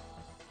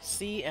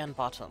 C and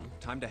bottom.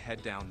 Time to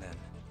head down then.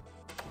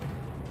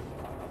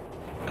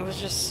 I was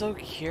just so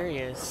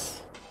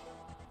curious.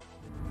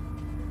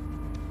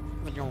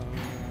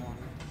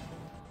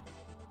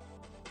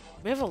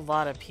 We have a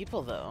lot of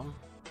people though.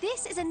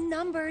 This is a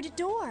numbered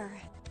door.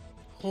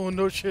 Oh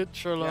no shit,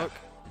 Sherlock.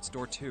 Yeah, it's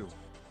door 2.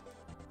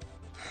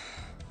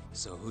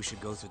 So who should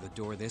go through the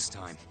door this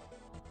time?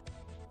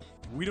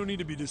 We don't need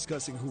to be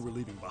discussing who we're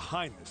leaving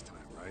behind this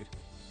time, right?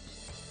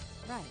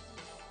 Right.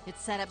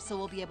 It's set up so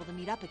we'll be able to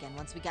meet up again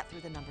once we get through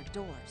the numbered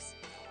doors.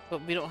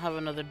 But we don't have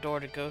another door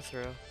to go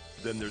through.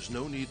 Then there's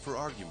no need for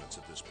arguments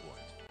at this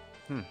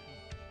point.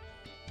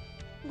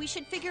 We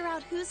should figure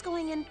out who's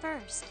going in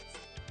first.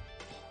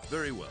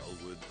 Very well.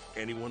 Would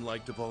anyone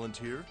like to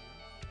volunteer?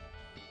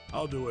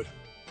 I'll do it.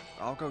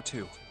 I'll go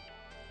too.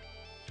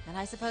 And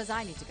I suppose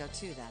I need to go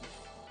too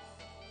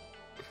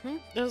then.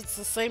 It's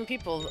the same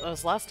people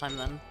as last time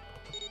then.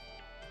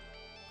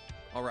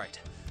 All right,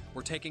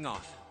 we're taking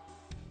off.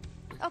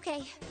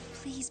 Okay,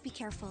 please be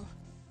careful.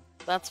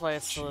 That's why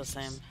it's still the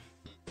same.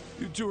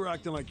 You two are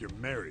acting like you're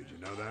married, you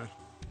know that?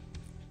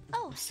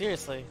 Oh,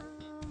 Seriously.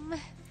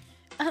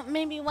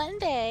 maybe one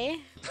day.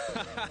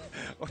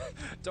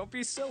 Don't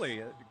be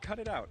silly. Cut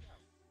it out.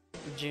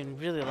 June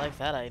really liked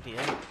that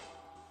idea.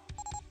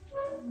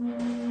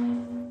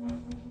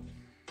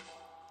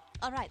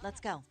 All right, let's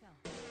go.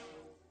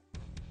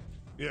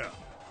 Yeah.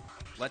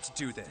 Let's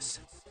do this.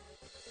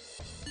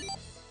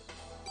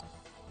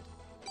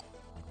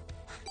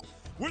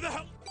 Where the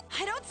hell?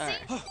 I don't see...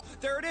 Alright.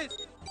 There it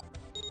is!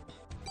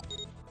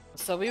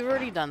 So we've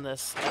already done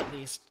this, at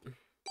least.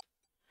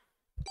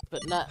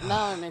 But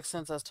now it makes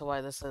sense as to why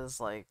this is,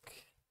 like...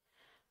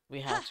 We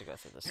have to go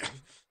through this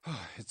one.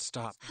 It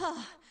stopped.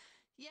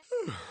 Yeah.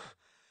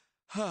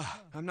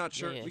 I'm not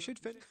sure. Yeah. We should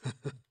fit.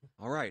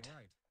 All right.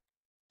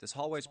 This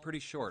hallway's pretty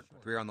short.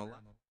 3 on the left,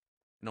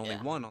 and only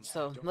Yeah. 1 on.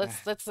 So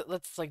let's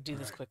like do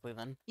this quickly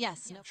then.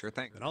 Yes. No. Sure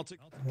thing. Then I'll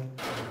take.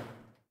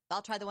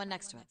 I'll try the one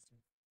next to it.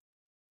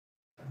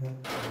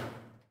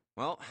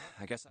 Well,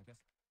 I guess.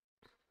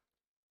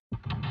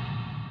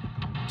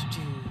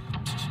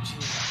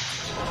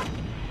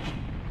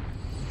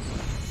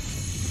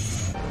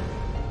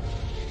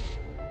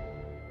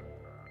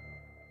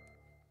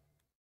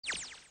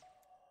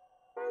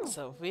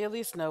 So we at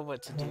least know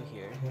what to do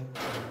here.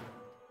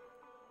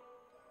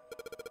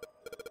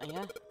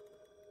 Yeah.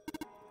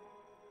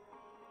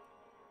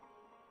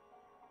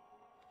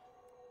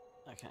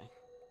 Okay.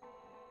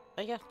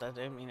 Oh yeah, that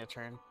didn't mean to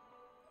turn.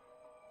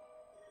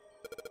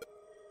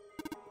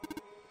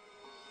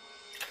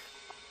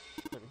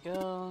 There we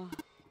go.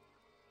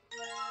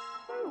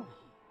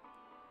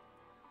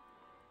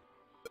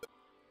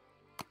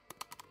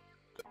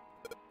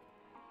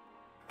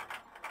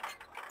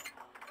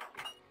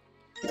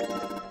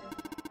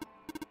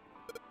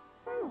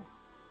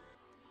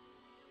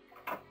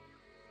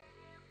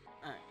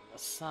 Alright, the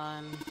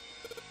sun.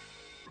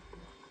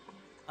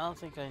 I don't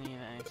think I need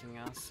anything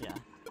else, yeah.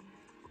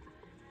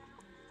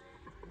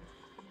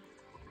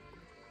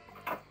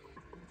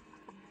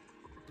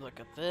 Look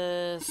at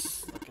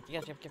this. Look at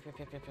yep. Okay,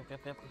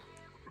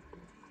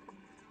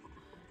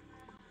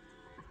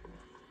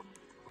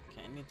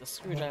 I need the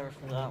screwdriver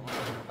for that one.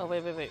 Oh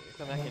wait,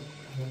 go back in.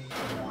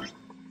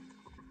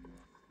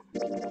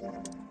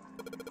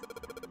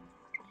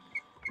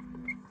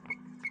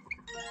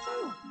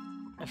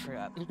 I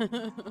forgot.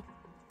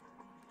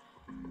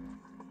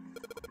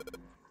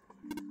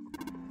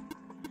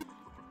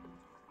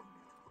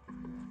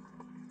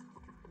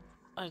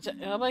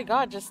 Oh my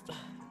god, just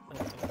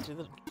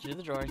do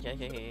the drawer. Yeah.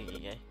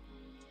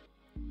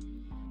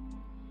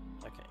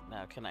 Okay,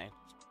 now can I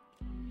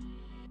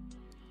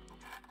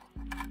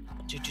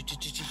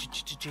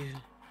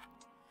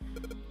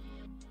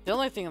The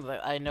only thing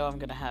that I know I'm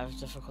gonna have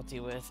difficulty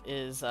with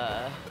is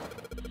the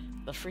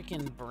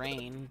freaking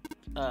brain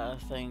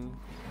thing.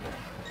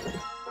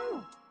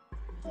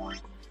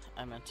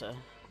 I meant to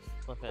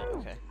flip it,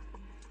 okay.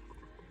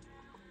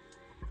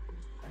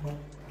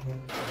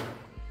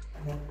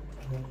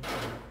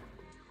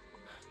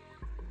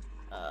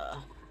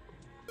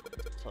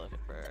 Toilet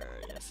paper,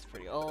 yes, it's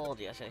pretty old,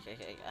 yes.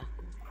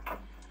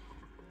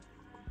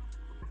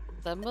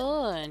 The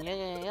moon,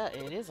 yeah,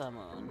 it is a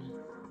moon.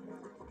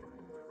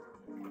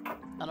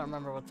 I don't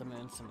remember what the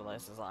moon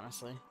symbolizes,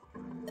 honestly.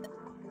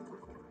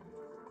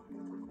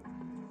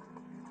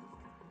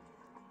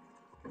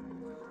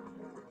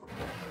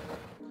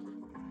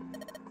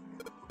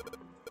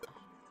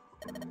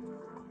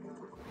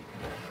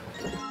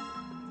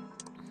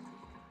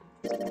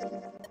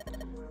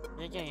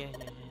 Yeah.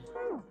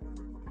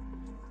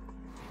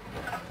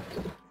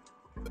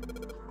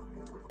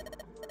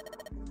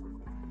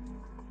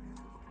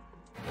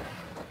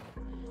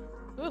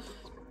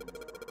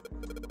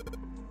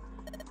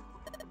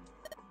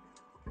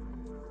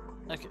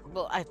 Okay,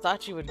 well, I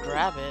thought you would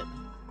grab it.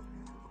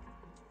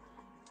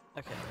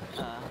 Okay,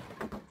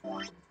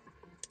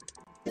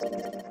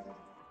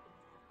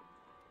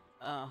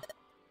 oh.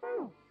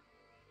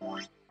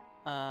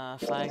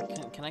 If I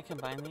can I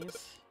combine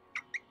these?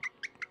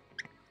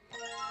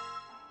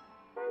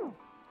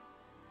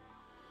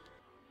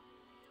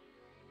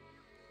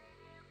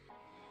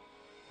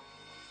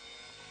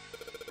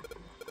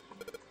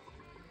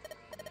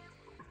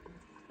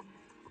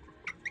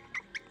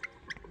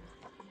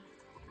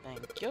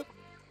 Thank you.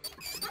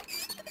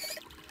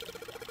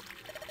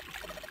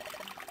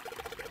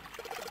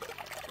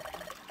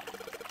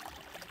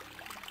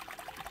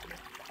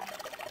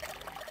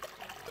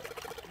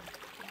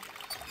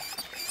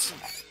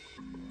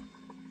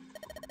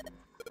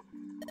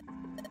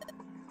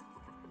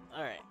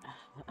 Alright.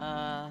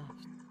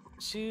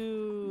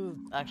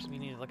 Actually, we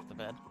need to look at the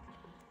bed.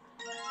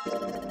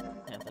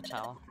 Yeah, the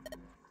towel.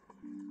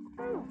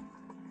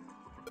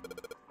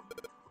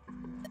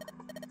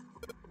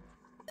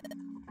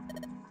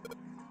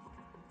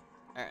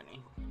 Alrighty.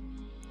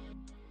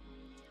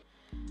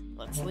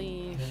 Let's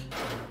leave.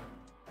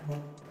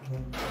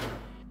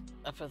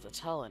 I put the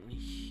towel in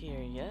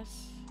here,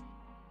 yes?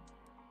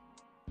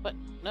 But,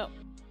 no.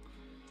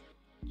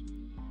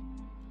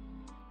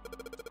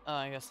 Oh,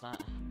 I guess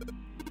not.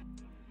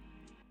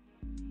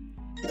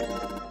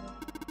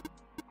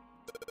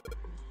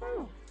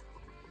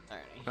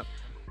 Alrighty.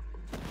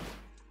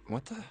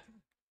 What the?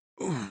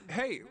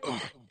 Hey,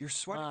 you're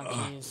sweating.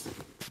 Oh, jeez.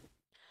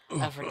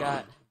 I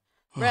forgot.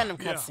 Random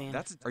cutscene.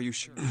 That's. Are you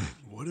sure?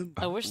 What am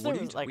I wish there what do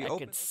you was, do? like, We I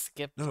open- could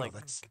skip, No, like,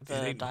 that's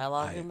the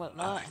dialogue and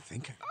whatnot, I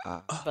think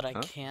but I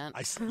can't.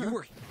 You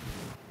were.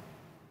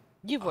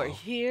 You were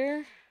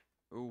here?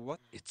 What?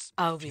 it's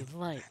I'll be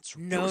like, that's-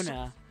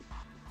 Nona.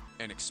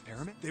 An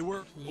experiment? they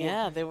were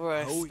Yeah, they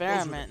were those were the-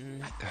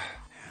 experimenting.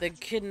 They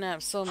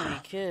kidnapped so many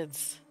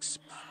kids.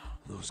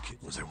 those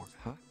kids they were.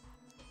 Huh?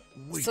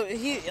 Wait, So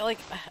he, like,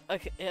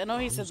 okay, I know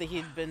he said that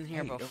he'd been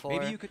here Hey, before,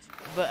 maybe you could.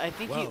 but I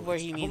think Well, where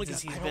he I've means only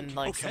is got- he's I been, don't-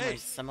 like, somewhere okay.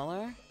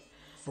 similar.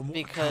 from what-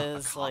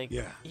 Because, like,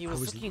 yeah, he I was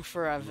was- looking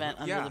for a vent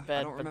under Yeah, the I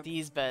bed, don't but remember.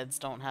 these beds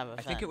don't have a I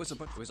vent. think it was a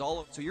bunch. It was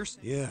all. So you're.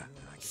 Yeah.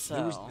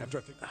 there was, So- after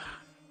I think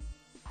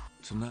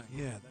tonight,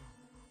 yeah.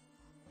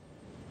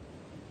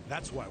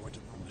 That's why I went to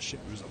the ship.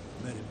 It was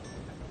a met him.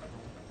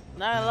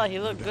 Not gonna lie, he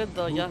looked good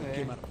though, Came younger.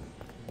 out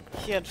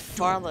of, He had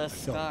far less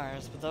felt-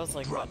 scars, but that was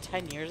like, what,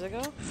 10 years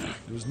ago?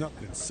 there was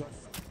nothing inside.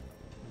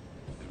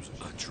 There was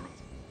a truth.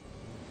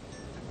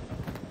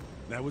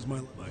 That was my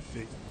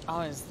fate. I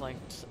always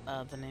liked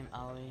the name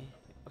Aoi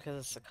because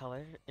it's the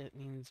color. It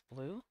means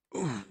blue, I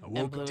and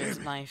woke blue up is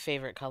my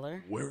favorite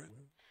color.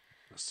 wearing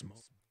a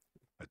small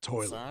a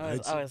toilet. So I'd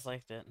I say- always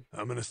liked it.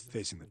 I'm gonna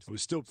facing the. I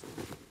was still.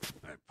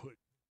 I put.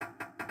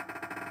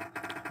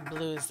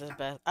 Blue is the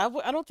best. I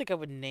don't think I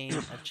would name a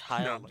No,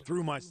 child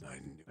through my. I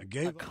a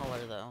gave up.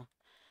 color though,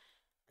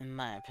 in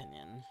my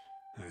opinion.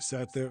 I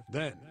sat there.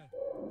 Then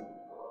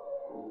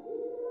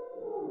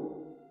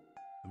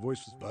the voice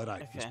was, but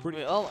I was Okay.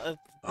 pretty.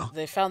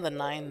 They found the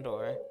 9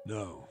 door.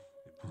 No.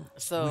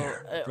 So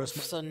Where? Press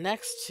my- so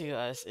next to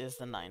us is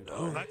the 9 door.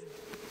 Oh, I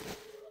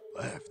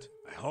left.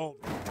 I hauled.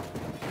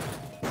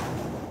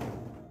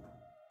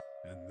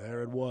 And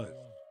there it was.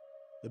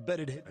 The bed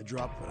had hit. I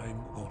dropped, but I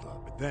hold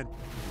up. But then.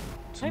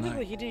 Technically,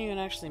 tonight- he didn't even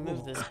actually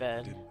move this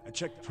bed. I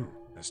checked.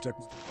 I stuck.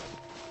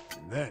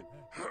 And then.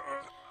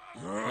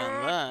 And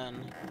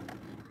then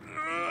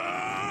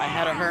I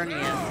had a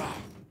hernia.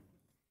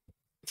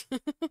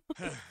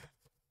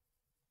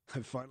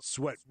 I finally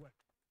sweat.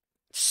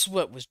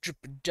 Sweat was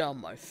dripping down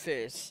my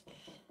face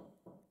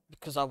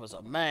because I was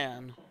a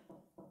man.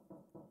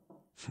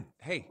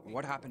 Hey,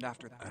 what happened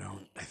after that?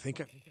 I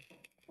think I.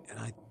 And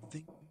I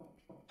think.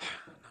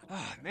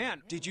 Ah,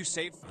 man, did you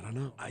save? I don't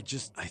know. I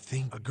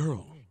think. A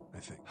girl. I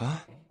think. Huh?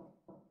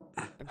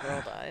 A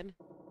girl died.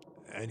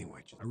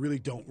 Anyway, I really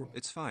don't.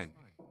 It's fine.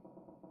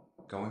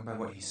 Going by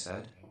what he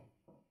said,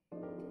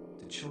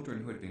 the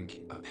children who had been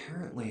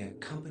apparently a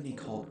company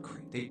called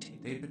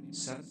they'd been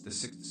seventh, the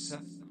sixth,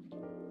 seventh.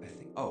 I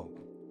think. Oh,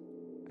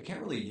 I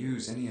can't really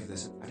use any of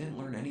this. I didn't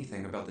learn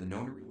anything about the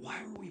Nona.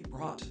 Why were we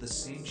brought to the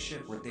same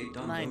ship where they'd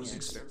done 9 those years.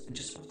 experiments? And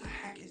just what the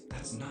heck is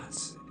that's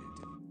nuts.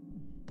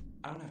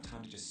 I don't have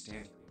time to just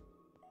stand here.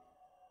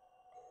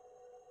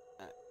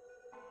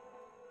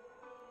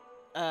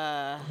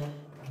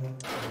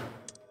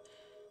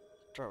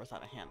 Door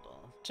without a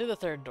handle. To the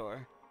 3rd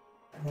door.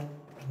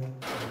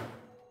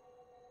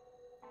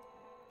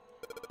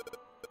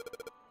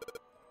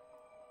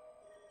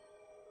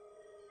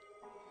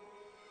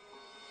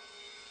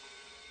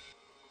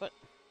 What?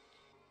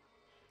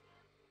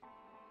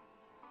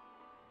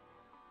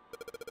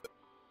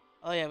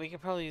 Oh yeah, we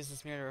could probably use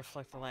this mirror to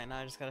reflect the light. Now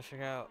I just gotta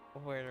figure out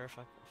where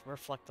to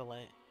reflect the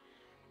light.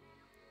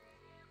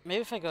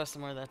 Maybe if I go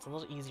somewhere that's a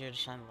little easier to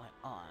shine the light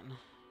on.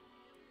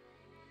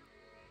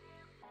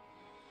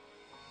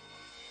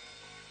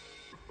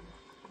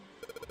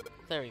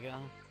 There we go.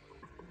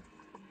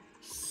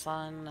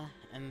 Sun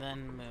and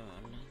then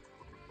moon.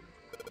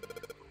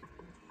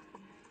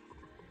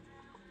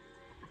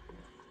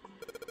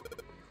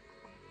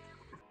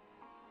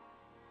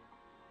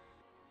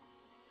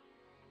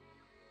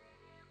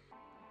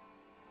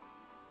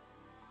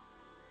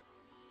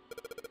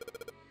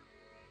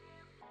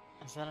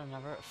 Is that a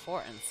number?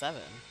 4 and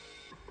 7.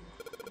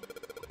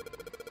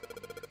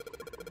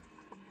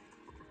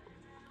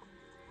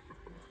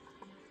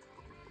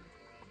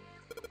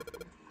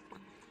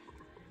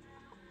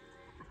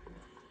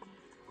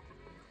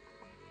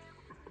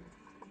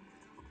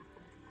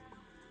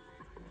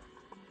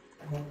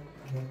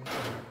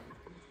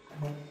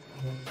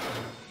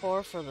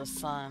 Four for the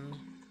sun.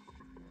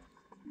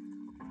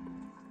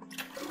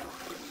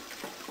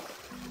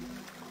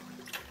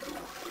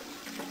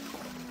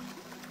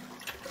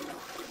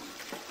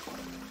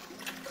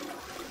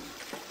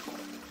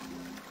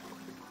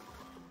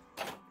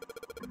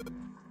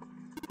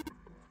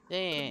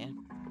 Yeah.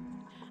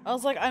 I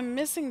was like, I'm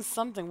missing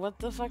something. What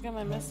the fuck am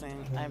I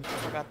missing? I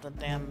forgot the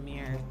damn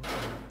mirror.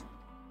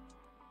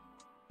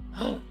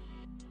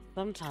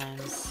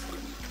 Sometimes.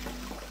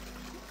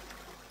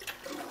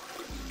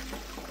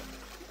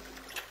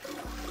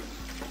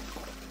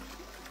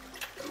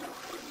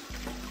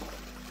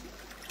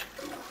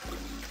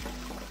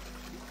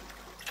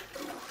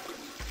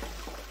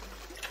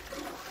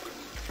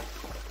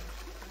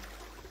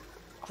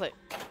 Click.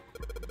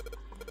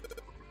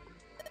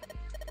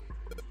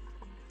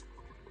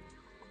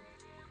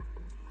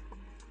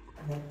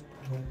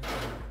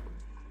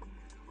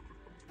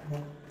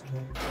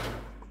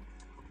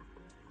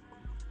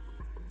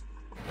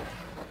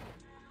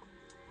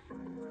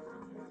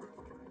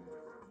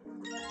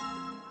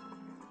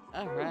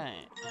 All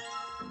right.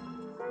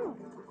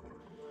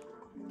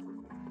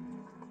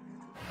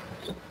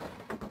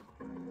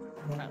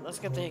 Alright, let's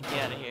get the heck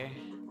out of here.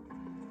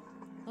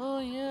 Oh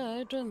yeah,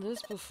 I've done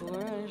this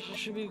before. I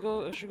should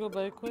go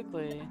by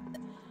quickly.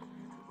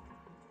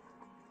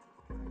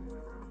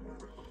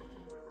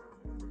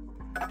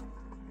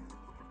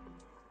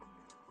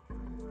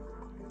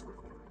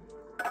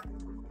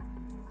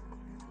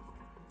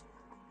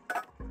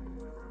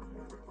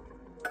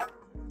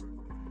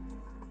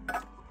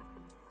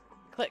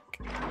 Click.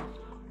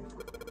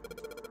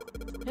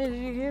 Hey, did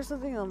you hear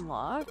something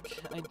unlock?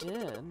 I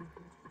did.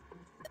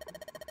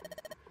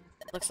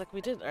 Looks like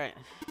we did. Alright.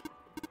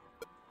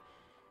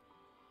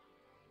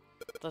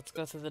 Let's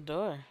go through the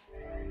door.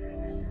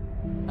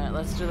 Alright,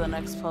 let's do the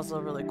next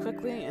puzzle really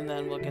quickly, and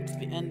then we'll get to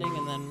the ending,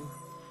 and then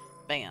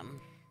bam.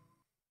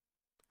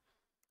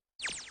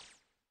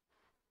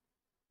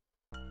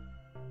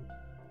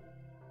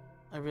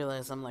 I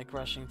realize I'm like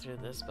rushing through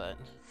this, but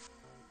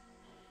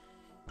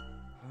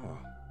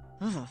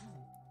I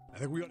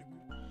think we got.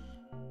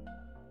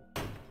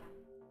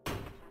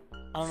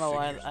 I don't know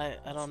why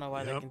I don't know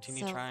why they Yep.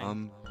 continue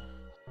trying.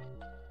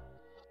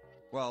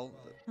 Well,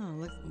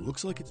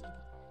 Looks like it's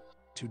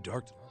too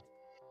dark.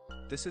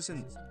 this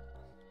isn't.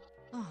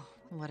 Oh,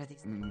 what are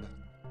these? No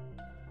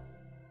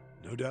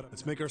doubt.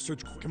 Let's make our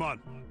search. Come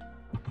on.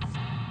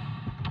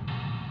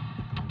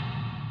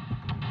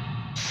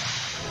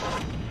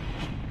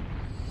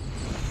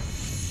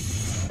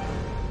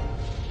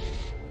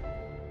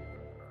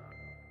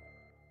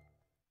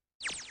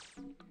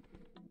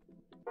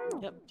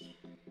 Yep.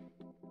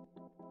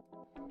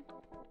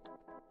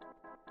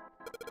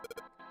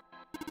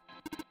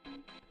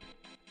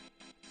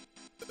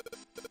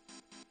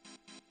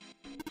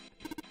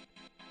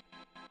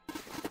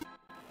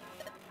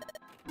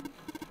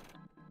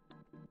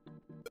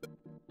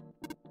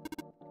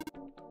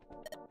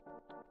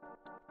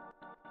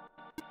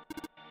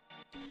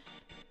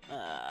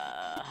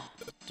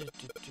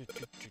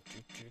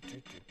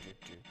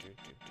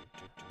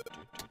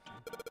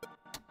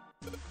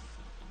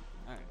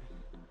 Alright.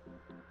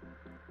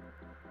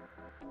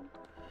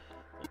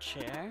 The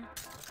chair.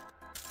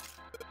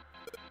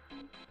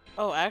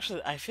 Oh,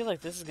 actually, I feel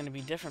like this is gonna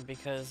be different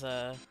because,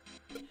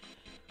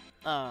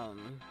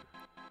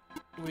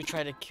 we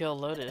try to kill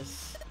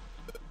Lotus.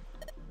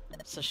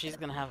 So she's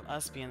gonna have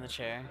us be in the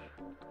chair.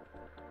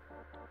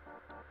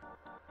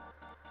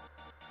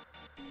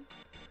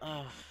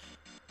 Ugh.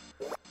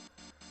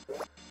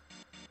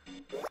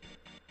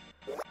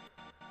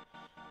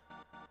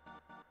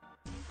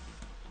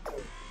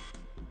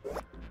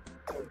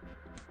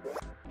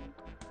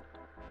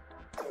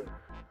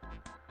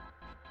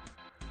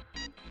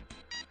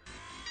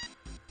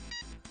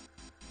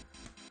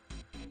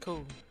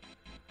 Cool.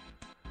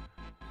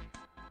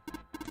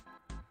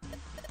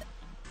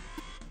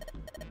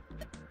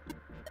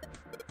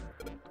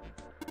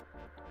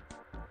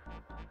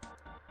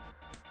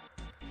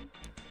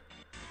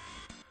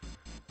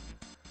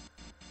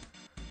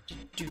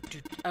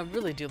 I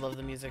really do love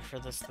the music for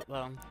this,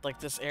 like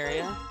this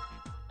area.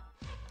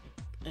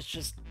 It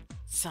just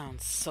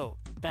sounds so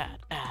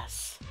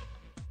badass.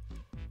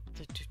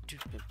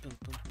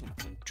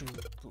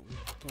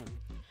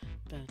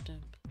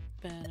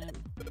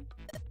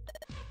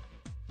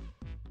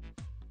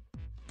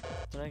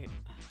 Did I get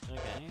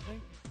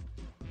anything?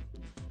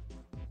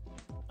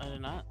 I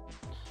did not.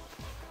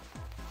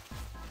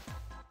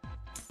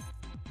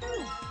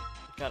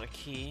 Got a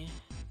key.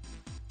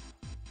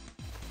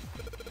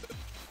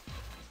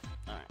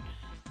 Alright.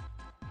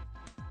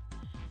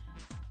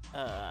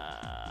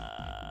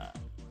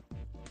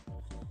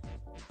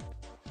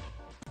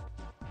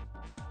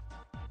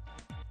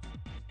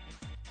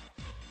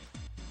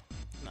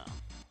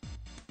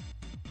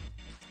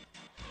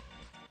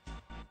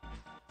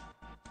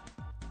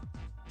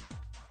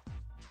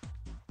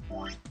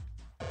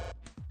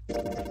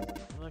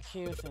 The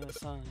key within the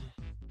sun.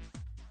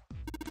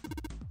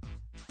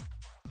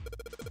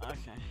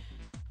 Okay.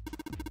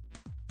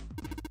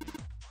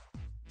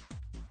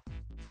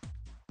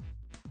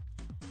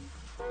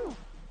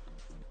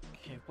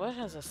 Okay, what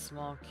has a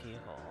small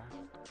keyhole?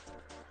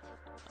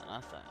 Oh,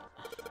 not that.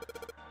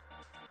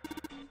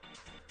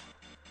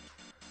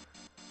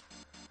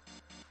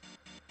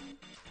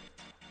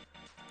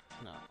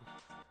 No.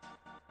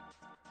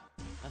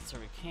 That's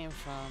where we came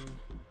from.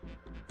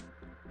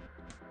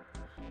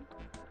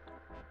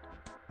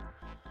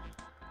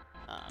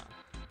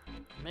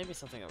 Maybe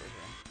something over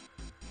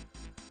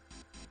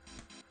here.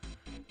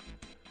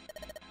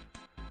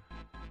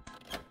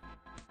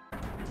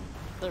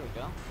 There we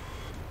go.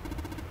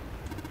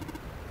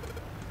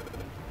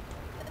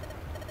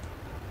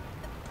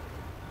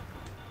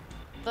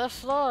 The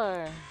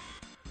floor!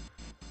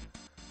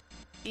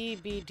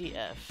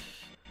 EBDF.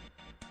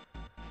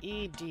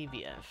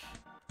 EDBF.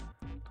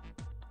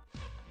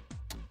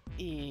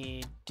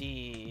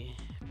 EDB.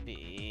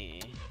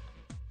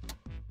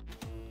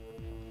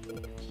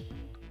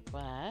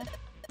 What?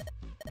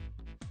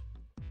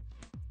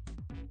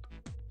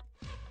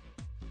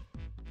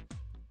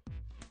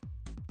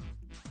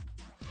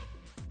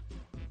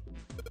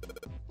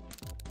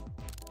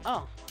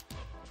 Oh.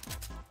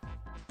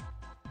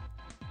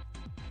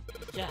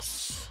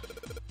 Yes.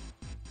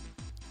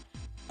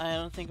 I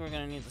don't think we're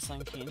gonna need the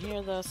sun key in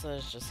here though, so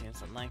it just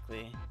seems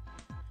unlikely.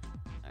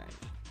 Alright.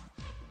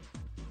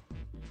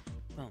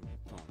 Boom,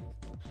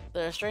 boom.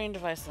 The restraining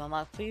device is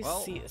unlocked. Please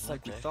see a like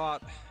subject. you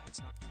thought.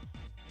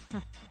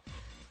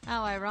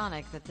 How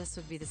ironic that this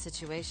would be the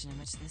situation in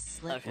which this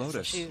slip. Okay, so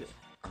Lotus, she-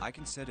 I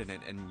can sit in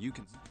it, and you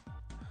can.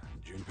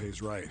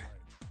 Junpei's right.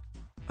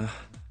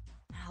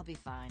 I'll be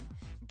fine.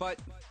 But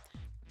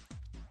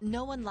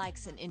No one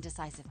likes an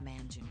indecisive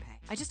man, Junpei.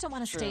 I just don't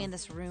want to True. stay in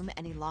this room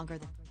any longer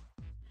than.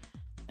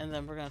 And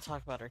then we're gonna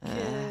talk about our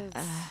kids.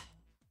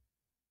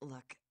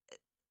 Look,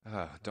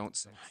 don't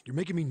say. You're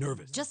making me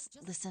nervous. just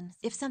listen.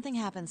 If something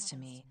happens to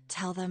me,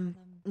 tell them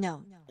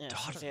no. Yes,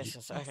 daughter,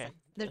 yes, okay.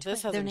 They're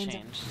This twin- their hasn't names are-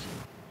 changed.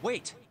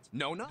 Wait,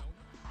 Nona?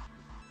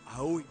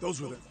 Oh,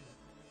 those were the.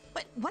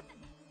 But what?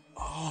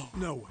 Oh,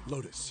 no,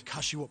 Lotus.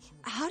 Kashiwa.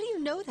 How do you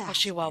know that?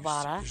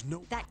 Kashiwabara. There's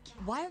no. That.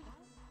 Why?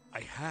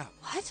 I have.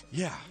 What?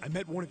 Yeah, I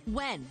met one of.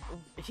 When?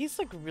 He's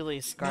like really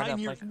scarred 9 up.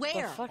 years- Like,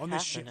 Where? the fuck On happened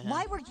this ship. to him?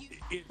 Why were you?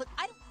 It- Look,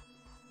 I don't.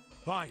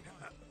 Fine.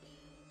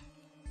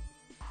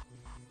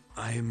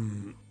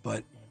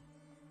 But.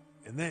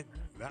 And then,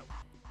 that.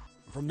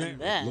 From there.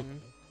 And then, Look,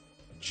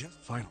 just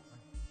final.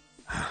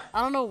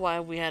 I don't know why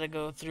we had to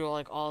go through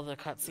like all the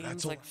That's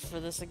cutscenes all- like for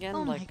this again.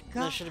 Oh my Like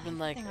God. there should have been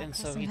like, I and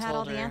guess so I he had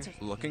all told the her. answers.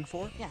 Looking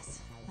for? Yes,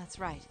 that's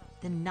right.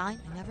 The 9.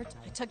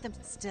 I took them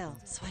still,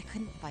 so I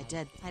couldn't. If I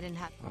did, I didn't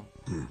have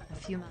a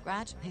few months.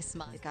 Gradually, they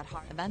smiled. It got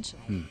hard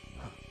eventually.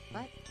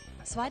 But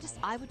so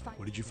I would find.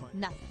 What did you find?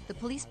 Nothing. The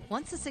police.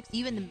 Once the 6,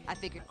 even the. I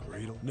figured.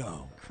 Cradle?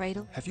 No.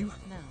 Cradle. Have you?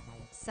 No.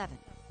 7.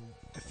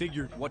 I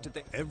figured. What did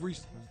they? Every.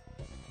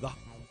 The.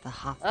 The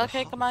hop.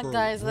 Okay, come on, For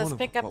guys. one Let's of-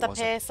 pick up what the was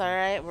it? pace. All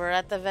right, we're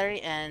at the very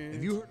Have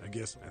end. you heard? I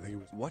guess. I think it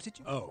was. What did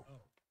you? Oh.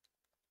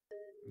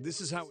 This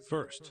is how.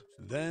 First,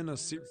 then a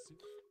series.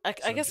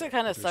 I guess it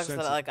kind of sucks that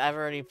like I've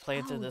already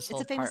played through this it's a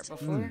whole famous- part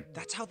before.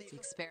 That's how the.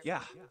 Experiment.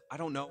 Yeah, I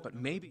don't know, but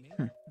maybe.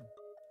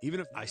 Even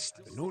if I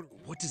no,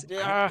 what does it?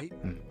 Yeah. I-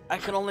 I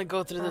could only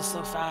go through this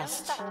so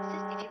fast.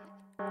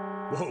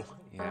 Whoa.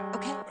 Yeah.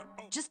 Okay.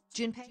 Just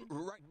Junpei.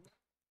 Right.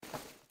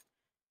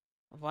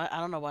 Why? I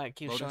don't know why it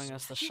keeps Lotus. showing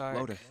us the shark.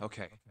 Loaded.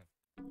 Okay.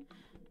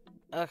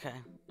 Okay.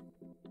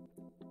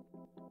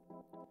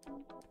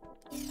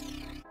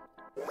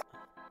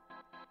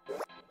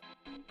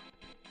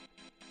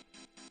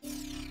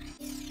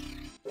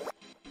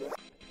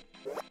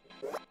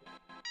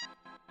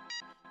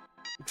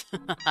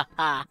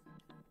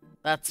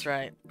 That's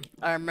right.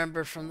 I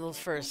remember from the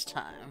first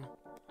time.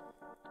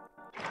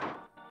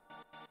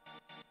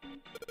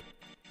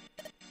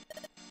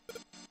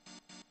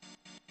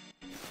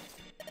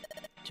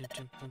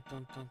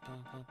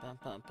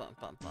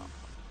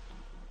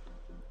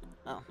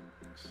 Oh.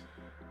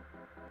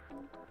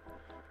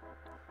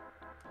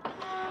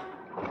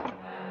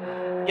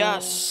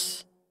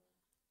 Yes!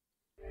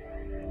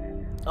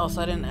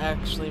 Also, I didn't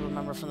actually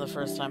remember from the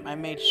first time. I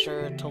made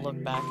sure to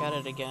look back at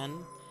it again.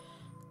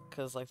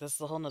 Because, like, this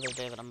is a whole nother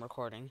day that I'm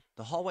recording.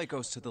 The hallway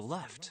goes to the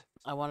left.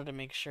 I wanted to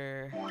make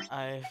sure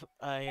I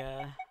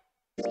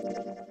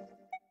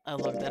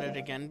looked at it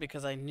again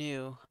because I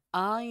knew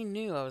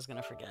I was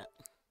gonna forget.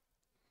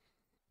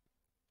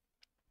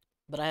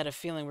 But I had a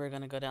feeling we were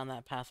gonna go down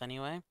that path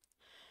anyway.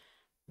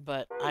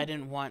 But I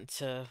didn't want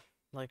to,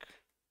 like...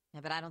 Yeah,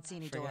 but I don't see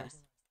any Forget. doors.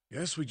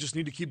 Guess we just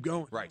need to keep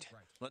going. Right.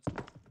 Let's.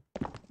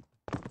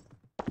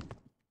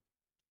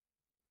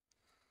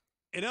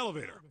 An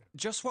elevator.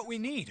 Just what we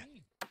need.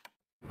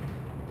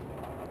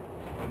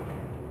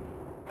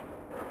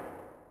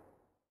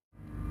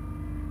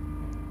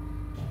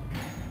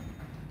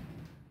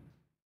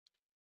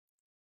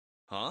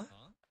 Huh?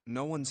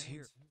 No one's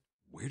here.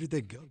 Where did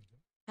they go?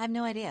 I have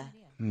no idea.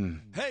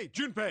 Hey,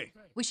 Junpei!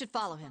 We should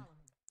follow him.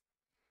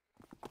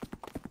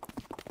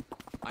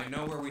 I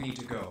know where we need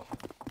to go.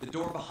 The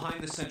door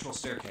behind the central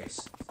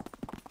staircase.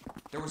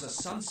 There was a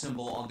sun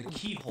symbol on the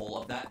keyhole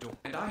of that door,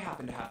 and I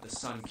happen to have the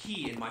sun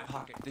key in my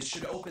pocket. This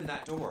should open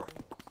that door.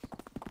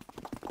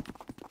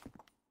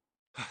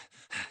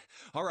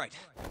 All right.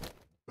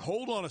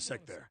 Hold on a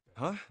sec there.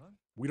 Huh?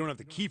 We don't have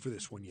the key for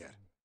this one yet.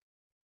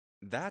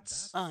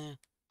 That's... Oh, yeah.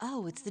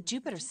 Oh, it's the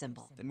Jupiter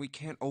symbol. Then we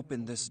can't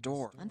open this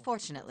door.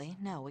 Unfortunately,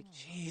 no.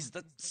 Jeez,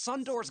 the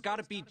sun door's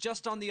gotta be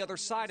just on the other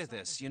side of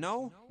this, you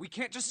know? We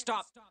can't just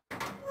stop...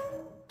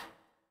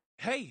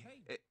 Hey,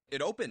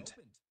 it opened.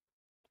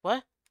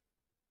 What?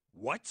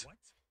 What?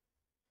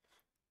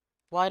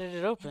 Why did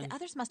it open? The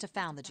others must have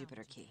found the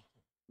Jupiter key.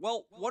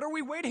 Well, what are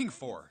we waiting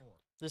for?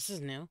 This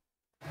is new.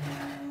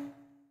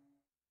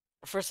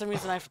 For some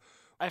reason,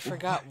 I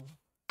forgot.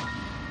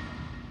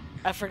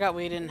 I forgot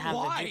we didn't have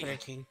Why? the Jupiter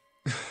key.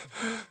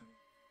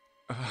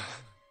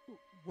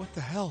 What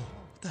the hell?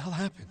 What the hell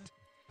happened?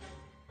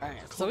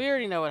 Alright, so we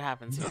already know what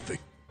happens here. Nothing.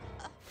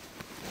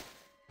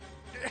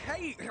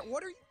 Hey,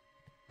 what are you...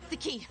 The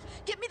key!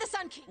 Give me the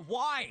sun key!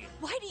 Why?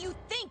 Why do you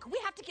think we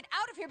have to get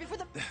out of here before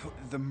the...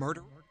 The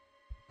murder?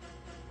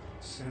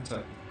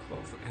 Santa,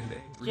 Clover, and A.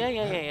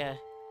 Yeah.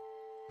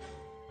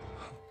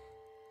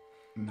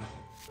 No.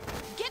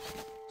 Get...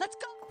 Let's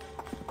go!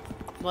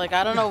 Like,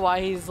 I don't know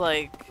why he's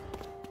like...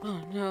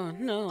 Oh,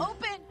 no.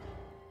 Open!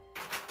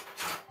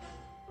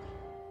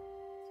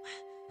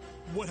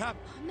 What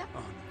happened? No,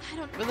 I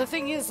don't... But the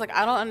thing is, like,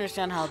 I don't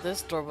understand how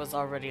this door was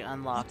already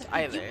unlocked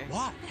either.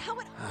 Why? How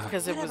would...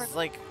 Because it Whatever. was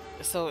like...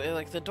 So,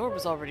 like, the door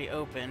was already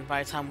open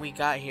by the time we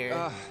got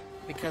here.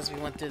 Because we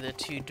went through the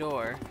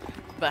 2-door.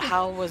 But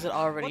how was it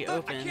already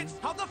open?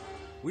 How the...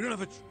 We don't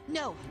have a...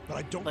 No. But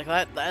I don't... Like,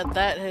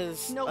 that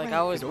has... No like, way. I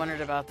always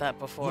wondered about that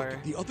before.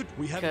 Look, the other...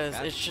 We have... Because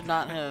it should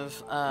not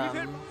have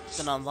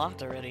been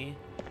unlocked already.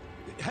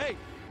 Hey!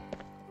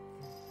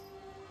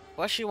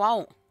 What she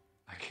want?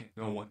 I can't.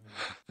 No one.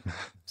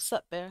 What's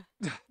up, Bear?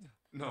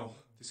 No.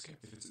 This can't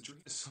be. It's a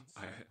dream. It's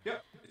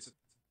it's a...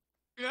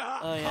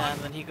 Oh yeah,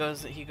 and then he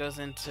goes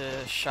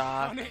into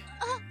shock. Connie!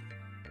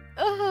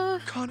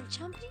 Connie!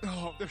 Jumpy,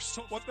 Oh, there's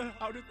so... What the...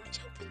 How did...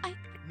 Jumpy, I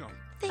No.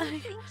 think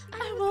I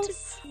I will want to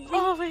sleep.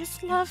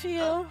 always love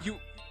you. You...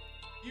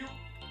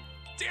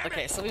 Damn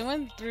Okay, it! so we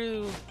went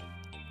through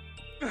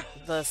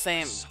the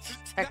same,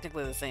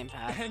 technically the same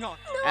path, Hang on.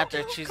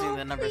 after don't choosing go,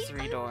 the number please.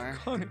 3 door.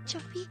 Connie.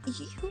 Jumpy,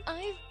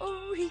 I've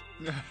already.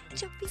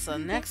 Jumpy, So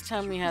next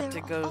time we have to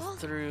they're go all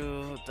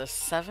through the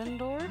 7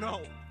 door?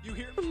 No. You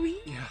hear? Real.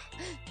 Yeah.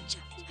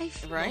 Jumpy, I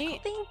feel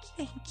Right?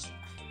 Thank you.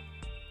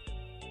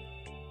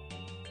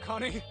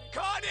 Connie!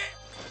 Connie!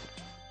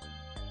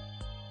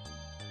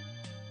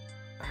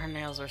 Her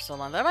nails were so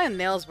long. That my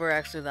nails were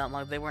actually that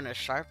long. They weren't as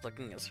sharp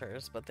looking as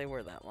hers, but they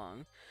were that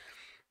long.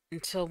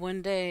 Until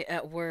one day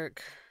at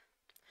work,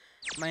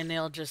 my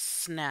nail just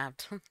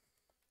snapped. It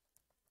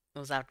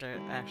was after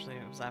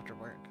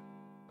work.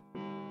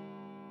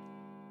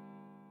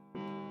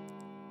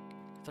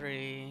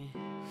 3,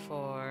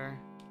 4,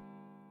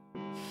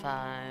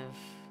 5.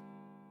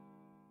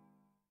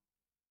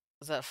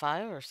 Is that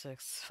 5 or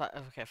 6? 5.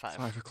 Okay, 5.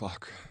 5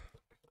 o'clock.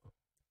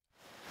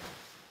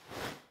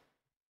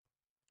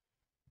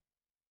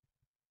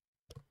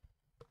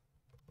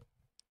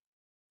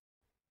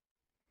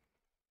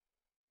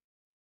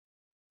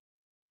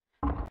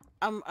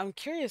 I'm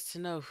curious to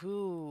know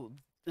who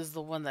is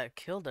the one that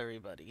killed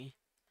everybody.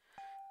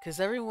 Because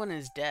everyone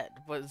is dead.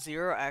 Was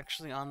Zero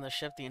actually on the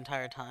ship the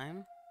entire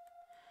time?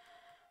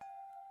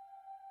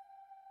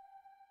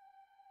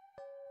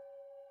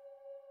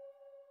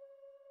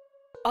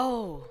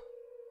 Oh!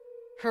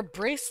 Her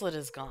bracelet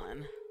is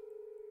gone.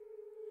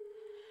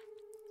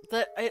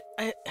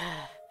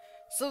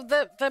 So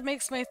that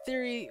makes my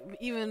theory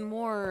even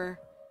more...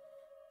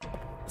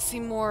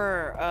 seem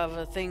more of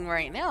a thing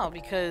right now,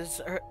 because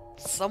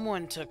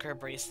someone took her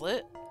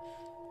bracelet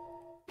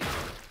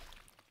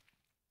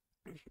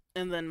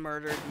and then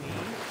murdered me.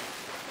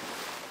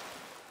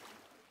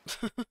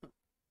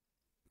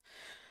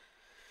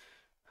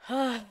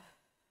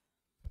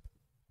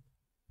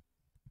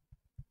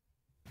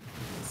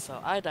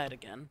 So I died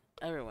again.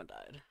 Everyone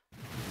died.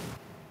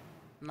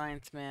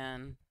 Ninth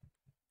Man,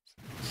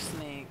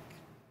 Snake,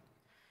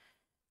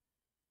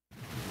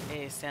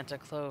 A Santa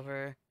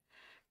Clover,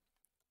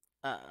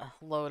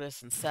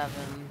 Lotus and 7,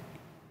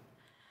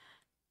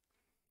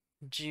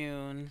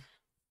 Junpei.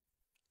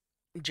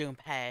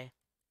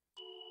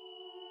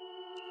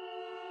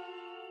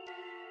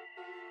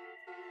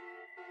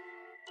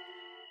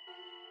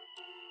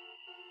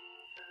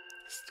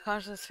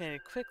 Consciousness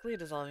faded quickly,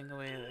 dissolving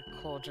away the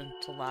cold,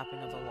 gentle lapping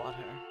of the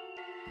water.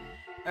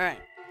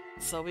 Alright,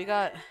 so we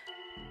got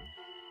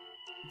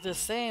the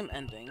same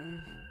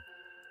ending.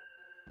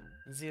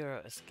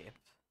 Zero escape.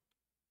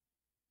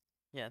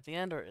 Yeah, at the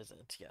end, or is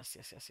it? Yes.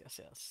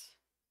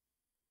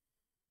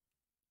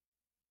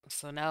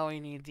 So now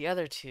we need the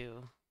other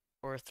 2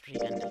 or 3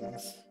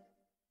 endings.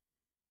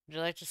 Would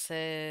you like to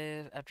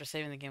save? After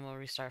saving the game, we'll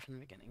restart from the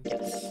beginning.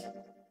 Yes.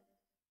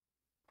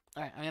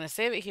 Alright, I'm gonna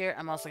save it here.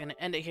 I'm also gonna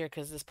end it here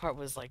because this part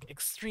was like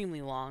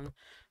extremely long,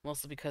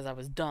 mostly because I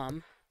was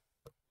dumb.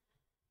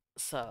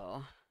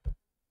 So,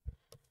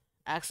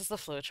 access the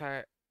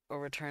flowchart or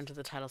return to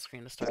the title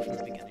screen to start from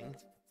the beginning.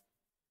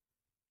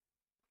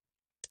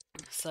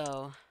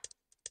 So,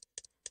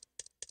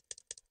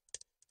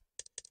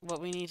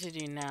 what we need to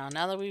do now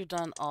that we've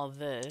done all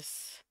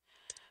this,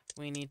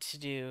 we need to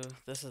do,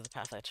 this is the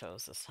path I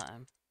chose this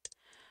time.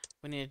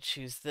 We need to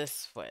choose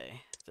this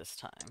way this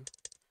time.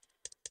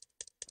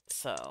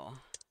 So,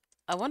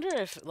 I wonder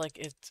if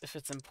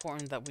it's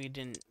important that we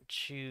didn't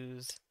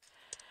choose,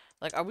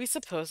 like, are we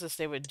supposed to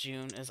stay with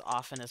June as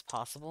often as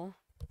possible?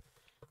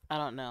 I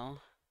don't know.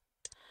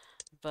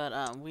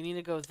 But we need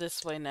to go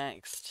this way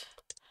next.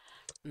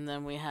 And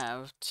then we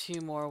have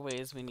 2 more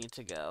ways we need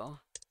to go.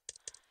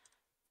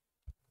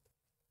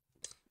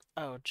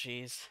 Oh,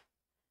 jeez.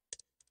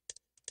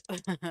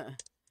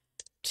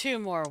 2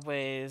 more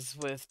ways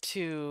with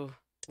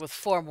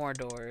 4 more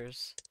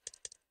doors.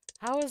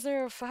 How is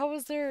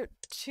there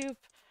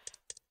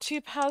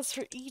two paths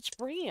for each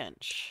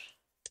branch?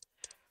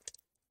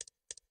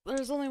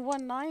 There's only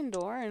one 9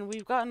 door, and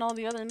we've gotten all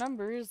the other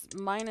numbers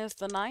minus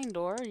the 9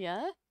 door,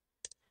 yeah?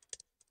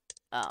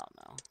 I don't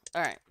know.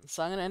 Alright,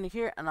 so I'm gonna end it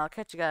here, and I'll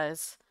catch you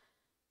guys.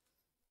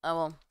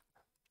 I'm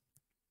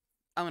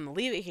gonna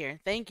leave it here.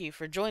 Thank you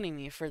for joining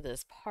me for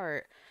this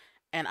part,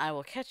 and I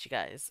will catch you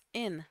guys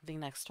in the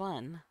next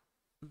one.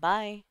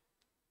 Bye.